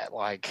arenas at?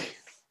 Like,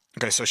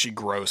 okay, so she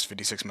grossed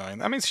 $56 million.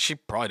 That means she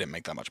probably didn't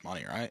make that much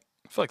money, right?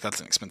 I feel like that's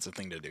an expensive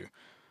thing to do.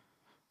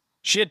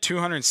 She had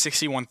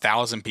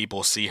 261,000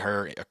 people see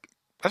her.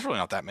 That's really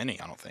not that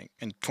many, I don't think.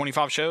 And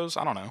 25 shows?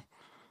 I don't know.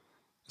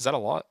 Is that a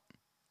lot?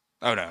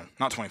 Oh, no,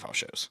 not 25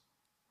 shows.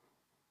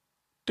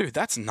 Dude,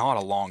 that's not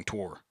a long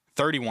tour.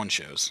 31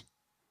 shows.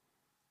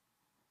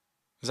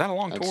 Is that a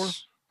long tour?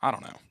 I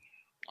don't know.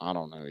 I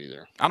don't know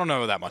either. I don't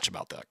know that much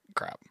about that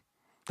crap.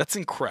 That's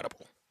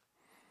incredible.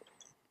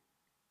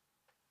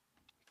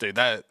 Dude,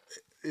 that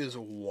is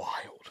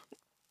wild.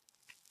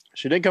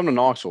 She didn't come to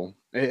Knoxville.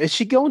 Is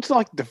she going to,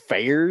 like, the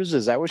fairs?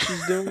 Is that what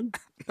she's doing?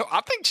 No,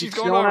 I think she's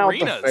going to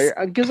arenas.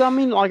 Because, I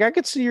mean, like, I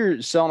could see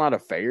her selling out a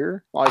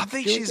fair. Like, I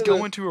think she's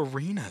going to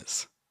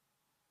arenas.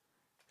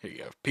 Here you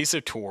go. Piece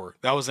of Tour.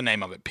 That was the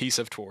name of it. Piece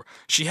of Tour.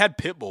 She had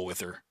Pitbull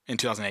with her in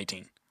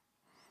 2018.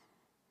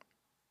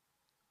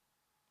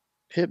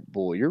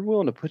 Pitbull, you're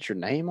willing to put your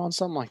name on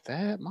something like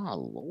that? My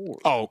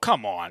Lord. Oh,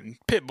 come on.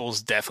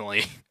 Pitbull's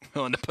definitely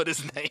willing to put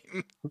his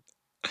name.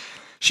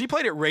 She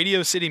played at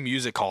Radio City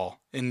Music Hall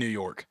in New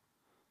York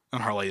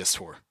on her latest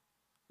tour.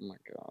 Oh, my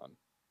God.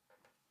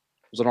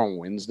 Was it on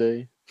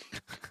Wednesday?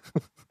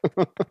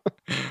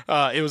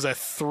 It was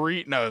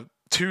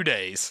 2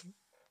 days.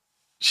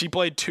 She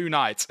played 2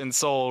 nights and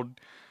sold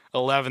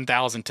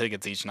 11,000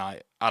 tickets each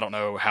night. I don't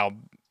know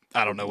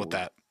what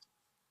that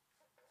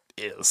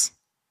is.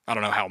 I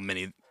don't know how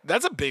many.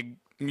 That's a big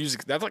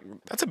music.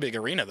 That's a big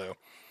arena though.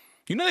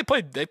 You know they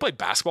played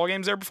basketball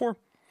games there before.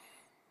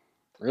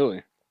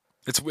 Really?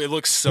 It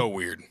looks so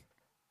weird.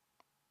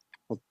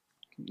 Well,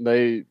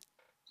 they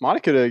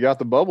might could have got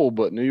the bubble,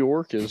 but New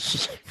York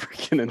is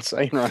freaking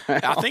insane right now.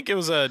 I think it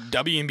was a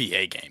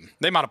WNBA game.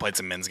 They might have played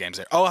some men's games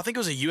there. Oh, I think it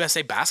was a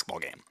USA basketball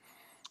game.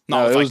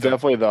 No, it was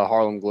definitely the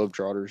Harlem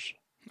Globetrotters.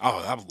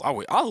 Oh,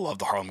 I love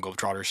the Harlem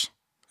Globetrotters.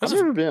 I've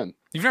never been.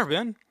 You've never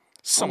been?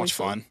 So much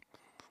fun.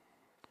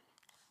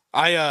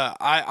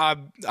 I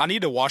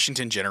need a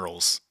Washington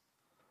Generals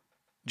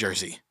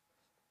jersey.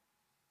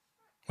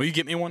 Will you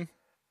get me one?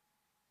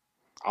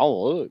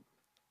 I'll look.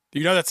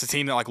 You know that's the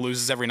team that like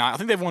loses every night. I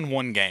think they've won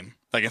one game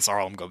against the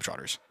Harlem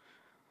Globetrotters.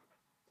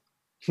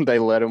 They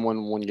let him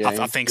win one game.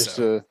 I think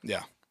so.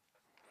 Yeah.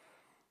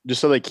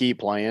 Just so they keep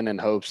playing in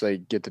hopes they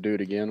get to do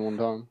it again one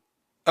time.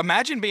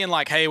 Imagine being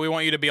like, hey, we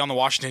want you to be on the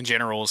Washington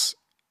Generals.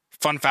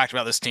 Fun fact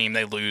about this team,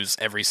 they lose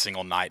every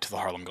single night to the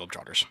Harlem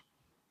Globetrotters.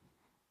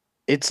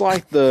 It's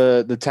like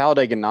the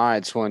Talladega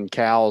Nights when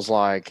Cal's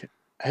like,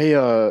 hey,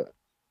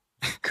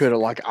 could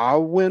like I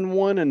win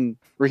one? And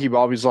Ricky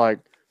Bobby's like,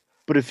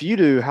 but if you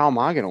do, how am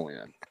I going to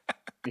win?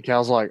 And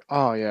Cal's like,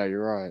 oh, yeah,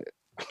 you're right.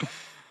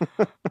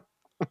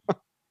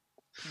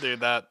 Dude,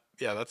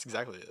 that's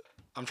exactly it.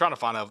 I'm going to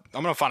find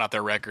out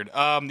their record.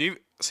 I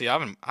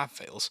have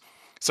fails.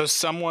 So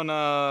someone,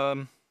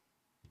 let's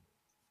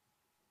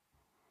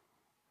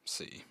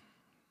see.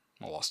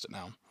 I lost it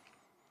now.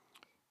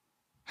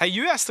 Hey,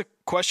 you asked the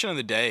question of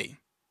the day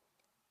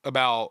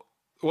about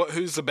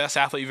who's the best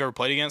athlete you've ever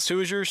played against. Who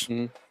was yours?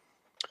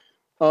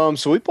 Mm-hmm.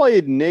 So we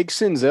played Nick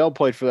Senzel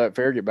played for that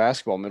Farragut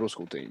basketball middle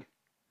school team.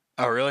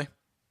 Oh, really?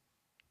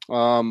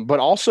 But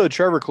also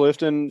Trevor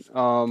Clifton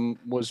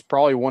was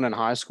probably one in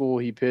high school.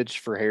 He pitched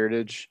for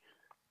Heritage,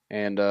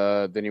 and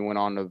then he went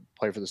on to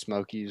play for the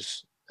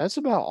Smokies. That's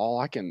about all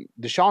I can.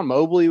 Deshaun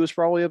Mobley was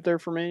probably up there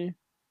for me.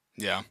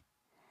 Yeah.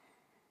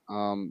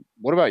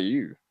 What about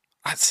you?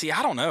 I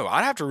don't know.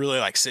 I'd have to really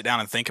like sit down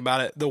and think about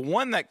it. The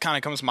one that kind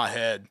of comes to my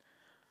head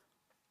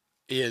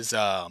is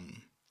I've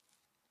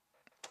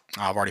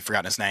already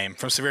forgotten his name.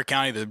 From Sevier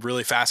County, the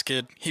really fast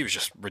kid. He was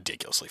just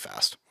ridiculously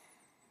fast.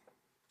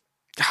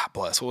 God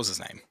bless. What was his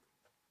name?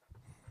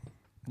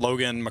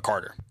 Logan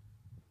McCarter.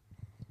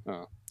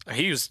 Oh.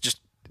 He was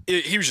just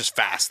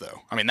fast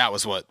though. I mean, that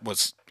was what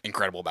was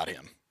incredible about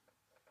him.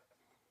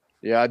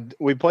 Yeah,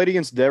 we played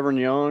against Devin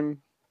Young.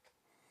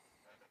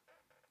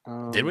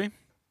 Did we?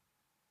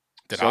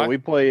 We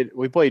played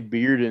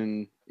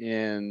Bearden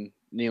in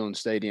Neyland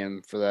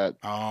Stadium for that.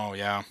 Oh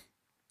yeah,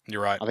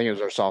 you're right. I think it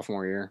was our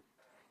sophomore year.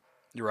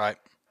 You're right.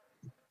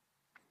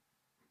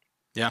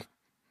 Yeah,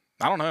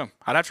 I don't know.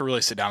 I'd have to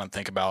really sit down and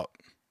think about.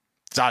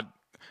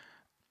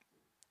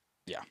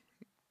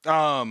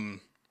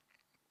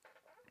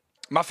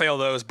 My fail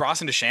though is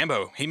Bronson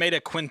DeChambeau. He made a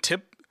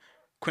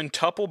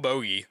quintuple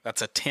bogey.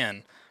 That's a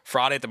 10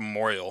 Friday at the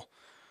Memorial.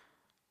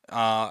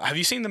 Have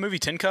you seen the movie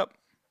Tin Cup?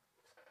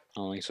 I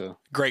don't think so.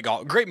 Great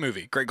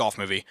movie. Great golf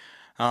movie.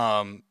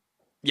 So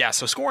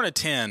scoring a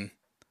 10,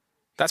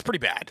 that's pretty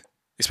bad,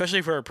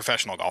 especially for a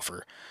professional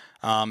golfer.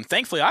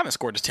 Thankfully, I haven't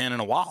scored a 10 in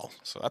a while,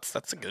 so that's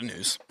the good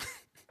news.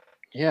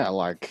 Yeah,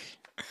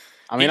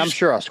 I'm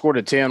sure I scored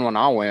a 10 when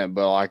I went,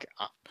 but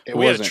it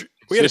wasn't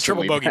We had a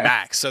triple consistently bogey bad.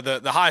 max, so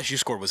the highest you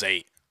scored was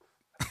 8.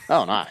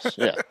 Oh, nice.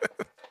 Yeah.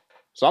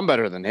 So I'm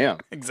better than him.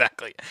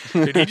 Exactly.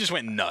 Dude, he just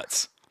went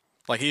nuts.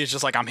 Like, he was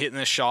just like, I'm hitting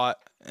this shot,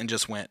 and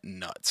just went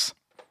nuts.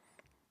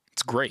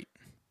 It's great.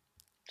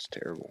 It's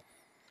terrible.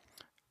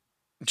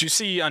 Did you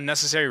see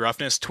Unnecessary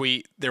Roughness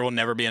tweet, there will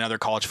never be another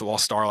college football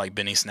star like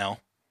Benny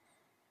Snell?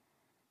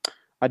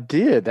 I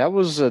did. That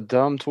was a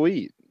dumb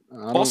tweet.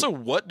 Also,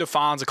 what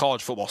defines a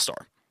college football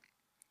star?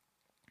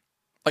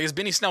 Like, is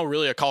Benny Snell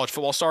really a college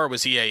football star, or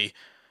was he a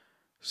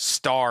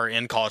star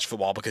in college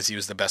football because he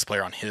was the best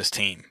player on his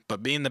team?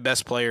 But being the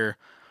best player,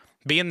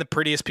 being the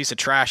prettiest piece of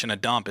trash in a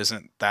dump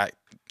isn't that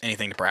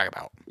anything to brag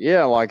about.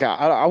 Yeah, like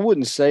I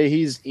wouldn't say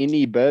he's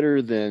any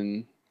better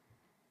than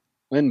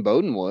Lynn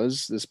Bowden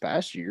was this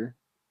past year.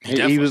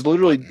 He was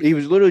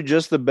literally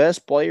just the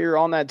best player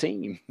on that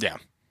team. Yeah.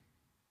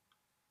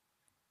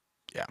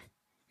 Yeah.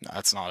 No,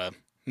 that's not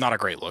a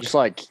great look. Just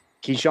like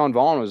Keyshawn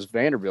Vaughn was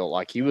Vanderbilt.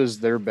 Like, he was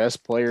their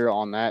best player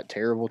on that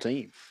terrible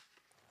team.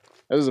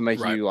 That doesn't make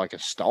you like a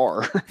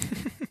star.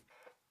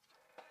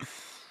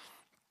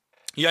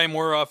 You got any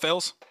more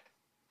fails?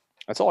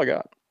 That's all I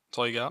got. That's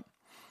all you got?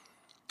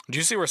 Did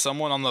you see where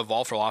someone on the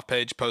Vol for Life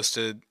page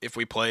posted if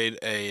we played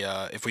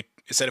if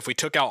we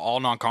took out all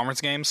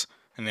non-conference games,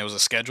 and there was a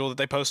schedule that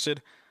they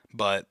posted,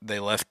 but they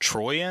left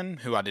Troy in,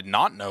 who I did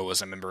not know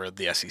was a member of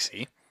the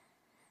SEC.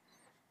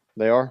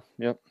 They are?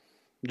 Yep.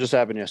 Just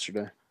happened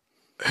yesterday.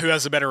 Who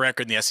has a better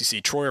record in the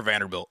SEC, Troy or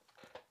Vanderbilt?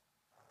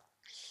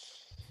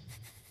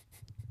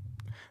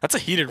 That's a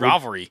heated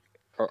rivalry.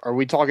 Are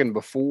we talking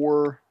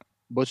before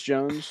Butch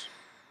Jones?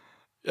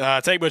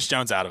 Take Butch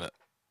Jones out of it.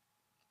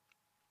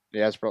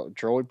 Yeah,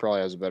 Troy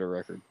probably has a better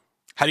record.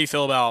 How do you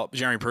feel about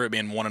Jeremy Pruitt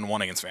being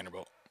 1-1 against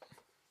Vanderbilt?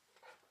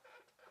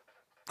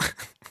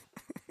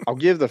 I'll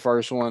give the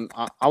first one.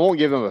 I won't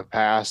give him a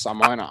pass. I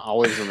might not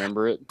always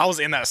remember it. I was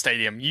in that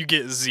stadium. You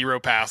get 0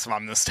 pass if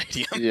I'm in the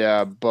stadium.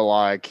 Yeah, but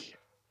like,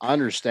 I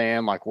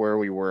understand like where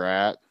we were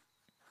at.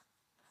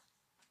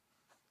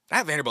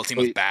 That Vanderbilt team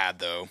was bad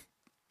though.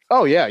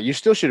 Oh yeah, you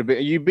still should have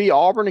been. You beat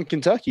Auburn and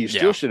Kentucky. You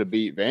still should have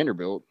beat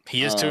Vanderbilt.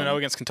 He is 2-0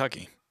 against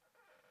Kentucky.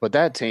 But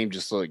that team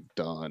just looked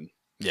done.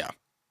 Yeah.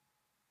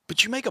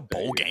 But you make a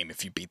bowl game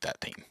if you beat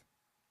that team.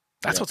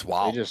 That's what's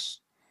wild.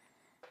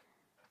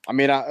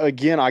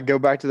 I go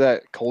back to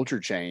that culture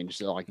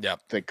change. Like,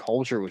 the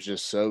culture was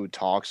just so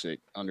toxic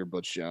under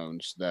Butch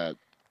Jones that,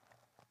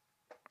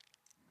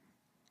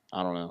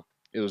 I don't know.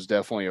 It was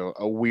definitely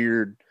a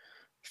weird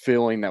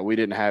feeling that we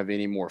didn't have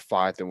any more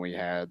fight than we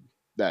had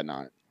that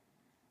night.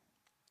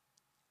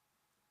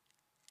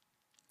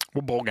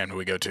 What bowl game do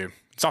we go to?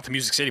 It's not the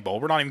Music City Bowl.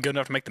 We're not even good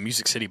enough to make the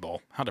Music City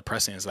Bowl. How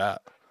depressing is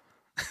that?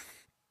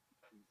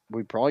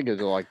 We'd probably go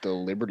to like the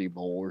Liberty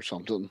Bowl or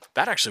something.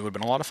 That actually would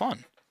have been a lot of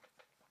fun.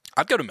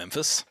 I'd go to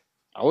Memphis.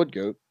 I would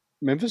go.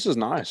 Memphis is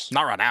nice.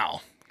 Not right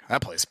now.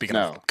 That place, speaking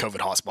of COVID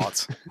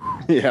hotspots.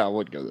 Yeah, I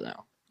would go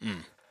now.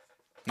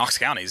 Knox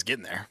County is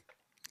getting there.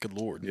 Good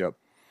Lord. Yep.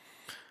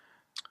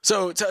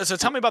 So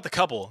tell me about the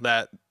couple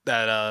that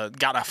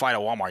got in a fight at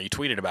Walmart. You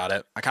tweeted about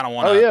it. I kind of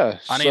want to. Oh yeah.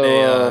 I need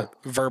a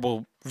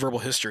verbal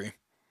history.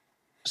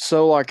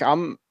 So like I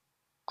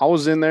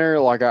was in there,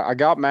 like I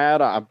got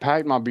mad. I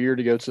packed my beer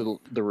to go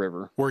to the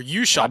river. Were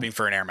you shopping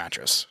for an air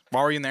mattress?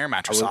 Why were you in the air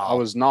mattress aisle? I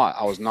was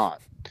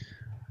not.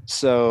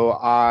 So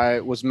I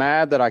was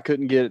mad that I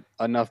couldn't get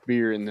enough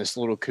beer in this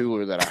little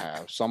cooler that I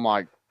have. So I'm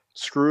like,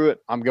 screw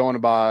it. I'm going to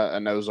buy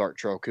an Ozark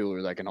Trail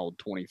cooler that can hold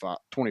 24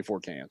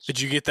 cans. Did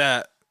you get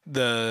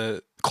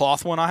the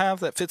cloth one I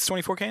have that fits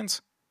 24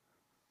 cans?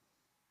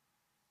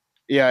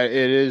 Yeah, it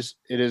is.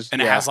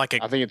 And it has like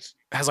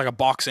a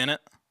box in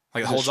it.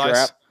 Like it holds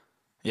ice.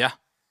 Yeah.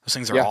 Those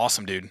things are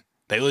awesome, dude.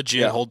 They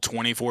legit hold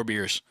 24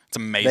 beers. It's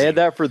amazing. They had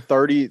that for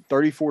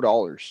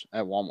 $34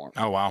 at Walmart.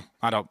 Oh, wow.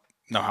 I don't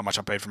know how much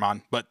I paid for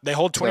mine, but they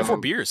hold 24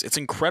 beers. It's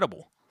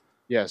incredible.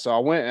 Yeah, so I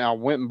went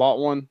and bought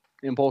one,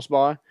 impulse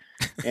buy.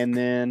 And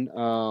then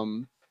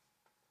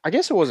I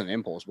guess it wasn't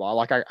impulse buy.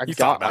 Like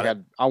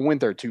I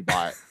went there to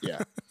buy it.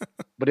 Yeah.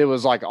 But it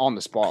was like on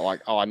the spot,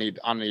 like, oh, I need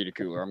a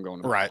cooler. I'm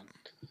going to buy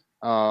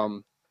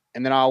one.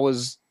 And then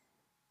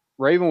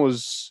Raven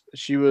was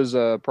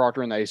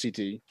proctor in the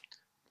ACT.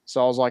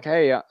 So I was like,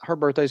 hey, her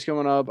birthday's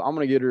coming up. I'm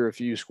going to get her a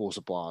few school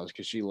supplies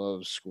because she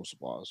loves school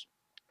supplies.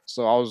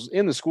 So I was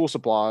in the school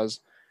supplies,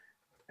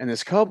 and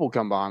this couple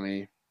come by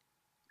me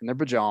in their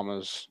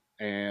pajamas,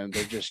 and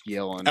they're just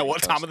yelling. At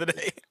what time of the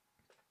day?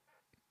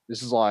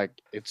 This is like,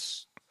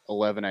 it's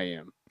 11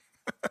 a.m.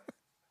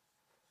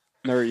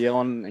 They're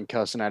yelling and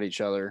cussing at each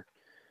other.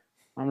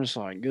 I'm just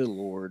like, good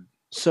Lord.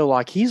 So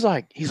like, he's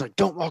like,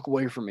 don't walk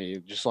away from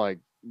me. Just like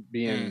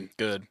being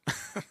good.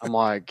 I'm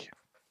like,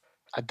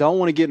 I don't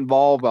want to get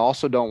involved, but I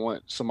also don't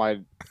want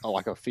somebody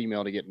like a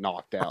female to get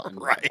knocked out.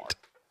 Right.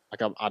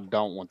 Like I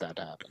don't want that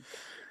to happen.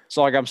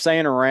 So like I'm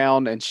saying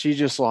around, and she was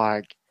just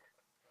like,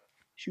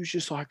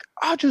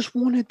 I just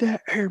wanted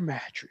that air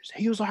mattress.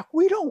 He was like,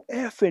 we don't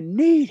effing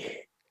need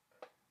it.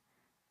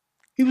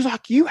 He was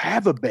like, you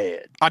have a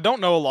bed. I don't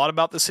know a lot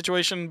about this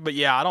situation, but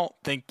yeah, I don't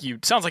think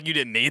sounds like you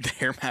didn't need the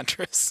air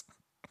mattress.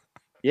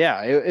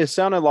 Yeah, it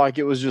sounded like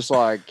it was just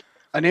like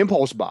an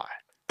impulse buy,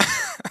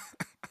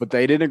 but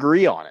they didn't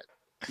agree on it.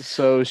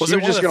 So she Was it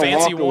was one just of the going to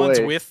fancy walk ones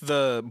away. with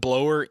the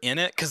blower in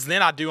it? Because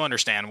then I do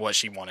understand what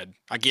she wanted.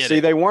 I get See,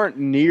 it. they weren't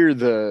near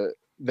the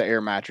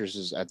air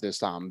mattresses at this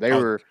time. They Oh.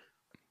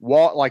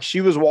 were like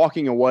she was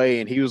walking away,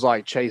 and he was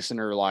like chasing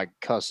her, like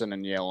cussing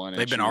and yelling.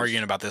 They've been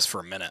arguing about this for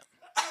a minute.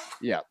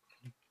 Yeah.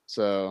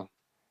 So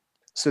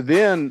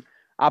then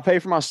I pay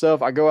for my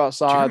stuff. I go Did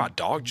you hear outside. my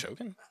dog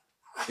choking?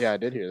 Yeah, I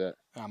did hear that.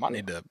 I might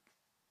need to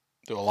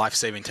do a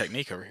life-saving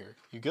technique over here.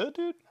 You good,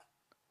 dude?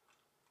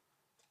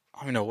 I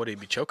don't even know what he'd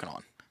be choking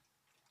on.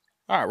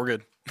 All right, we're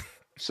good.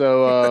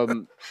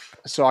 So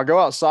so I go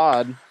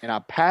outside and I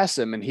pass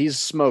him, and he's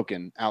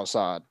smoking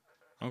outside.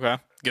 Okay,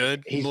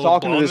 good. He's Little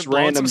talking to blowing- this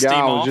blowing random some guy.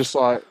 steam I was off. just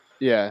like,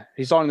 yeah,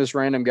 he's talking to this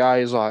random guy.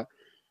 He's like,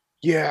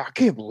 yeah, I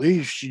can't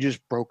believe she just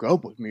broke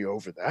up with me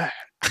over that.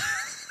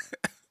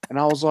 And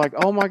I was like,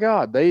 oh my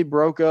God, they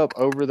broke up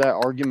over that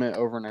argument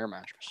over an air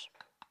mattress.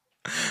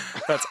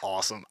 That's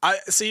awesome. I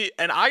see,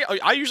 and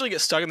I usually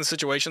get stuck in the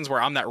situations where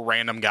I'm that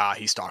random guy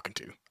he's talking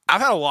to. I've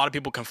had a lot of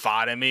people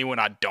confide in me when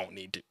I don't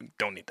need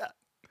that.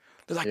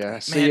 They're like, Yeah,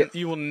 man, see,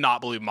 you will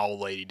not believe my old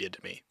lady did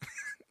to me.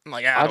 I'm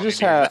like, I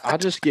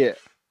just get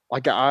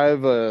like I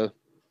have a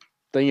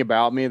thing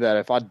about me that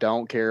if I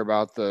don't care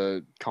about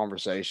the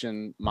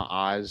conversation, my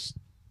eyes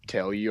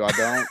tell you I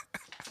don't.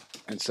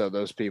 And so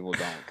those people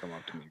don't come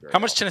up to me very How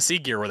much often. Tennessee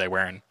gear were they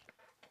wearing?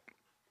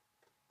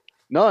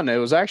 None. It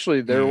was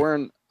actually they were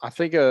wearing I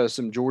think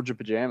some Georgia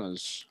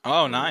pajamas.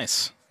 Oh,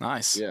 nice.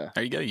 Yeah.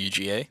 There you go,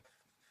 UGA.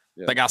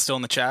 Yeah. That guy still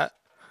in the chat?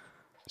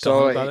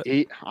 Tell him So about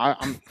it.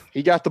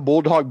 he got the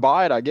bulldog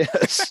bite, I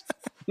guess.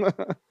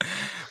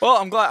 Well,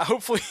 I'm glad.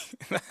 Hopefully,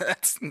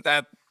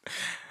 that.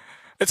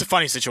 It's a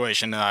funny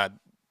situation. Yeah,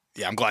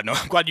 I'm glad. No,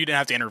 I'm glad you didn't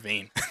have to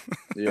intervene.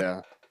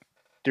 Yeah.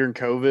 During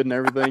COVID and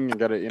everything, you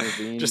got to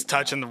intervene. Just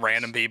touching the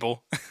random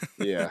people.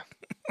 Yeah.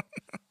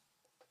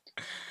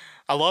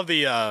 I love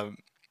the.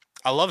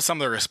 I love some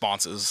of the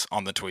responses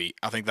on the tweet.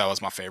 I think that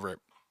was my favorite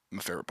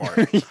part.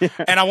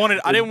 And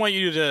I didn't want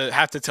you to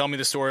have to tell me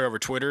the story over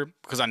Twitter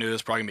because I knew this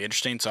was probably gonna be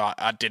interesting. So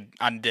I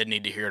did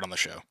need to hear it on the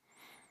show.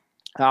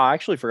 I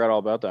actually forgot all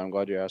about that. I'm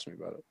glad you asked me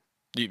about it.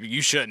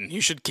 You shouldn't. You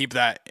should keep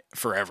that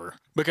forever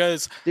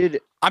because Dude,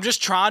 I'm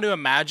just trying to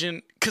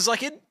imagine because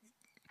like if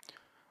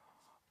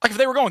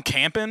they were going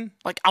camping,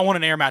 like I want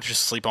an air mattress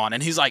to sleep on,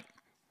 and he's like,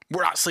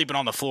 we're not sleeping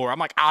on the floor. I'm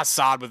like, I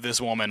side with this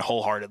woman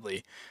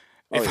wholeheartedly.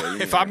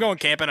 If I'm going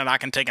camping and I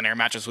can take an air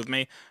mattress with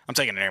me, I'm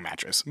taking an air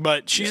mattress.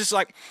 But she's just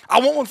like, I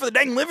want one for the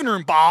dang living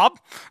room, Bob.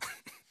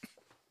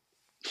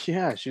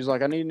 yeah, she's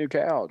like, I need a new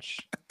couch.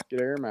 Get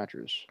an air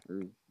mattress.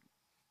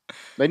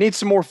 They need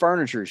some more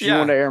furniture. She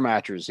wanted an air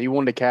mattress. He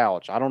wanted a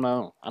couch. I don't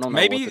know. I don't know.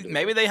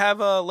 Maybe they have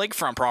a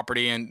lakefront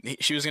property and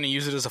she was going to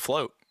use it as a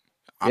float.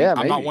 I'm not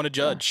maybe. one to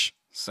judge.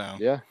 So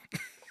Yeah.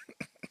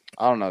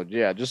 I don't know.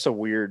 Yeah, just a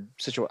weird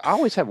situation. I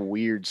always have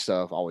weird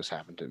stuff always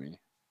happen to me.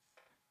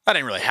 that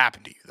didn't really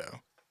happen to you though.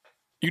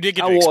 You did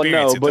get to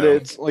experience it, but though.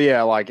 it's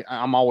like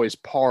I'm always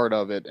part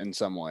of it in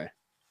some way.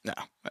 No,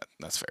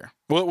 that's fair.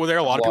 Were there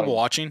a lot of people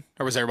watching,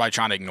 or was everybody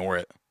trying to ignore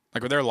it?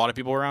 Like, were there a lot of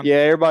people around? Yeah,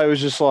 everybody was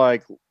just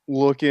like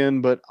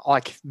looking, but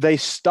like they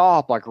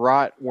stop like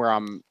right where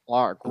I'm,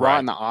 like right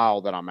in the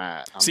aisle that I'm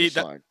at.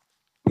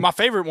 My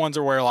favorite ones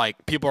are where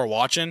like people are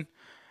watching,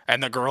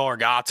 and the girl or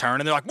guy turn,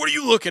 and they're like, "What are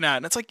you looking at?"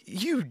 And it's like,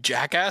 you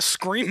jackass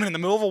screaming in the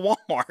middle of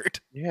a Walmart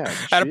Yeah,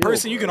 at a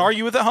person you can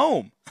argue with at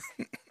home.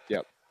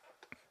 Yep.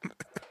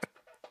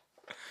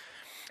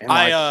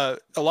 A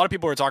lot of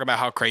people are talking about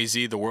how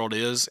crazy the world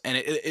is,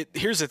 and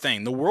here's the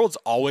thing: the world's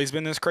always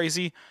been this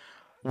crazy.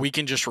 We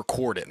can just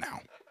record it now.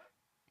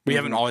 We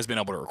haven't always been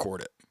able to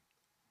record it.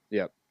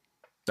 Yep.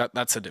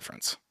 That's the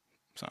difference.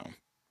 So.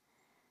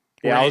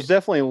 Yeah, I was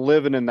definitely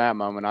living in that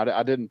moment.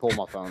 I didn't pull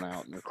my phone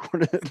out and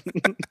record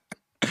it.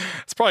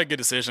 It's probably a good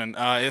decision.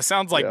 It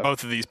sounds like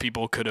both of these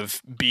people could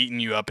have beaten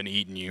you up and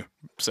eaten you.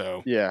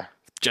 So yeah,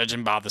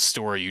 judging by the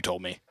story you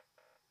told me.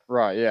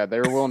 Right. Yeah, they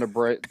were willing to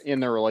break in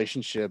their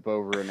relationship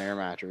over an air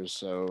mattress.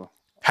 So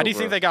how do you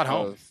think they got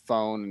home?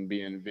 Phone and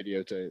being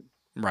videotaped.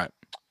 Right.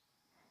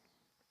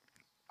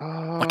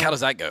 Like, how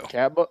does that go?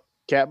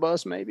 Cat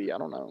bus, maybe. I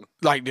don't know.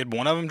 Like, did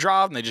one of them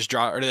drive and they just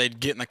drive, or did they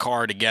get in the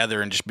car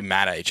together and just be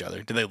mad at each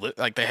other? Did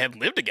they they had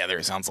lived together?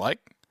 It sounds like.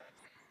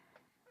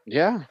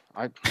 Yeah,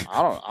 I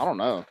don't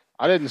know.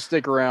 I didn't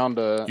stick around.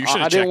 I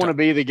didn't want to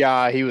be the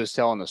guy he was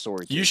telling the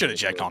story to. You should have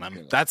checked on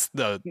him. That's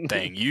the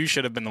thing. You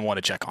should have been the one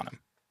to check on him.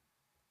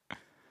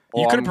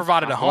 Well, you could have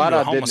provided a home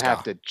to a homeless guy. I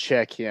didn't have to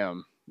check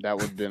him. That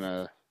would have been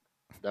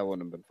that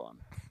wouldn't have been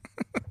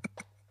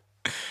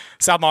fun.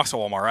 South Knoxville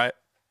Walmart, right?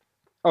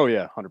 Oh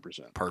yeah,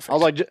 100%. Perfect.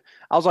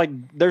 I was like,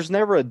 there's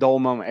never a dull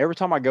moment. Every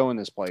time I go in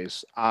this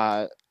place,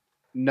 I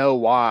know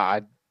why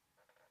I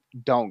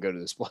don't go to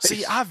this place.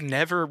 See, I've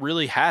never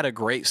really had a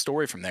great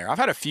story from there. I've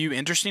had a few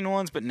interesting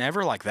ones, but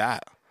never like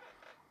that.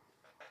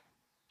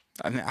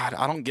 I mean,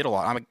 I don't get a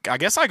lot. I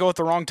guess I go at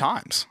the wrong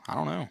times. I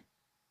don't know.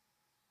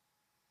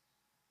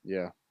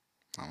 Yeah.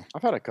 Oh.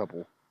 I've had a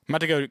couple. I'm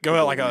about to go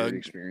at like weird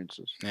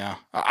experiences. Yeah.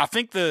 I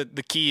think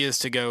the key is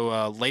to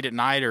go late at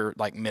night or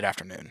like mid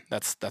afternoon.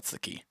 That's the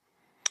key.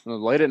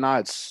 Late at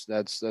nights,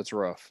 that's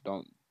rough.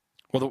 Don't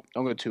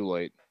go too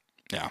late.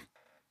 Yeah.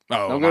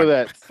 Oh, don't go to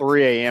that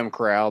 3 a.m.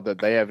 crowd that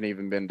they haven't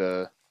even been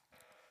to,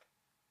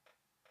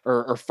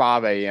 or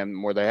 5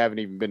 a.m. where they haven't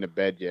even been to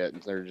bed yet.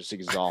 And they're just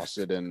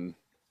exhausted and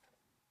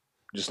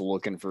just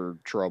looking for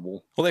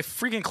trouble. Well, they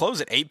freaking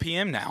close at 8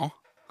 p.m. now.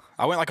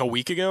 I went like a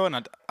week ago, and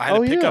I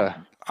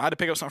had to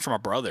pick up something for my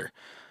brother.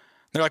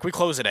 They're like, we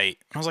close at 8.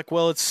 I was like,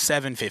 well, it's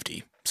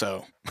 7:50,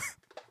 so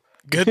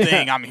good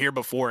thing I'm here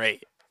before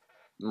 8.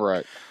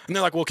 Right. And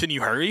they're like, well, can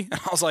you hurry? And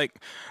I was like,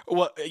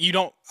 well,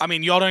 y'all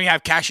don't even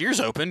have cashiers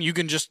open. You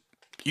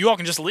all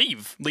can just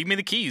leave. Leave me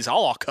the keys.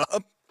 I'll lock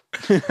up.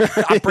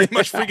 I'm pretty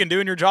much freaking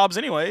doing your jobs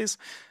anyways.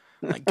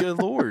 Like, good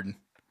Lord.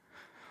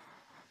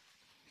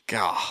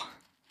 God.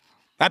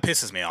 That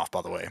pisses me off,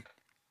 by the way.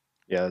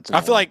 Yeah, that's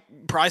I feel like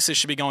prices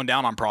should be going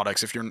down on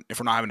products if we're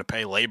not having to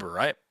pay labor,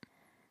 right?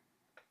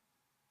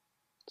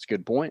 That's a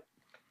good point.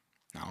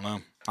 I don't know.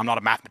 I'm not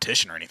a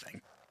mathematician or anything.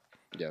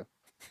 Yeah.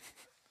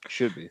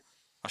 Should be.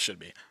 I should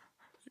be.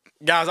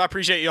 Guys, I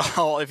appreciate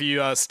y'all if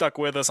you stuck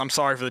with us. I'm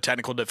sorry for the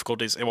technical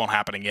difficulties. It won't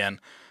happen again.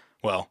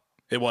 Well,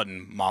 it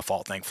wasn't my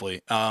fault,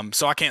 thankfully.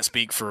 So I can't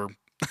speak for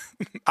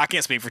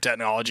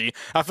technology.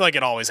 I feel like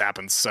it always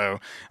happens. So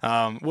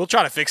we'll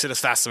try to fix it as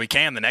fast as we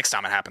can the next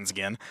time it happens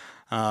again,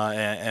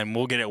 and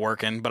we'll get it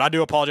working. But I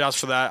do apologize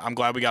for that. I'm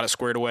glad we got it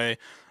squared away.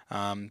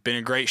 Been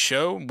a great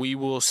show. We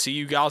will see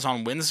you guys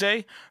on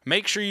Wednesday.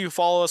 Make sure you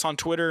follow us on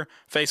Twitter,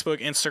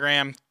 Facebook,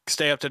 Instagram.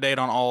 Stay up to date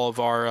on all of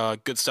our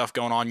good stuff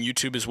going on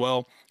YouTube as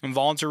well. And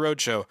Volunteer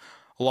Roadshow.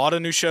 A lot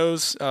of new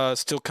shows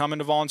still coming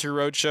to Volunteer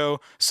Roadshow.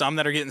 Some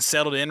that are getting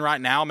settled in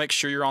right now. Make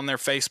sure you're on their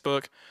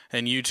Facebook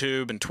and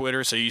YouTube and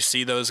Twitter so you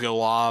see those go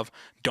live.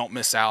 Don't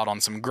miss out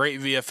on some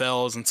great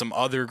VFLs and some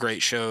other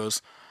great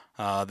shows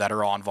that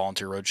are on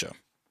Volunteer Roadshow.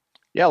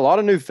 Yeah, a lot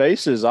of new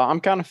faces.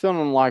 I'm kind of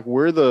feeling like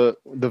we're the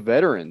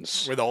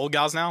veterans. We're the old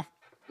guys now?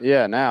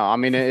 Yeah, now. I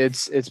mean,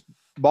 it's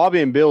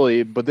Bobby and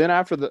Billy, but then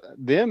after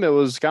them, it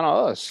was kind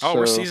of us. Oh,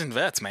 we're seasoned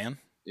vets, man.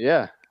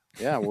 Yeah,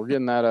 we're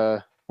getting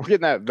that. We're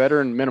getting that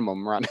veteran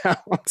minimum right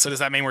now. So does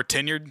that mean we're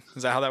tenured?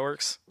 Is that how that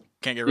works?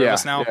 Can't get rid of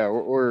us now? Yeah,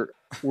 we're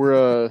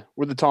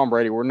the Tom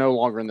Brady. We're no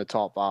longer in the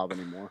top 5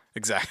 anymore.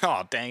 Exactly.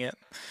 Oh, dang it.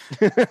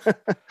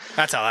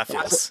 That's how that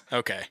feels.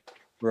 Okay.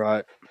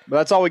 Right. But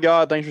that's all we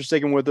got. Thanks for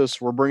sticking with us.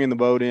 We're bringing the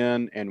boat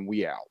in, and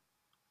we out.